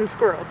 Shoot some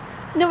squirrels.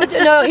 No,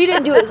 he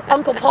didn't do it. His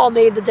Uncle Paul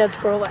made the Dead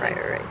Squirrel Wedding.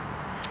 Right.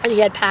 And he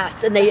had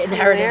passed, and they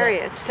inherited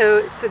hilarious.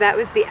 it. So that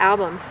was the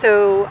album.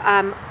 So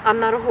I'm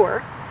Not a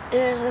Whore.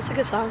 Yeah, that's a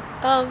good song.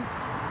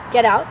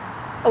 Get Out,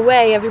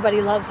 Away.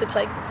 Everybody loves. It's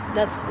like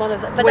that's one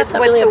of the. But that's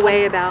not really what's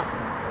Away about?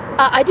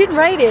 I didn't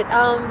write it.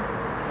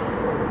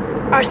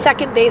 Our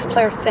second bass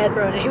player, Fed,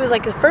 wrote it. He was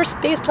like the first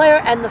bass player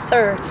and the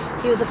third.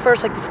 He was the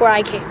first, like before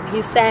I came.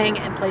 He sang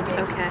and played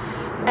bass. Okay.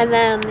 And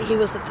then he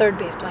was the third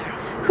bass player.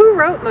 Who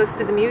wrote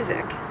most of the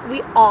music?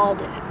 We all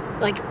did.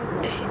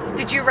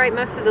 Did you write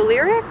most of the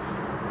lyrics?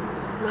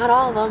 Not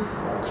all of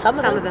them. Some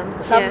of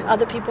them. Some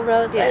other people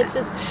wrote. Yeah. It's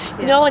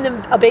and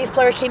then a bass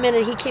player came in,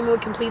 and he came in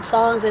with complete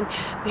songs, and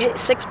we had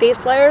 6 bass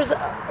players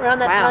around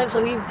that time,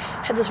 so we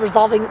had this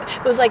revolving.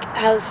 It was like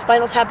as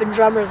Spinal Tap and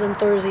drummers and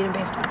Thorazine and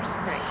bass players.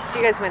 Right. So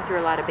you guys went through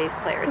a lot of bass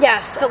players.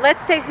 Yes. So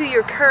let's say who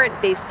your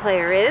current bass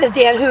player is. Is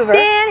Dan Hoover.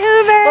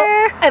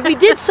 Well, and we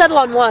did settle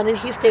on one, and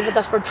he stayed with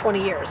us for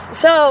 20 years.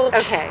 So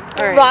okay.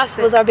 All right. Ross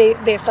was our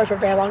bass player for a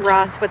very long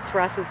time. What's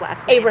Ross's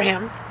last name?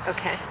 Abraham.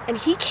 Okay. And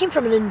he came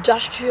from an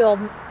industrial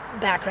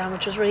background,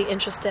 which was really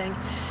interesting.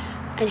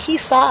 And he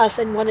saw us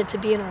and wanted to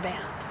be in our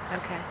band.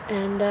 Okay.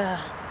 And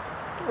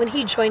when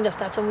he joined us,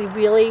 that's when we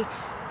really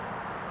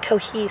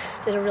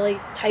cohesed in a really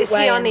tight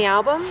way. Is he on the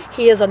album?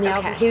 He is on the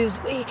album.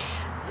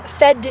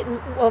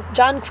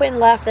 John Quinn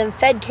left, then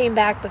Fed came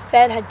back, but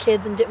Fed had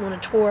kids and didn't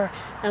want to tour.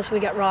 And that's when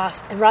we got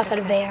Ross. And Ross had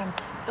a van,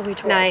 and we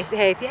toured. Nice.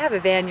 Hey, if you have a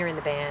van, you're in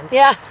the band.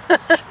 Yeah.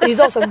 But he's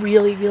also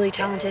really, really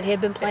talented. He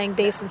had been playing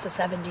bass since the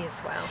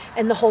 70s. Wow.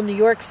 And the whole New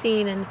York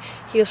scene, and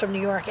he was from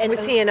New York. And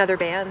was he in other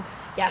bands?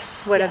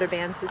 Yes. What other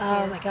bands was he in?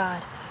 Oh, my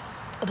God.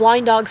 A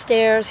Blind Dog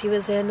Stairs. He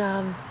was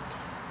in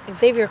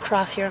Xavier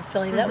Cross here in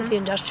Philly. Mm-hmm. That was the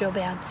industrial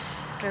band.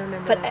 I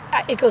remember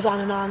But it goes on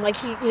and on. Like,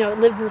 he,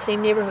 lived in the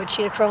same neighborhood,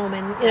 Cheetah Chrome,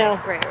 and,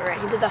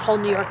 Right. he did that whole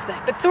New York thing.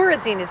 But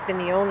Thorazine has been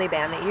the only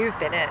band that you've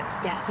been in.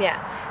 Yes.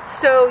 Yeah.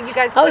 So you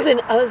guys... I was in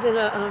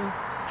a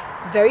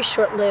very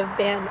short-lived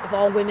band of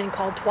all women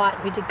called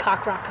Twat. We did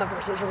cock rock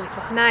covers. It was really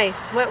fun.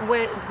 Nice. What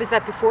was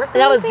that before Thorazine?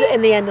 That was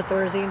in the end of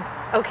Thorazine.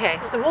 Okay,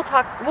 so we'll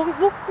talk.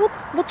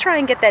 We'll try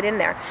and get that in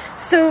there.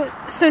 So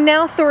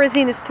now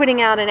Thorazine is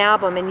putting out an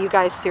album, and you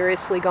guys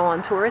seriously go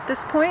on tour at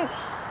this point?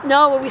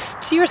 No, we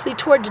seriously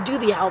toured to do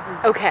the album.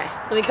 Okay.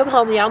 Then we come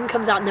home, the album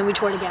comes out, and then we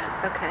toured again.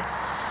 Okay.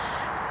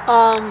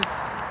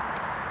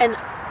 And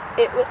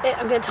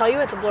I'm going to tell you,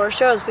 it's a blur of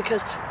shows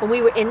because when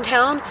we were in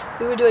town,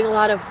 we were doing a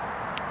lot of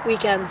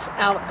weekends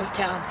out of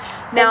town.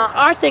 Now, and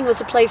our thing was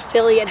to play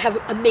Philly and have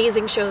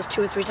amazing shows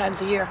 2 or 3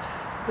 times a year.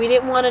 We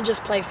didn't want to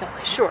just play Philly.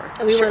 Sure.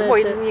 And we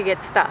wanted to, you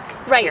get stuck.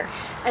 Right. Here.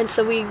 And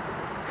so we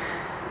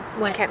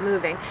kept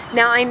moving.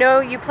 Now, I know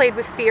you played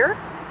with Fear.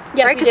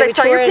 Yes, right? we did. Because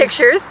I saw your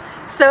pictures.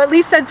 So at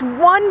least that's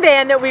one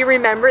band that we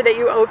remember that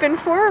you opened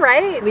for,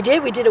 right? We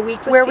did. We did a week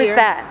with Where Fear. was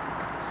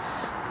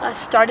that?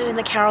 Started in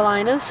the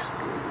Carolinas.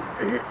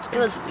 It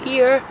was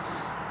Fear,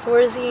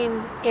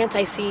 Thorazine,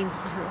 Anti-Scene.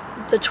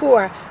 The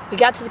tour. We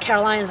got to the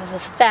Carolinas as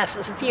this fest. It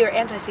was Fear,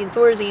 Anti-Scene,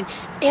 Thorazine,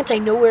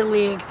 Anti-Nowhere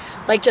League.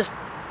 Like just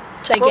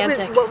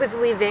gigantic. What was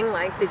Lee Ving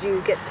like? Did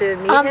you get to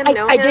meet him,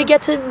 know him? I did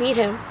get to meet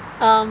him.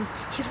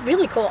 He's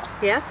really cool.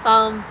 Yeah?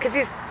 Because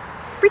he's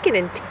freaking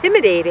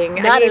intimidating.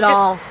 Not at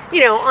all.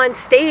 You know, on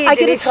stage, I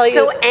gotta tell you,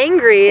 so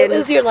angry. It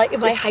was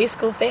my high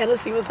school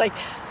fantasy was like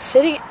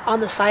sitting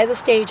on the side of the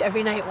stage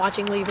every night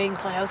watching Lee Ving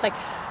play. I was like,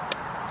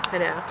 I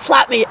know.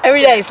 Slap me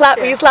every day. Slap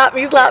me, slap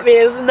me, slap me.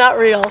 This is not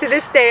real. To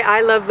this day, I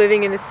Love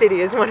Living in the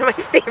City is one of my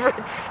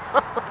favorite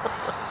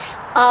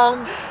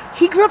songs.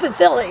 He grew up in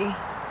Philly.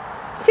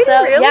 Did he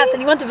really? Yes,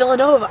 and he went to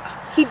Villanova.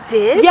 He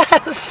did?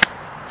 Yes.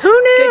 Who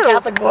knew? Good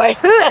Catholic boy.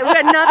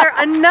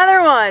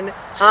 another one.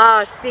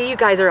 Ah, see, you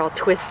guys are all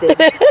twisted.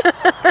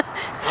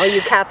 It's all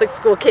you Catholic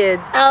school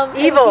kids.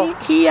 Evil.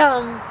 He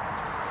and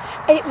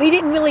we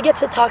didn't really get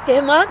to talk to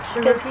him much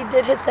because he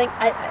did his thing.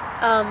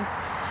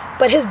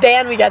 But his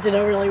band we got to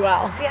know really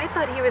well. See, I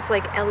thought he was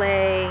like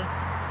LA,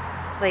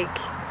 like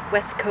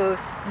West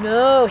Coast.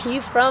 No,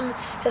 he's from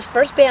his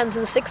first bands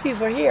in the '60s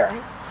were here.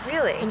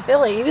 Really? In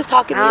Philly. He was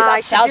talking to me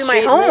about South Street. I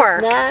should do my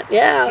homework. And that.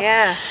 Yeah.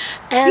 Yeah.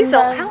 And he's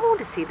how old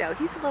is he though?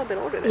 He's a little bit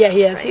older than us. Yeah,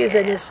 he is. Right? He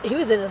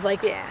was in his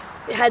like. Yeah.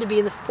 It had to be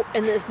in his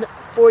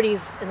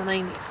 40s and the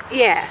 90s.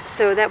 Yeah.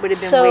 So that would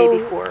have been way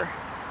before.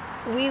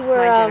 We were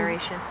my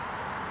generation.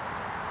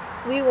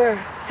 We were.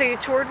 So you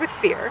toured with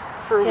Fear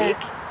for a week.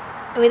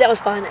 I mean, that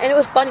was fun. And it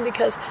was funny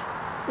because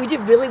we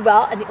did really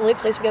well, and the only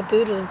place we got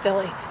booed was in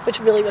Philly, which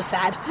really was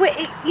sad.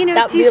 Wait, you know,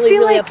 that do you really, feel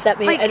really like, upset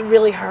me. It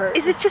really hurt.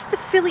 Is it just the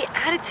Philly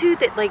attitude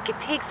that, like, it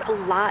takes a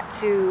lot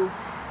to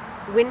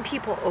win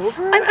people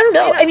over? I don't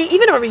know. I mean,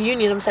 even at a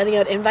reunion, I'm sending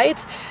out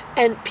invites,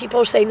 and people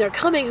are saying they're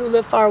coming who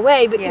live far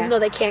away, but even though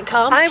they can't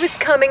come. I was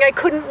coming. I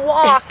couldn't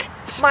walk.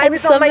 Mine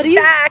was on my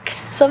back.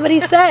 Somebody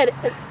said,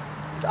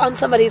 on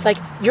somebody's like,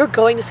 you're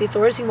going to see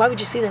Thorazine. Why would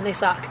you see them? They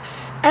suck.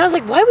 And I was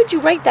like, why would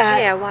you write that?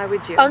 Yeah, why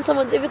would you? On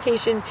someone's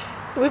invitation.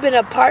 We've been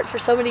apart for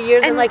so many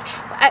years, and like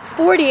at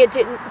 40, it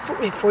didn't.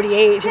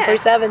 48,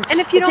 47. And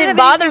if you it didn't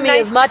bother me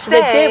as much as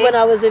it did when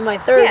I was in my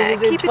 30s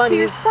and 20s. Keep it to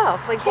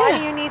yourself. Like, why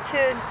do you need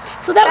to?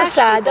 So that was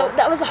sad.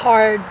 That was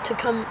hard to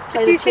come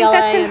play the TLA. Do you think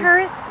that's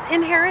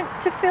inherent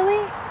to Philly?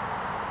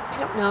 I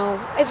don't know.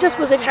 It just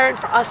was inherent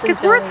for us in Philly.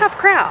 Because we're a tough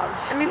crowd.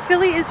 I mean,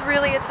 Philly is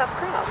really a tough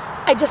crowd.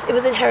 It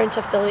was inherent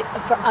to Philly,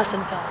 for us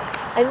in Philly.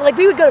 And like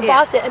we would go to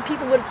Boston and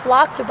people would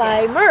flock to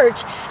buy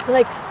merch. And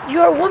like,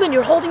 you're a woman,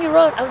 you're holding your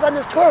own. I was on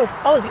this tour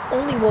I was the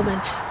only woman.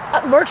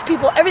 Merch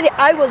people, everything,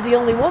 I was the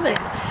only woman.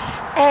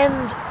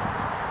 And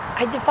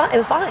I did fine. It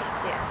was fine.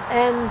 Yeah.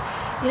 And,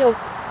 you know,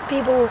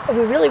 people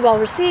were really well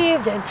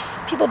received, and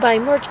people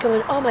buying merch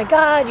going, oh my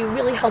God, you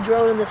really held your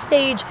own on the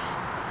stage.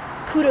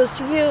 Kudos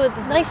to you. It's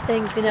nice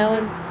things, you know.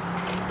 And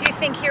do you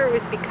think here it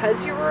was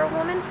because you were a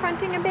woman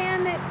fronting a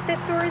band that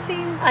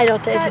Thorazine? I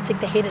don't think. I just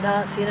think they hated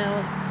us, you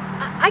know.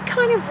 I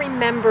kind of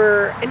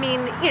remember, I mean,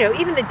 you know,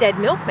 even the Dead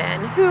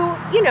Milkmen, who,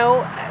 you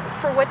know,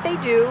 for what they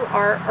do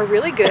are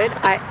really good.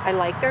 I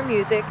like their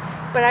music.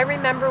 But I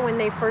remember when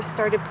they first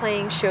started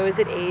playing shows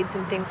at Abe's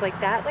and things like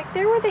that, like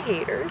there were the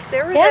haters.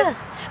 There were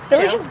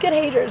Philly has good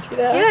haters, you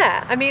know.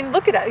 Yeah. I mean,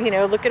 look at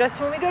us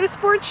when we go to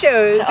sports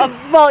shows.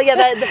 Well, yeah,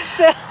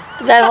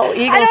 that whole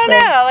Eagles thing.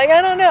 I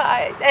don't know.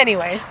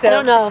 Anyway, so I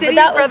don't know. City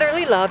but of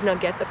Brotherly Love, now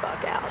get the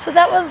fuck out. So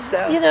that was,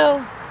 you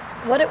know,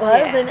 what it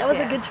was, and it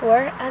was a good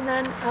tour. And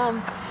then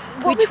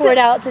we toured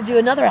out to do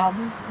another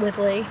album with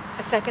Lee.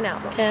 A second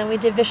album. And we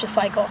did Vicious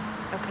Cycle.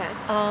 Okay.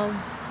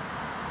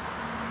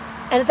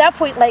 And at that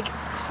point, like,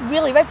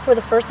 really right before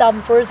the first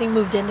album, Thorazine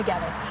moved in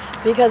together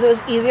because it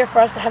was easier for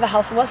us to have a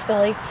house in West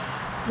Philly.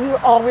 We were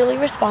all really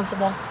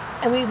responsible,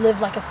 and we lived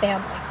like a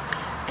family.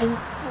 And,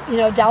 you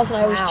know, Dallas and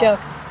I always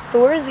joke,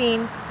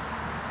 Thorazine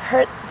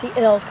hurt the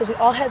ills because we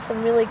all had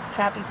some really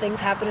crappy things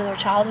happen in our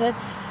childhood.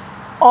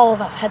 All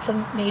of us had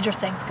some major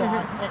things go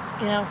on,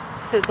 you know.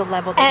 So it's a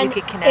level that you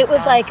could connect it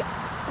was on. like,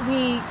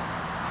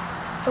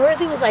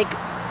 Thorazine was like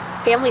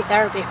family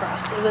therapy for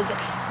us. It was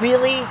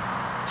really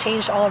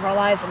changed all of our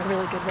lives in a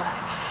really good way.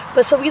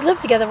 But so we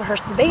lived together,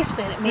 rehearsed in the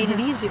basement. It made it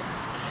easier.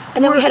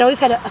 And then we had always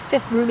had a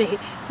fifth roommate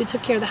who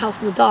took care of the house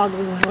and the dog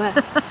when we went away.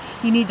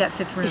 You need that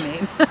fifth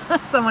roommate.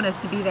 Someone has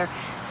to be there.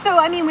 So,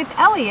 I mean, with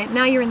Elliot,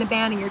 now you're in the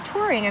band and you're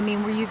touring. I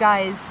mean, were you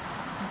guys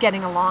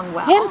getting along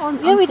well?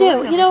 Yeah, we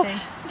do. You know,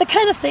 the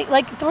kind of thing,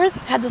 like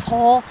Thorazine had this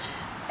whole,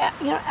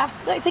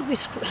 I think we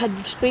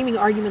had screaming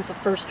arguments the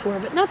first tour,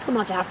 but not so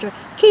much after.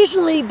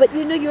 Occasionally, but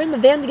you're in the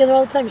van together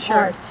all the time. It's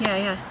hard.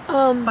 Yeah.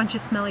 Bunch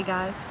of smelly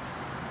guys.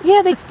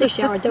 Yeah, they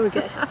showered. They were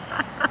good.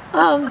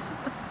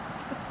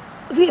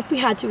 If we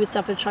had to, we'd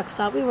stop at a truck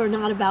stop. We were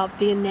not about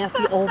being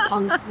nasty old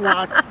punk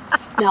rock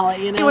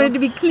smelly, You wanted to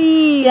be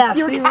clean. Yes,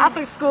 you were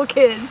Catholic school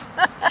kids.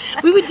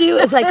 We would do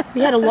is like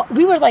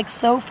we were like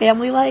so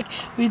family like.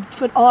 We'd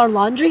put all our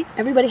laundry.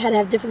 Everybody had to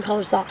have different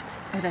color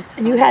socks. Oh, that's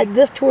and funny. you had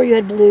this tour. You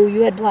had blue.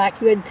 You had black.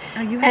 You had.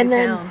 Oh, you had and it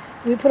then down.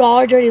 we put all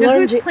our dirty Now,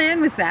 laundry. whose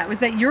plan was that? Was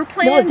that your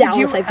plan? No, it was Did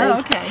Dallas, I think. Oh,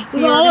 okay.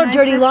 We put all our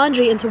dirty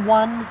laundry into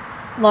one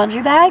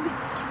laundry bag,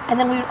 and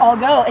then we'd all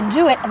go and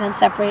do it, and then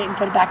separate it and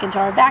put it back into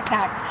our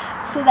backpacks,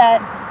 so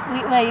that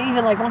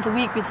even like once a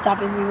week we'd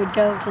stop and we would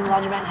go to the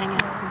laundromat and hang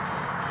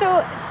out.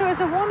 So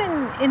as a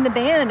woman in the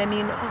band, I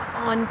mean,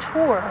 on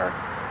tour,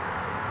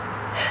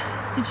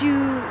 did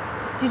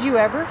you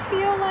ever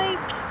feel like,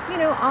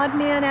 odd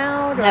man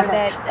out? Or Never.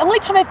 That... The only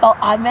time I felt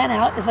odd man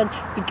out is when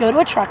we'd go to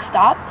a truck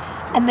stop,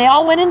 and they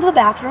all went into the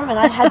bathroom, and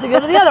I had to go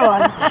to the other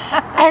one.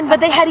 But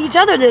they had each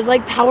other. There's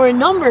like power in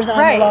numbers, and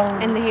I'm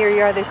alone. And here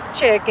you are, this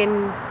chick,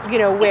 and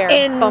where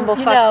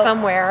bumblefuck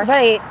somewhere,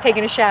 right,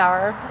 taking a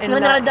shower, and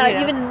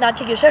even not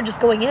taking a shower,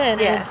 just going in.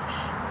 Yeah.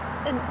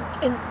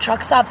 And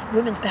truck stops,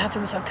 women's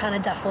bathrooms are kind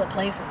of desolate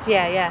places.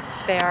 Yeah,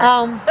 they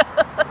are.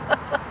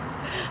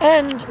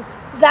 And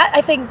that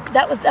I think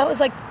that was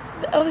like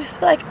I was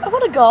just like I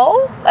want to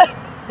go.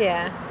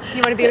 Yeah,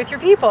 you want to be with your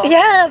people.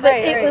 Yeah, but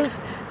it was.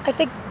 I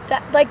think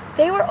that like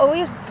they were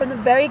always from the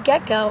very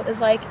get go is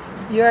like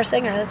you're a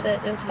singer. That's it.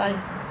 It was fine.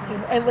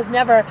 And it was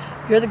never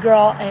you're the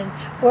girl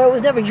or it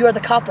was never you're the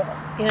couple.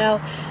 Yeah,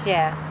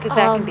 because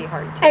that can be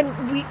hard too.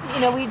 And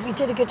we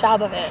did a good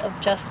job of it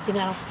of just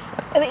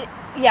I mean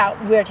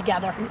we're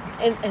together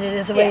and it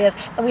is the way it is.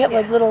 And we have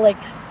like little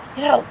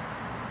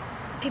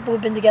people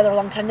who've been together a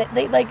long time.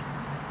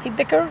 They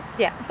bicker.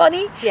 Yeah.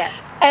 Funny. Yeah.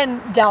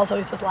 And Dallas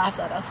always just laughs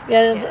at us.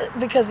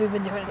 Because we've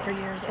been doing it for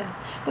years. Yeah.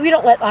 But we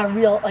don't let our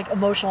real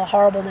emotional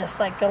horribleness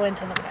go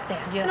into the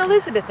band. And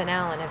Elizabeth and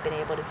Alan have been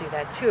able to do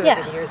that too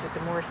over the years with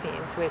the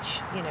Morphines,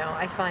 which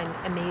I find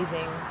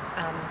amazing.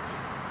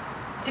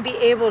 To be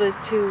able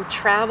to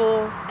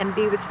travel and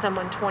be with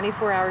someone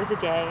 24 hours a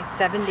day,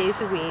 7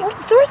 days a week. Well,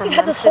 Thorazine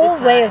had this whole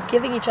way of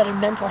giving each other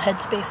mental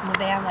headspace in the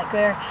van,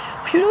 where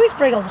we would always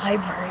bring a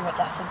library with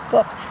us of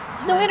books.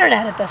 There's no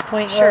internet at this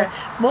point, or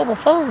mobile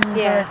phones.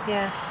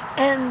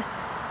 And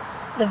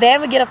the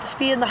van would get up to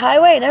speed on the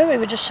highway, and everybody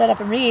would just shut up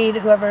and read,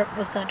 whoever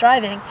was not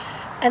driving.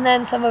 And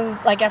then someone,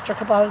 after a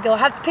couple hours, go, I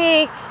have to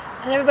pee.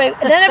 And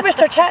then everybody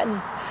start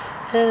chatting.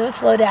 And it would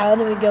slow down,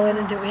 and we'd go in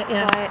and do it,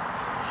 Quiet.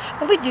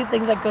 And we do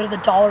things like go to the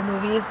dollar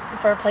movies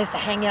for a place to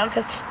hang out,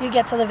 because you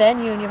get to the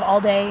venue and you have all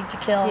day to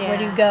kill. Where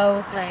do you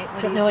go? Right.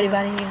 You don't know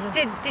anybody.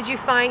 Did you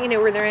find,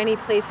 were there any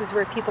places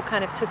where people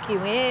kind of took you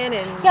in?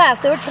 And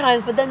yes, there were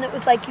times, but then it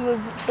was like you were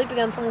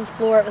sleeping on someone's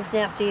floor. It was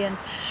nasty, and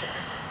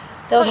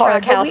that was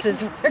hard.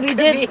 Houses we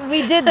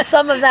did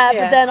some of that,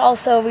 but then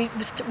also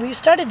we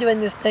started doing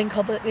this thing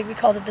we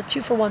called it the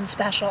 2-for-1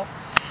 special,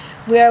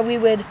 where we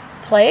would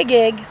play a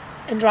gig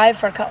and drive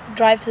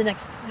to the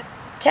next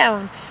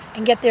town.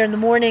 And get there in the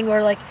morning,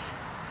 or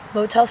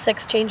Motel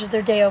 6 changes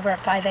their day over at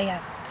 5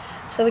 a.m.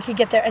 So we could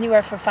get there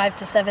anywhere from 5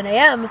 to 7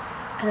 a.m.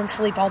 and then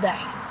sleep all day.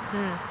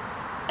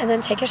 And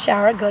then take a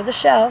shower, go to the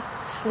show,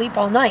 sleep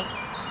all night.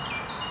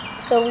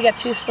 So we got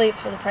 2 sleeps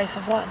for the price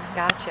of 1.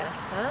 Gotcha.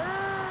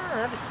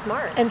 That was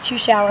smart. And 2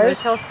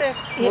 showers. Motel 6.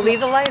 We'll leave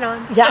the light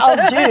on. Yeah, oh,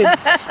 dude.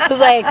 It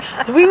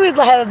was we would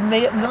have a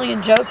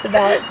million jokes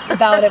about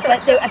it,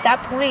 but at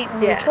that point,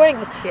 when we were touring, it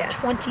was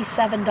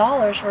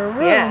 $27 for a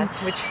room.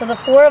 Yeah, so the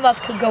 4 of us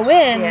could go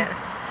in. Yeah.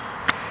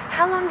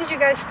 How long did you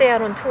guys stay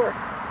out on tour?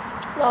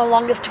 The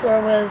longest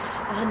tour was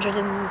 100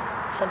 and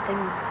something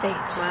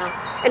dates.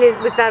 Wow. And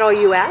was that all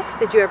U.S.?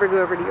 Did you ever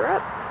go over to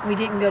Europe? We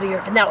didn't go to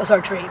Europe, and that was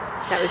our dream.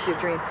 That was your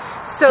dream.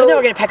 So now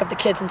we're going to pack up the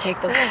kids and take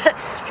them.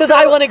 Because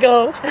I want to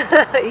go.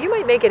 You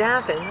might make it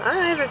happen. I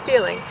have a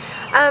feeling.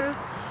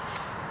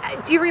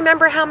 Do you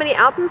remember how many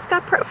albums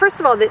got pressed? First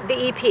of all, the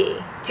EP.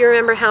 Do you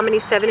remember how many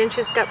 7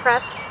 inches got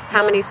pressed?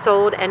 How many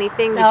sold?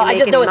 Anything? Did you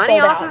make any money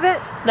off of it?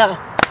 No.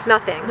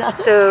 Nothing.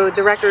 So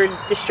the record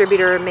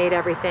distributor made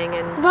everything,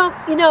 and well,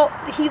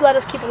 he let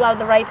us keep a lot of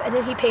the rights, and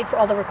then he paid for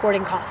all the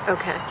recording costs.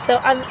 Okay. So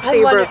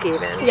you broke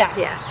even. Yes.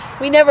 Yeah.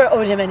 We never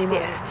owed him any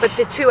money. Yeah. But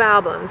the 2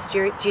 albums,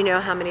 do you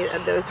know how many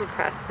of those were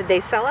pressed? Did they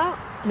sell out?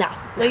 No.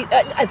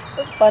 It's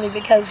funny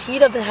because he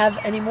doesn't have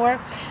any more,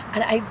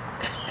 and I've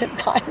been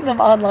buying them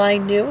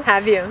online new.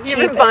 Have you? You've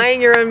been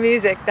buying your own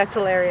music. That's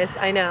hilarious.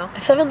 I know.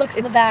 If someone looks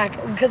in the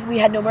back, because we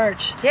had no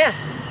merch. Yeah.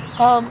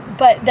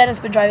 But then it's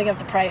been driving up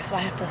the price, so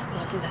I have to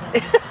not do that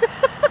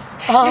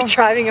anymore. You're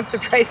driving up the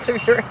price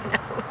of your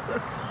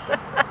albums.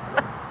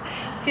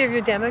 Do you have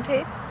your demo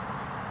tapes?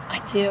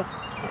 I do,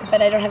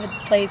 but I don't have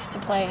a place to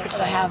play it, but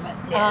I have it.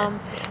 Yeah.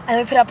 And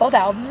we put out both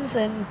albums,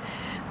 and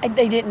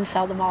they didn't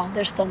sell them all.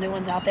 There's still new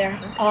ones out there.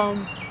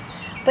 Okay.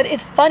 But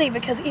it's funny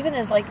because even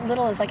as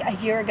little as a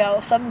year ago,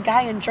 some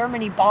guy in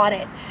Germany bought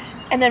it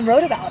and then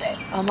wrote about it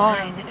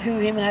online. Who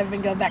him and I have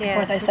been going back and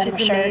forth. I sent him a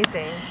shirt.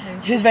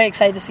 Amazing. He was very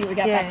excited to see we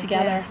got back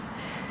together.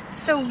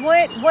 So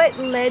what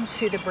led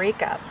to the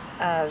breakup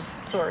of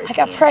Thorazine? I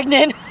got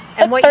pregnant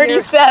and at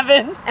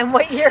 37. And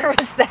what year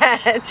was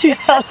that?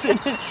 2000.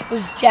 It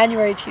was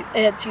January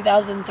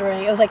 2003.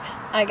 It was like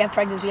I got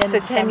pregnant at the end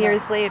of December. 10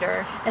 years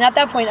later. And at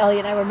that point,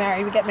 Elliot and I were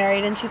married. We got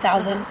married in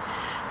 2000.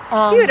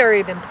 So you had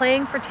already been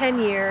playing for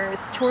 10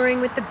 years, touring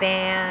with the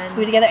band. We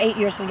were together 8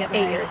 years when we got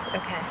married. 8 years,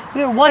 okay.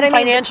 We were one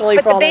financially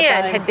for all that time. But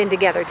the band had been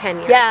together 10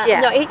 years.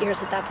 Yeah, no, 8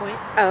 years at that point.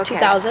 Oh, okay.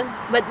 2000.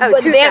 But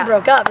when the band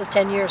broke up, it was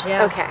 10 years,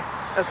 yeah. Okay.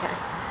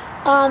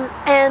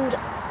 And,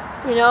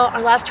 you know,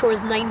 our last tour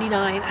was 99.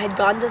 I had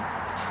gone to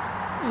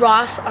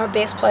Ross, our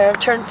bass player,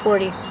 turned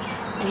 40.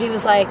 And he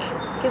was like,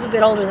 he's a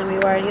bit older than we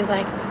were. And he was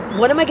like,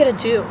 what am I going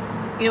to do?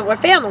 You know, we're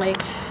family.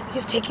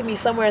 He's taking me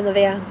somewhere in the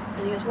van.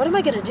 And he goes, what am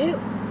I going to do?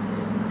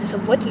 I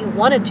said, what do you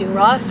want to do,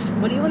 Ross?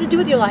 What do you want to do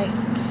with your life?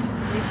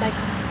 And he's like,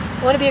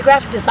 I want to be a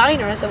graphic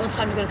designer. I said, well, it's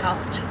time to go to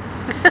college.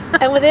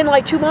 And within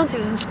like 2 months, he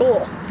was in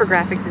school. For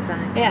graphic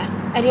design. Yeah.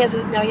 And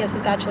now he has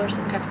his bachelor's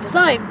in graphic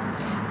design.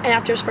 And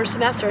after his first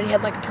semester, and he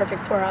had like a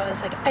perfect 4. I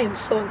was like, I am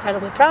so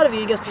incredibly proud of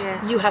you. He goes,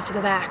 you have to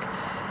go back.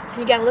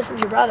 And you got to listen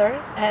to your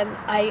brother. And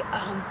I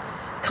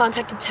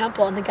contacted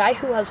Temple, and the guy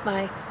who was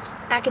my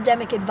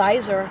academic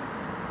advisor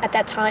at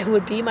that time, who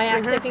would be my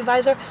academic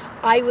advisor,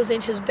 I was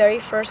in his very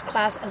first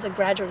class as a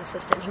graduate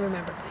assistant. He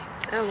remembered me.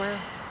 Oh, wow.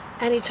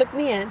 And he took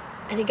me in,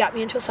 and he got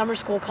me into a summer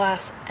school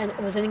class, and it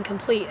was an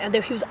incomplete. And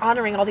he was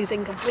honoring all these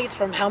incompletes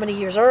from how many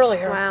years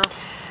earlier. Wow.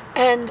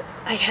 And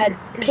I had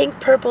pink,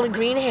 purple, and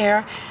green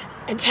hair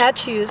and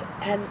tattoos,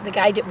 and the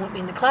guy didn't want me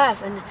in the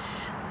class. And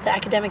the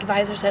academic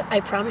advisor said, I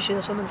promise you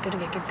this woman's going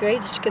to get good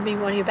grades. She's going to be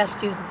one of your best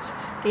students.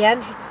 At the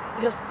end,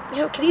 he goes, you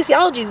know,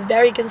 kinesiology is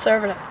very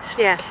conservative.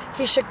 Yeah.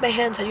 He shook my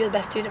hand and said, you're the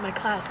best student in my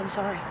class. I'm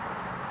sorry.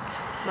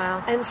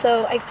 Wow. And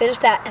so I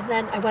finished that, and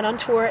then I went on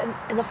tour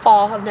in the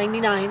fall of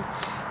 99,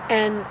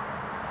 and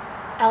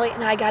Elliot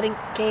and I got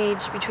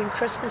engaged between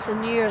Christmas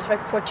and New Year's right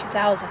before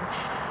 2000.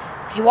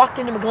 He walked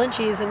into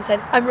McGlinchey's and said,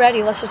 I'm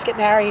ready, let's just get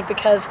married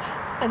because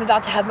I'm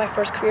about to have my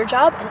first career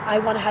job, and I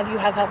want to have you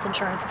have health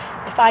insurance.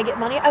 If I get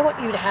money, I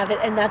want you to have it,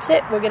 and that's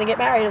it. We're going to get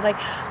married. I was like,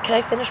 can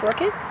I finish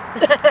working?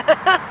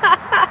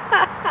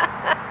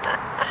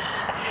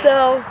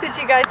 So did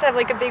you guys have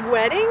like a big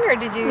wedding, or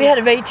did you? We had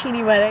a very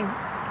teeny wedding.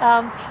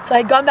 So I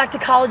had gone back to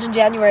college in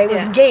January,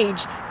 was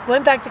engaged,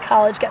 went back to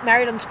college, got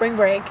married on spring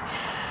break,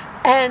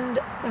 and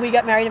we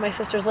got married in my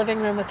sister's living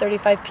room with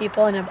 35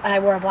 people, and I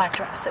wore a black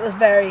dress. It was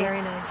very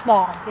nice.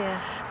 Small. Yeah.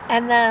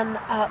 And then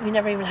we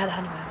never even had a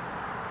honeymoon.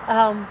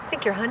 I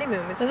think your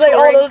honeymoon was like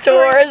all those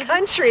tours.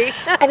 Country.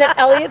 And then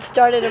Elliot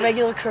started a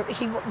regular career.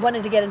 He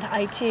wanted to get into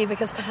IT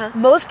because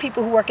most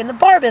people who work in the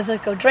bar business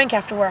go drink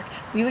after work.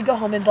 We would go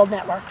home and build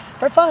networks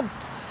for fun.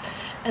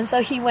 And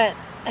so he went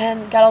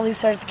and got all these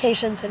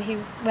certifications, and he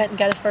went and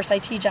got his first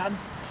IT job.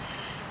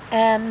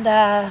 And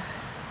I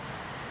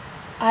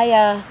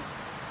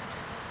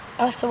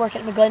was still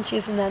working at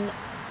McGlinchey's, and then,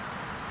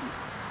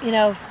 you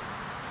know,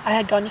 I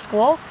had gone to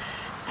school.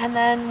 And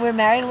then we were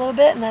married a little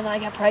bit, and then I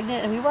got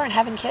pregnant, and we weren't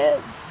having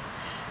kids.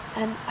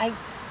 And I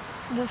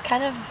was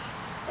kind of,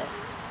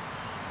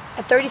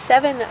 at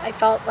 37, I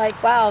felt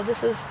like, wow,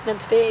 this is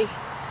meant to be.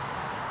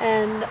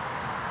 And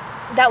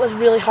that was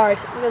really hard,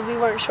 because we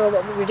weren't sure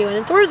what we were doing.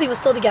 And Thorazine was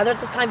still together at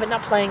this time, but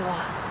not playing a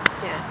lot.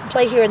 Yeah.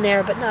 Play here and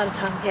there, but not a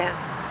ton. Yeah.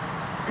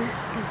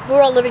 We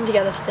were all living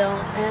together still,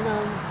 and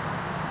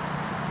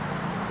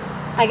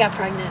I got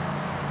pregnant,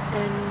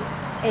 and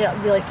it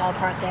really fell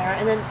apart there.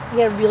 And then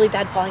we had a really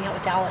bad falling out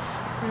with Dallas,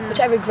 which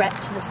I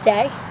regret to this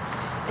day.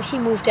 And he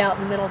moved out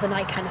in the middle of the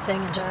night kind of thing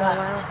and just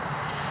left.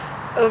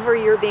 Wow. Over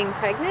your being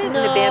pregnant?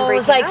 No, and the band breaking it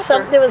was like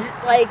up, there was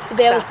like the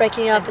band was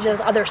breaking up, and there was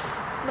other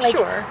like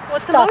well,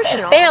 it's stuff. Emotional.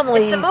 It's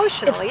family. It's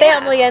emotional. It's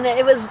family, and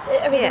it was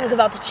everything was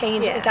about to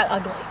change, and it got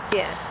ugly.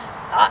 Yeah.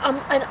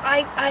 And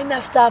I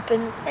messed up,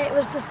 and it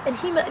was just, and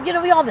he, you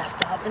know, we all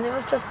messed up, and it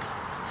was just.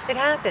 It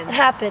happened. It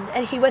happened,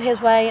 and he went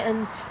his way,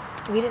 and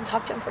we didn't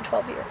talk to him for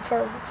 12 years.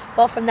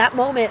 From that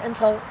moment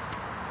until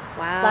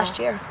last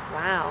year.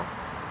 Wow.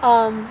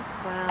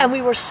 Wow. And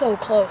we were so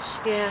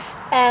close. Yeah.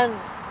 And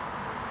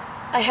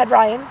I had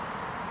Ryan,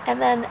 and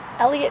then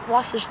Elliot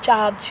lost his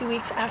job 2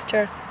 weeks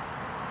after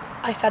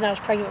I found out I was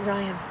pregnant with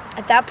Ryan.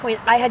 At that point,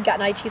 I had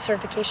gotten IT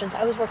certifications.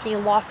 I was working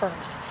in law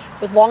firms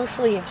with long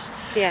sleeves.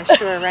 Yeah,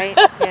 sure, right?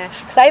 Yeah.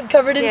 Because I have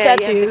covered in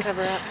tattoos. You have to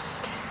cover up.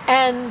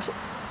 And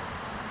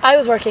I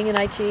was working in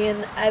IT,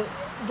 and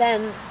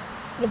then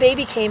the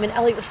baby came, and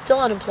Elliot was still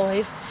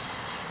unemployed,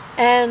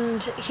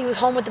 and he was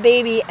home with the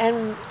baby,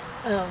 and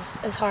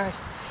it was hard.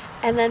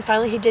 And then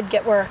finally he did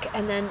get work,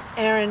 and then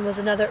Aaron was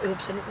another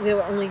oops, and we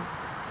were only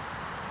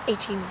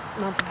 18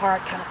 months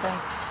apart kind of thing.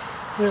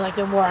 We were like,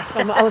 no more.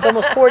 I was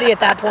almost 40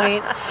 at that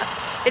point.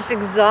 It's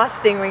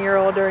exhausting when you're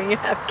older and you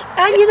have kids.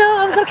 And, you know,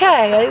 I was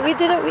okay. We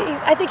did it.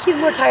 I think he's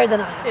more tired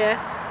than I am. Yeah.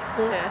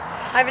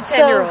 I have a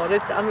 10-year-old.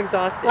 I'm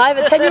exhausted. Well, I have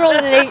a 10-year-old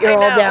and an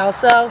 8-year-old now.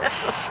 So,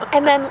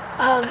 and then,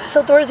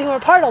 so Thorazine were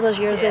apart all those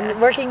years and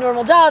working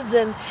normal jobs.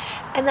 And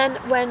then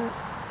when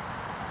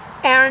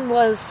Aaron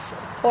was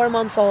 4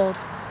 months old.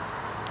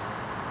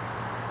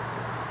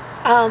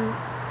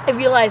 I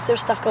realized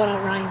there's stuff going on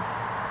with Ryan,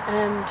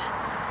 and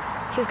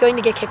he was going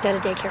to get kicked out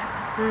of daycare.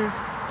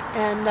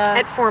 And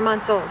at 4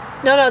 months old.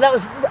 No, that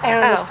was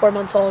Aaron was 4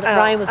 months old.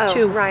 Ryan was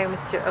 2. Ryan was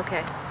 2.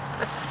 Okay. I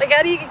was like,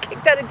 how do you get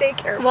kicked out of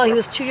daycare? Well, he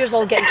was 2 years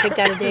old getting kicked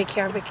out of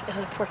daycare.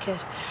 Poor kid.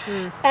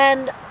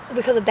 And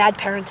because of bad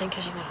parenting,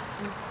 because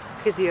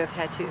Because you have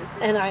tattoos.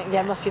 And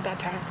I must be a bad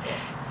parent.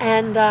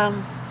 And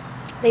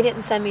they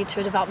didn't send me to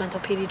a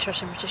developmental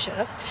pediatrician, which I should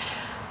have.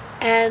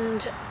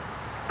 And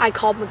I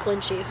called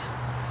McGlinchey's,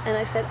 and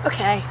I said,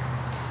 okay,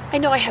 I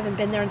know I haven't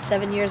been there in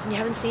 7 years, and you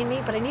haven't seen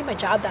me, but I need my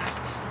job back.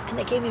 And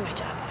they gave me my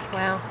job back.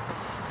 Wow.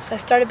 So I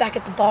started back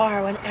at the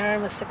bar when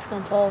Aaron was 6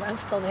 months old. I'm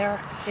still there.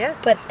 Yeah.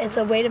 But it's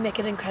a way to make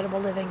it incredible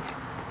living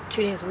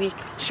 2 days a week.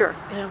 Sure.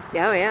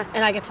 Yeah, oh, yeah.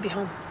 And I get to be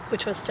home,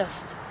 which was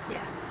just,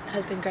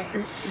 has been great.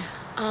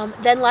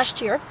 Then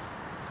last year,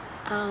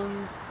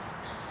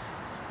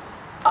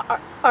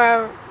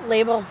 our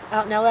label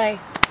out in LA,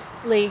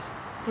 Lee,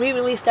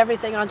 re-released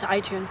everything onto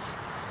iTunes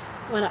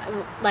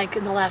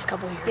in the last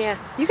couple of years. Yeah.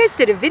 You guys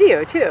did a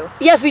video too.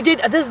 Yes, we did.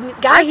 This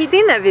guy. I've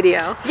seen that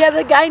video. Yeah,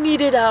 the guy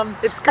needed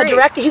it's great. a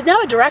director. He's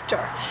now a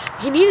director.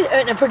 He needed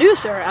a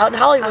producer out in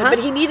Hollywood, but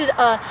he needed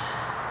a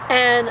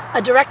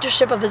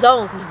directorship of his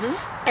own,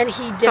 and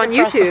he did it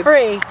for us for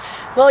free.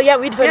 Well, yeah,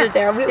 we put it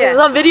there. It was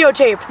on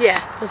videotape.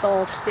 Yeah, it was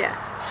old. Yeah.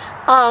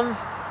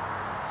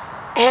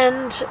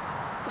 And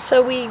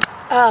so we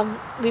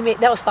made,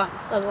 that was fun.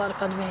 That was a lot of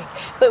fun to make.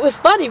 But it was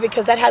funny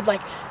because that had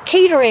like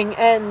catering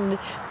and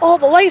all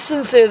the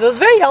licenses. It was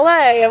very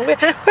LA, and we're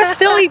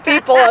Philly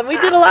people, and we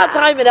did a lot of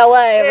time in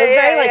LA. It was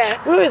very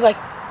we were always like,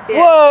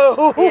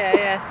 whoa.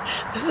 Yeah.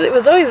 It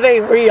was always very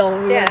real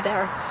when we went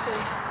there.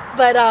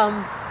 But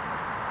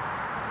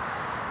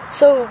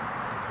so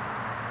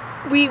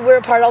we were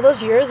apart all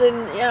those years,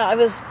 and I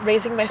was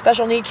raising my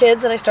special need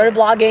kids, and I started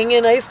blogging,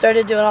 and I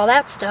started doing all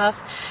that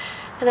stuff.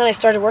 And then I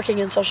started working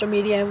in social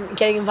media and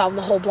getting involved in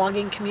the whole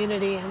blogging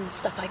community and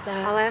stuff like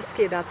that. I'll ask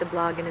you about the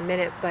blog in a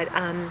minute, but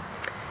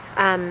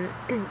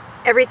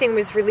everything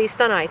was released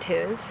on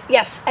iTunes.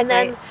 Yes, and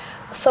then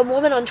some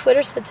woman on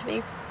Twitter said to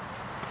me,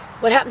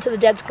 what happened to the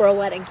dead squirrel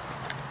wedding?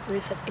 And I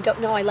said, I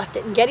don't know, I left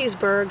it in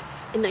Gettysburg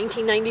in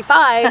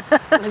 1995,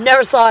 and I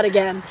never saw it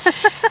again.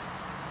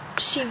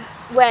 She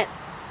went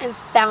and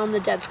found the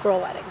dead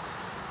squirrel wedding.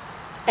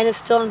 And it's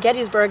still in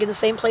Gettysburg, in the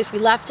same place we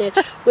left it,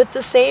 with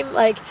the same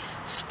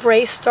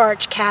spray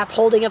starch cap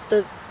holding up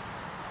the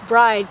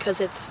bride,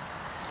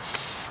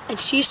 and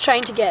she's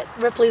trying to get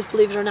Ripley's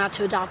Believe It or Not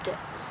to adopt it.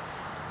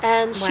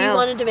 And she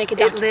wanted to make a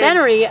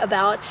documentary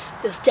about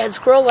this dead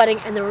squirrel wedding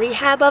and the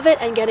rehab of it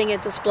and getting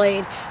it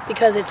displayed,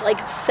 because it's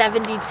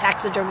 70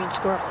 taxidermied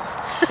squirrels.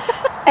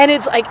 And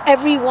it's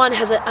everyone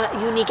has a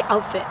unique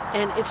outfit,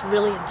 and it's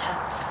really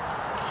intense.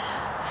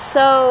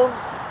 So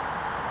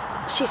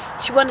she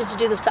wanted to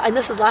do this, and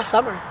this is last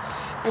summer.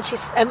 And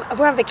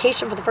we're on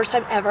vacation for the first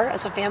time ever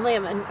as a family,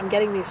 and I'm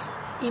getting these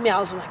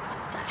emails. I'm like,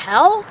 what the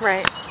hell?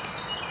 Right.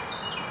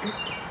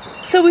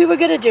 So we were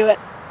going to do it.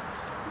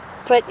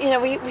 But,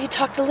 we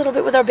talked a little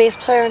bit with our bass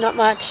player, not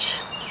much.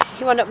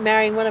 He wound up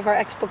marrying one of our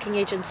ex-booking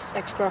agents'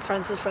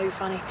 ex-girlfriends. It's really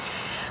funny.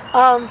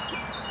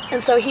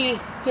 And so he's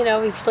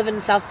living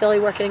in South Philly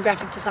working in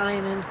graphic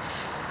design. And,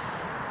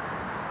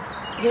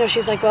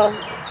 she's like, well,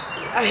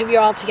 have you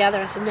all together?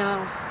 I said,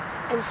 no.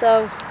 And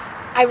so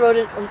I wrote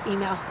an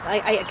email.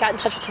 I got in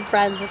touch with some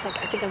friends. I was like,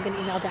 I think I'm going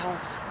to email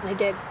Dallas. And I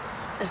did.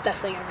 That's the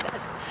best thing I ever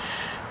did.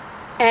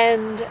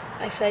 And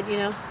I said,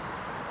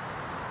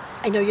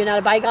 I know you're not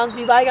a bygones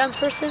be bygones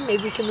person.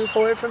 Maybe we can move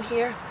forward from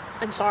here.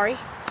 I'm sorry.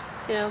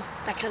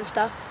 That kind of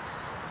stuff.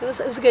 It was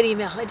a good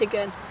email. I did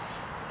good.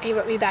 And he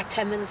wrote me back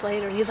 10 minutes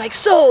later, and he's like,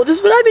 so, this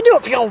is what I've been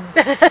doing.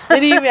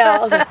 An email. I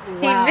was like,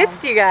 wow. He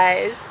missed you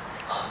guys.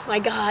 Oh, my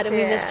God. And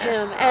we missed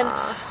him. And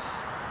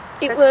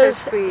it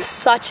was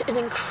such an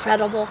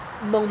incredible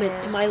moment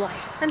in my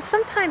life. And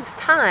sometimes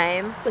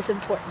time was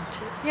important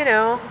too.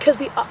 Because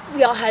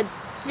we all had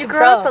to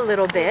grow up a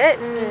little bit.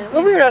 And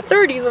Well, we were in our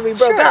 30s when we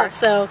broke up,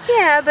 so.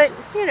 Yeah, but,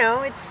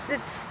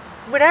 it's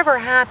whatever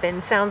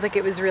happened sounds like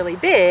it was really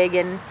big.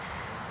 And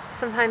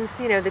sometimes,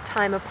 the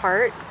time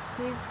apart.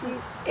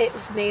 It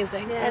was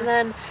amazing. Yeah. And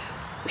then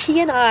he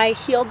and I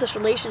healed this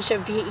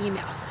relationship via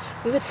email.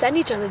 We would send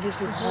each other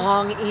these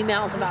long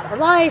emails about our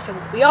life and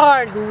what we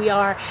are and who we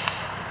are.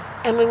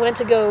 And we went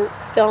to go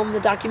film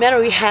the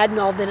documentary. We hadn't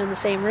all been in the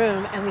same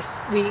room, and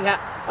we got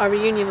our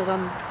reunion was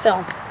on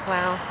film.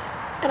 Wow!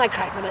 And I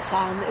cried when I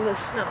saw him. It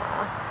was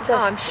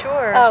I'm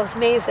sure. Oh, it was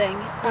amazing.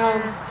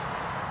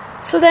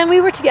 So then we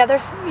were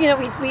together.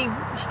 We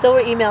still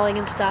were emailing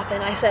and stuff.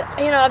 And I said,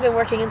 I've been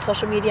working in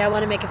social media. I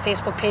want to make a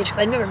Facebook page because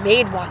I never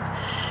made one.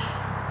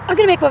 I'm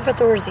gonna make one for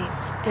Thorazine.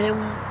 And in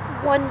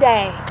one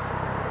day,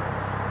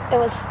 it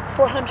was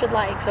 400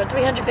 likes or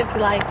 350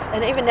 likes,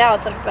 and even now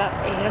it's about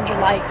 800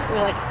 likes. And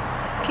we're like,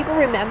 people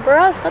remember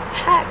us? What the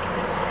heck?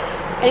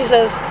 And he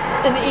says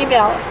in the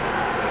email,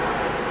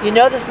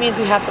 this means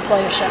we have to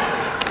play a show.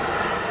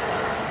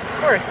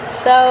 Of course.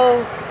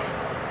 So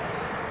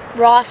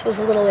Ross was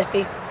a little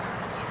iffy.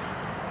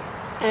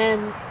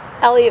 And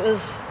Elliot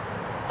was...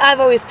 I've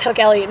always took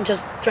Elliot and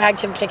just dragged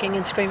him kicking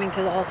and screaming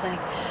through the whole thing.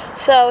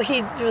 So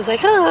he was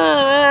like,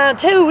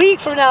 2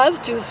 weeks from now, that's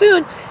too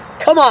soon.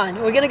 Come on,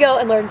 we're going to go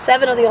and learn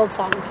 7 of the old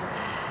songs.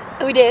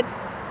 And we did.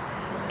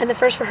 And the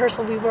first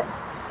rehearsal, we were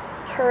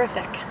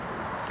horrific.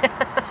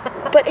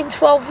 But in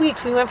 12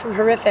 weeks, we went from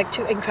horrific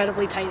to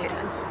incredibly tight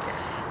again.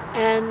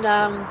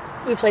 And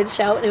we played the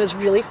show, and it was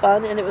really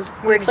fun. And it was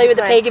we played with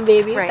the Pagan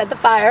Babies at the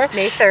Fire.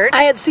 May 3rd.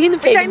 I had seen the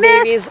Pagan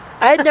Babies.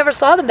 I had never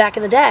saw them back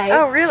in the day.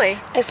 Oh, really?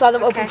 I saw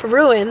them open for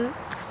Ruin.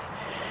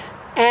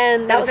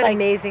 And that was an like...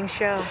 amazing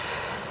show.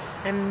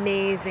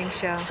 Amazing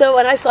show. So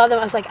when I saw them,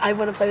 I was like, I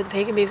want to play with the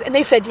Pagan Babies. And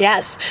they said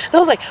yes. And I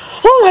was like,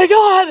 oh my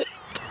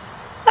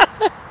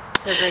God!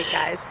 They're great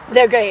guys.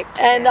 They're great.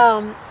 And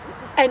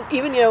and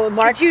even,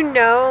 Mark... Did you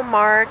know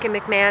Mark and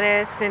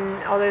McManus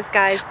and all those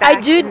guys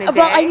back in the day?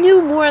 Well, I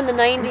knew more in the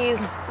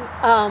 90s.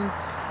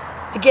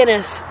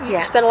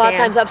 McGinnis spent a lot of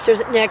times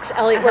upstairs at Nick's.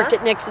 Elliot worked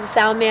at Nick's as a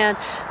sound man.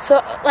 So,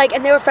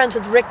 and they were friends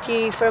with Rick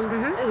D from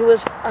who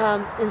was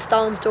in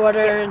Stalin's Daughter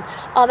and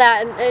all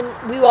that.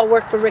 And we all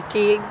worked for Rick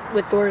D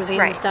with Thorazine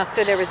and stuff.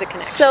 So there was a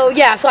connection. So,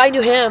 so I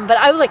knew him. But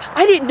I was like,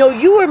 I didn't know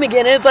you were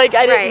McGinnis. Like,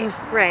 I didn't...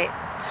 Right.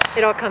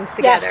 It all comes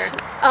together. Yes.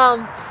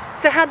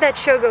 So how'd that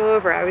show go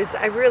over? I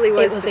really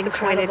was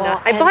disappointed.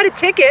 Incredible. I bought a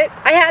ticket.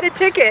 I had a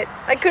ticket.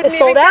 I couldn't even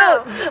sold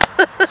out.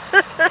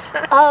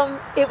 Go.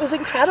 It was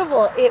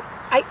incredible.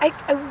 I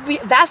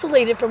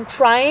vacillated from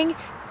crying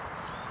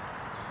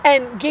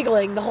and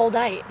giggling the whole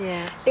night.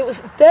 Yeah. It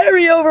was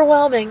very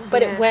overwhelming,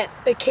 but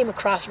it came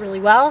across really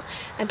well.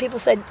 And people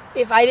said,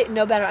 if I didn't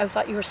know better, I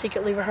thought you were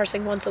secretly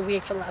rehearsing once a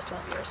week for the last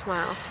 12 years.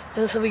 Wow.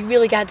 And so we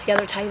really got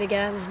together tight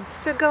again.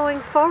 So going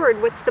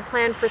forward, what's the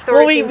plan for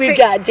Thorazine? Well, we've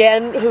got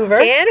Dan Hoover.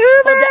 Dan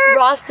Hoover? Well,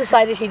 Ross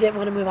decided he didn't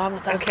want to move on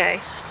with us.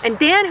 Okay. And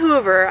Dan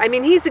Hoover, I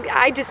mean,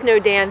 I just know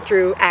Dan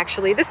through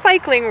actually the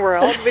cycling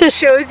world, which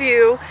shows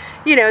you,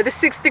 the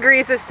 6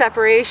 degrees of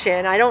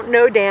separation. I don't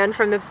know Dan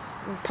from the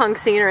punk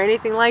scene or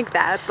anything like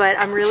that, but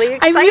I'm really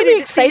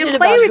excited to see him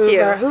play with Hoover.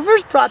 you.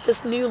 Hoover's brought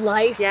this new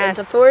life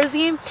into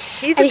Thorazine.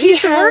 He's a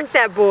piece of work,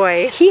 that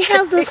boy. He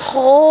has this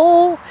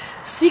whole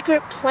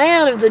secret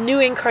plan of the new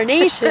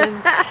incarnation,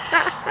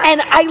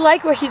 and I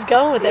like where he's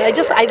going with it.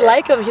 I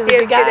like him. He's a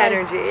good guy. Good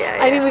energy. Yeah,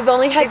 I mean, we've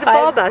only had he's 5. He's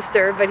a ball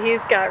buster, but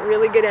he's got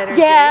really good energy.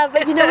 Yeah,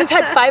 but we've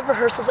had 5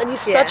 rehearsals, and he's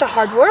such a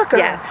hard worker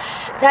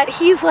that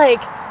he's like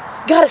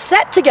got a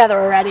set together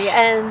already,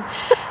 and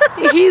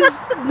he's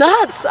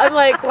nuts. I'm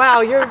like, wow,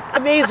 you're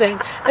amazing.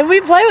 And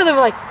we play with him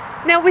like.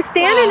 Now, was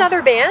Dan in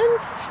other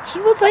bands? He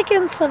was like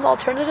in some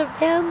alternative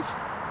bands.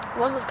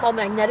 One was called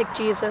Magnetic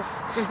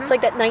Jesus. It's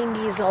like that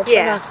 90s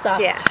alternative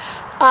stuff. Yeah.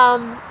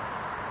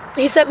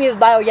 He sent me his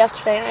bio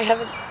yesterday, and I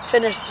haven't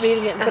finished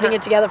reading it and putting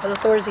it together for the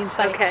Thorazine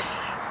site. Okay.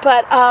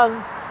 But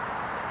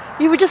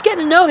you were just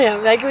getting to know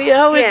him, like we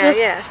all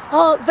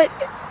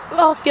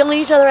feeling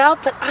each other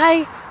out. But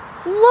I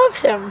love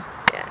him.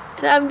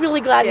 And I'm really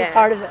glad he's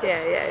part of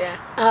this.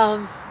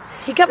 Yeah.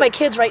 He got my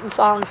kids writing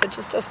songs, which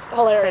is just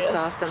hilarious.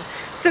 That's awesome.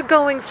 So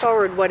going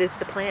forward, what is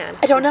the plan?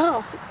 I don't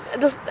know.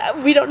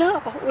 We don't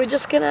know. We're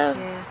just gonna.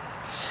 Yeah.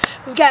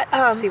 We've got.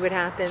 See what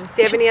happens. Do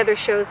you have any other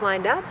shows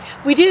lined up?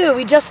 We do.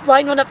 We just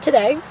lined one up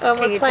today.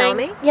 Can you tell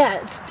me?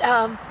 Yeah. It's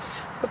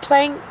we're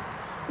playing.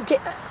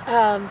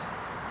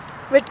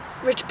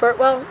 Rich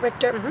Birtwell.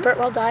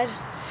 Birtwell died,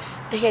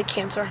 and he had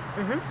cancer.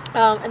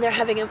 And they're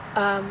having a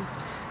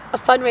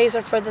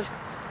fundraiser for this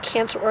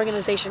cancer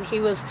organization he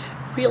was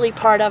really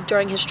part of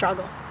during his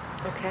struggle.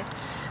 Okay.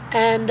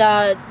 And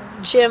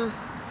Jim,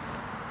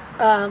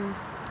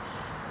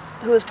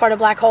 who was part of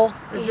Black Hole,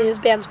 his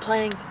band's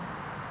playing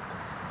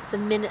the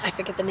Minute. I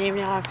forget the name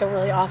now. I feel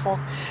really awful.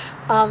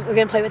 We're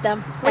going to play with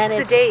them. What's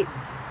the date?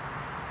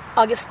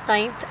 August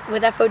 9th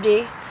with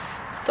FOD,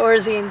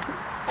 Thorazine,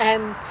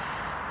 and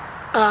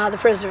The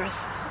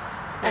Prisoners.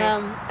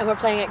 Nice. And we're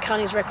playing at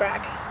Connie's Rick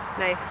Rack.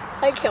 Nice.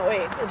 I can't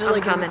wait. It's really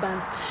going to be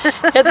fun.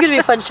 It's going to be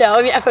a fun show.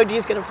 I mean, FOD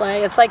is going to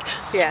play. It's like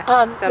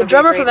the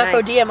drummer from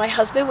FOD and my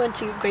husband went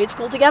to grade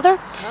school together.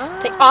 Oh.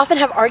 They often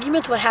have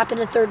arguments what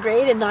happened in 3rd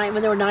grade and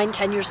when they were 9,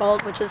 10 years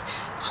old, which is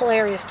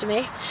hilarious to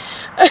me.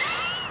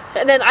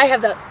 And then I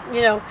have that,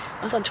 I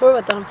was on tour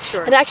with them.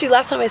 Sure. And actually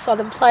last time I saw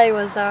them play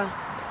was the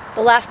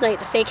last night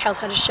the Fake House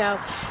had a show,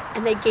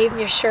 and they gave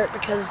me a shirt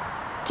because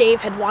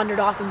Dave had wandered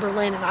off in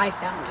Berlin and I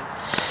found him.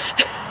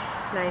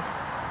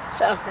 Nice.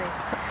 So.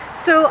 Nice.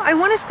 So I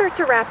want to start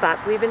to wrap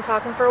up. We've been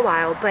talking for a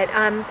while, but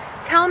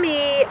tell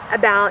me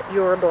about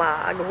your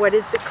blog. What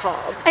is it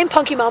called? I'm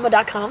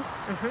punkymama.com.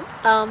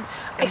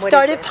 I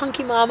started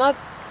Punky Mama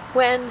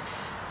when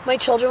my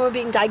children were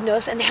being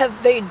diagnosed, and they have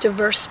very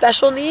diverse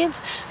special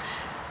needs.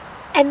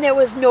 And there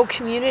was no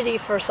community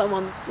for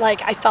someone.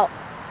 Like, I felt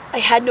I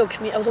had no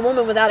community. I was a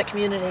woman without a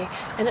community.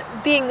 And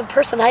being the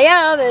person I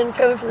am and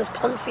coming from this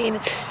punk scene,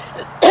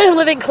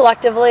 living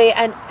collectively,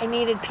 and I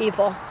needed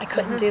people. I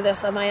couldn't do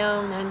this on my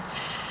own. And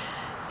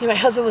my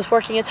husband was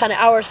working a ton of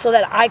hours so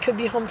that I could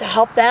be home to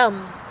help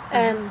them.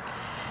 And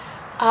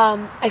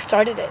I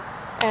started it.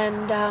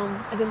 And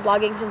I've been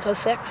blogging since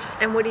 2006.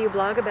 And what do you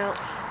blog about?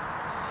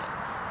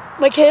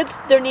 my kids,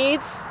 their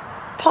needs,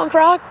 punk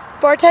rock,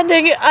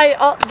 bartending.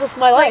 This is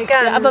my life.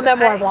 I'm a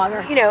memoir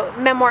blogger.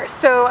 Memoir.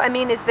 So, I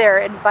mean, is there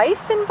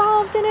advice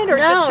involved in it, or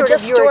No,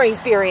 just your stories.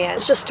 experience?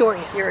 It's just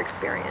stories. Your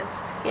experience.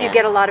 Yeah. Do you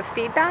get a lot of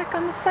feedback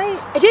on the site?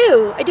 I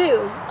do.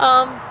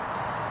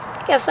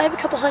 Yes, I have a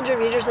couple hundred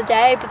readers a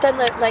day, but then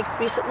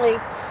recently,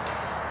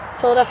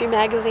 Philadelphia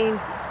Magazine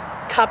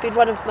copied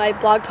one of my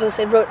blog posts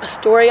and wrote a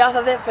story off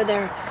of it for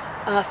their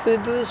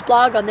food booze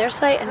blog on their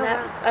site, and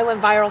I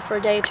went viral for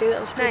a day too. That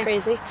was pretty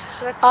crazy.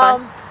 That's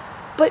fun.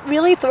 But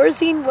really,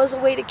 Thorazine was a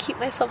way to keep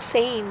myself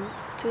sane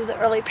through the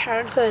early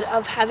parenthood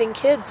of having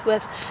kids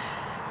with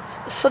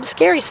some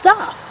scary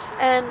stuff,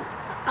 and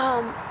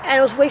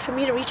it was a way for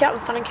me to reach out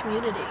and find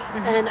community,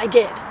 and I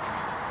did.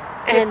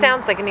 And it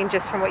sounds like,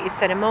 just from what you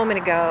said a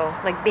moment ago,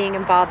 like being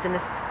involved in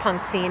this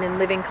punk scene and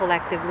living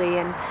collectively,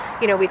 and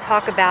we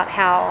talk about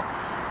how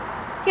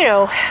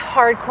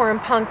hardcore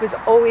and punk was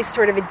always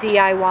sort of a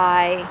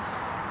DIY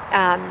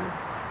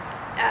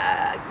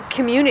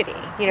community.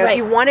 If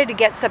you wanted to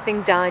get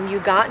something done, you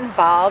got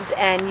involved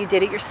and you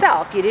did it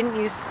yourself. You didn't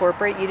use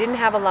corporate. You didn't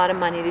have a lot of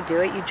money to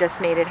do it. You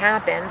just made it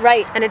happen.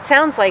 Right. And it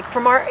sounds like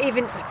from our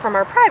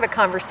private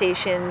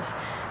conversations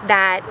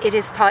that it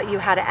has taught you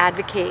how to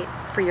advocate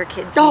for your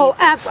kids' Oh, needs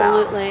as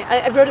absolutely.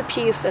 well. I wrote a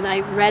piece and I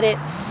read it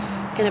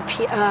in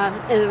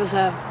it was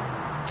a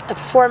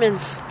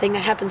performance thing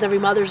that happens every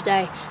Mother's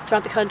Day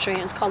throughout the country,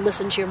 and it's called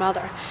Listen to Your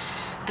Mother.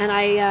 And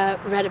I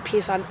read a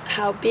piece on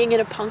how being in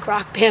a punk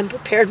rock band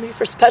prepared me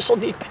for special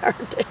need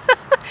parenting.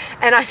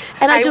 and I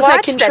just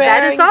watched that.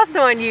 That is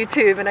also on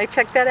YouTube, and I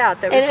checked that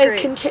out. That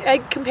was great. I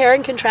compare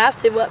and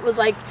contrasted what was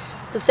like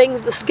the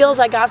skills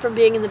I got from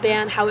being in the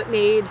band, how it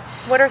made.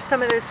 What are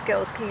some of those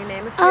skills? Can you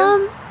name a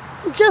few?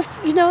 Just,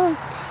 you don't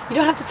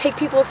have to take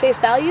people at face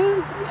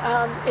value.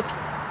 If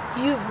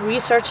you've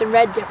researched and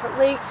read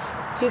differently,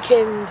 you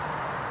can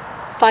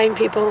find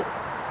people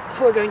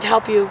who are going to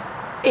help you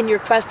in your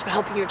quest of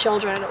helping your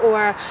children.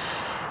 Or,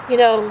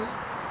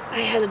 I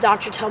had a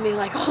doctor tell me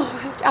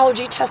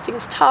allergy testing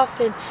is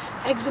tough and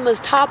eczema is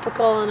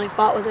topical, and I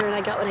fought with her and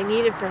I got what I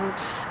needed from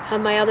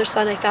my other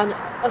son. I found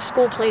a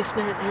school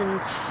placement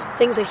and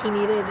things that he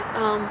needed.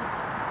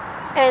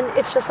 And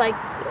it's just like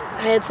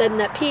I had said in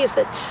that piece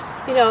that,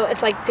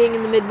 it's like being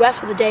in the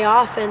Midwest with a day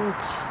off and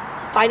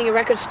finding a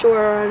record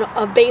store or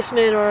a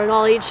basement or an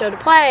all-age show to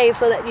play,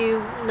 so that you're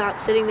not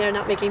sitting there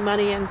not making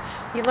money. And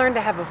you learn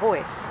to have a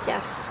voice.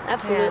 Yes,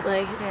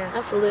 absolutely. Yeah.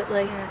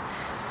 Absolutely.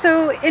 Yeah.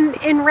 So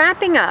in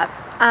wrapping up,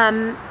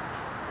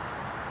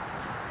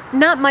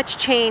 not much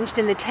changed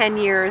in the 10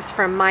 years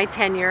from my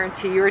tenure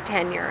to your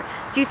tenure.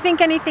 Do you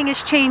think anything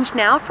has changed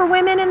now for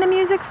women in the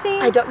music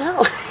scene? I don't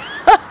know.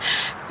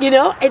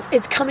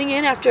 It's coming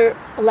in after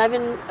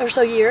 11 or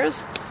so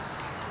years.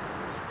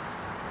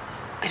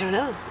 I don't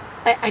know.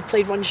 I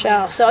played one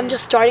show, so I'm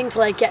just starting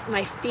to get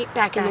my feet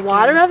back in the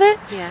water of it.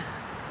 Yeah.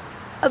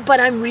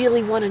 But I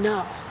really want to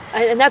know.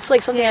 And that's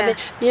something I've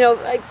been,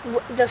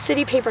 the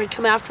city paper had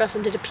come after us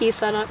and did a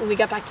piece on it when we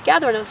got back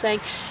together, and I was saying,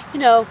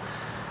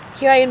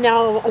 here I am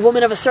now, a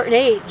woman of a certain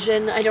age,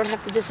 and I don't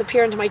have to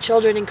disappear into my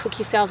children and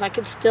cookie sales. I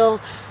could still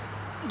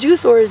do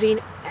Thorazine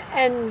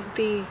and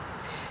be,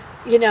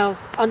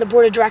 on the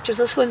board of directors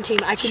of the swim team.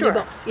 I can do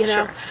both,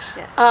 Sure.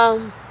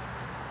 Yeah.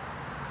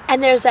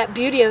 And there's that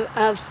beauty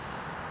of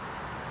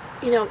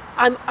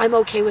I'm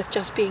okay with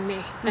just being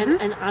me,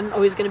 and I'm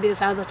always going to be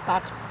this out of the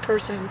box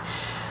person,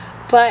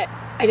 but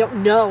I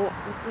don't know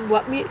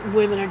what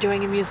women are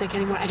doing in music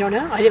anymore. I don't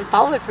know. I didn't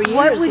follow it for years.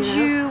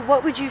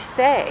 What would you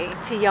say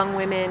to young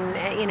women?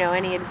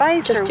 Any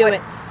advice? Just do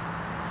it.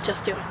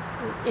 Just do it.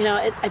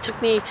 It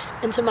took me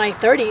into my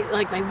 30s,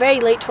 my very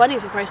late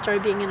 20s, before I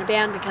started being in a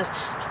band, because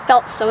I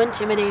felt so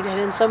intimidated,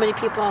 and so many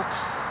people.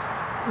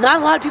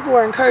 Not a lot of people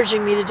were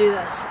encouraging me to do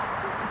this.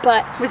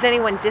 But was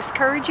anyone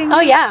discouraging you? Oh,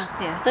 yeah.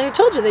 Yeah. They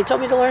told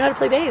me to learn how to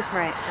play bass.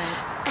 Right.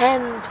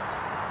 And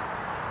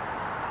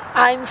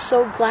I'm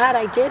so glad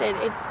I did it.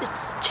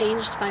 It's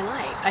changed my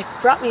life. It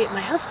brought me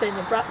my husband.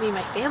 It brought me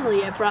my family.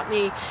 It brought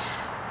me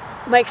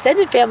my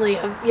extended family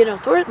of,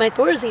 my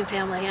Thorazine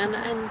family. And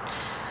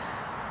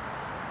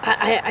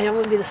I don't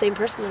want to be the same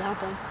person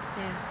without them.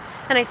 Yeah.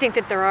 And I think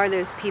that there are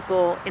those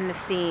people in the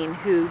scene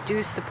who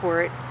do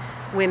support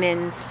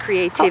women's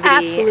creativity. Oh,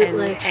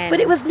 absolutely. But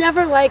it was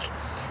never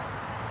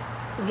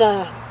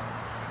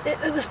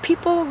it was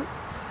people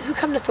who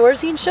come to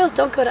Thorazine shows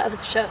don't go to other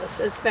shows.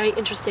 It's very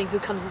interesting who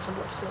comes and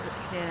supports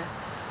Thorazine. Yeah.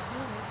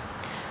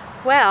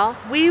 Well,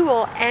 we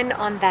will end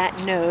on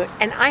that note,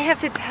 and I have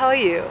to tell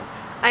you,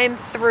 I am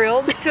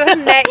thrilled to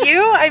have met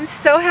you. I'm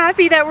so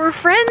happy that we're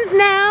friends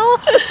now.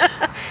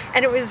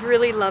 And it was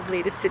really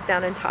lovely to sit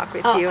down and talk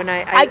with you, and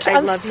I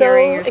love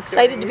hearing your so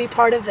excited stories. to be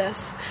part of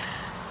this,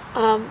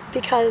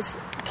 because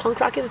punk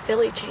rock in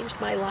Philly changed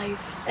my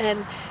life,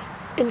 and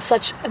in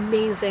such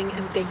amazing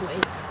and big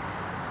ways.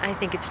 I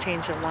think it's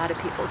changed a lot of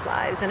people's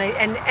lives, and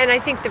I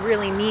think the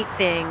really neat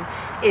thing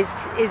is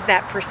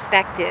that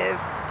perspective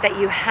that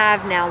you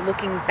have now,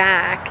 looking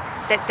back,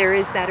 that there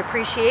is that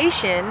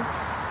appreciation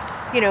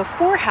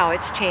for how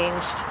it's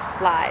changed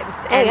lives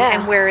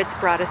and where it's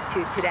brought us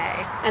to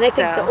today. And I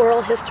think the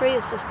oral history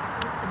is just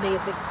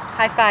amazing.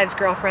 High fives,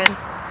 girlfriend.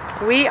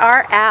 We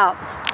are out.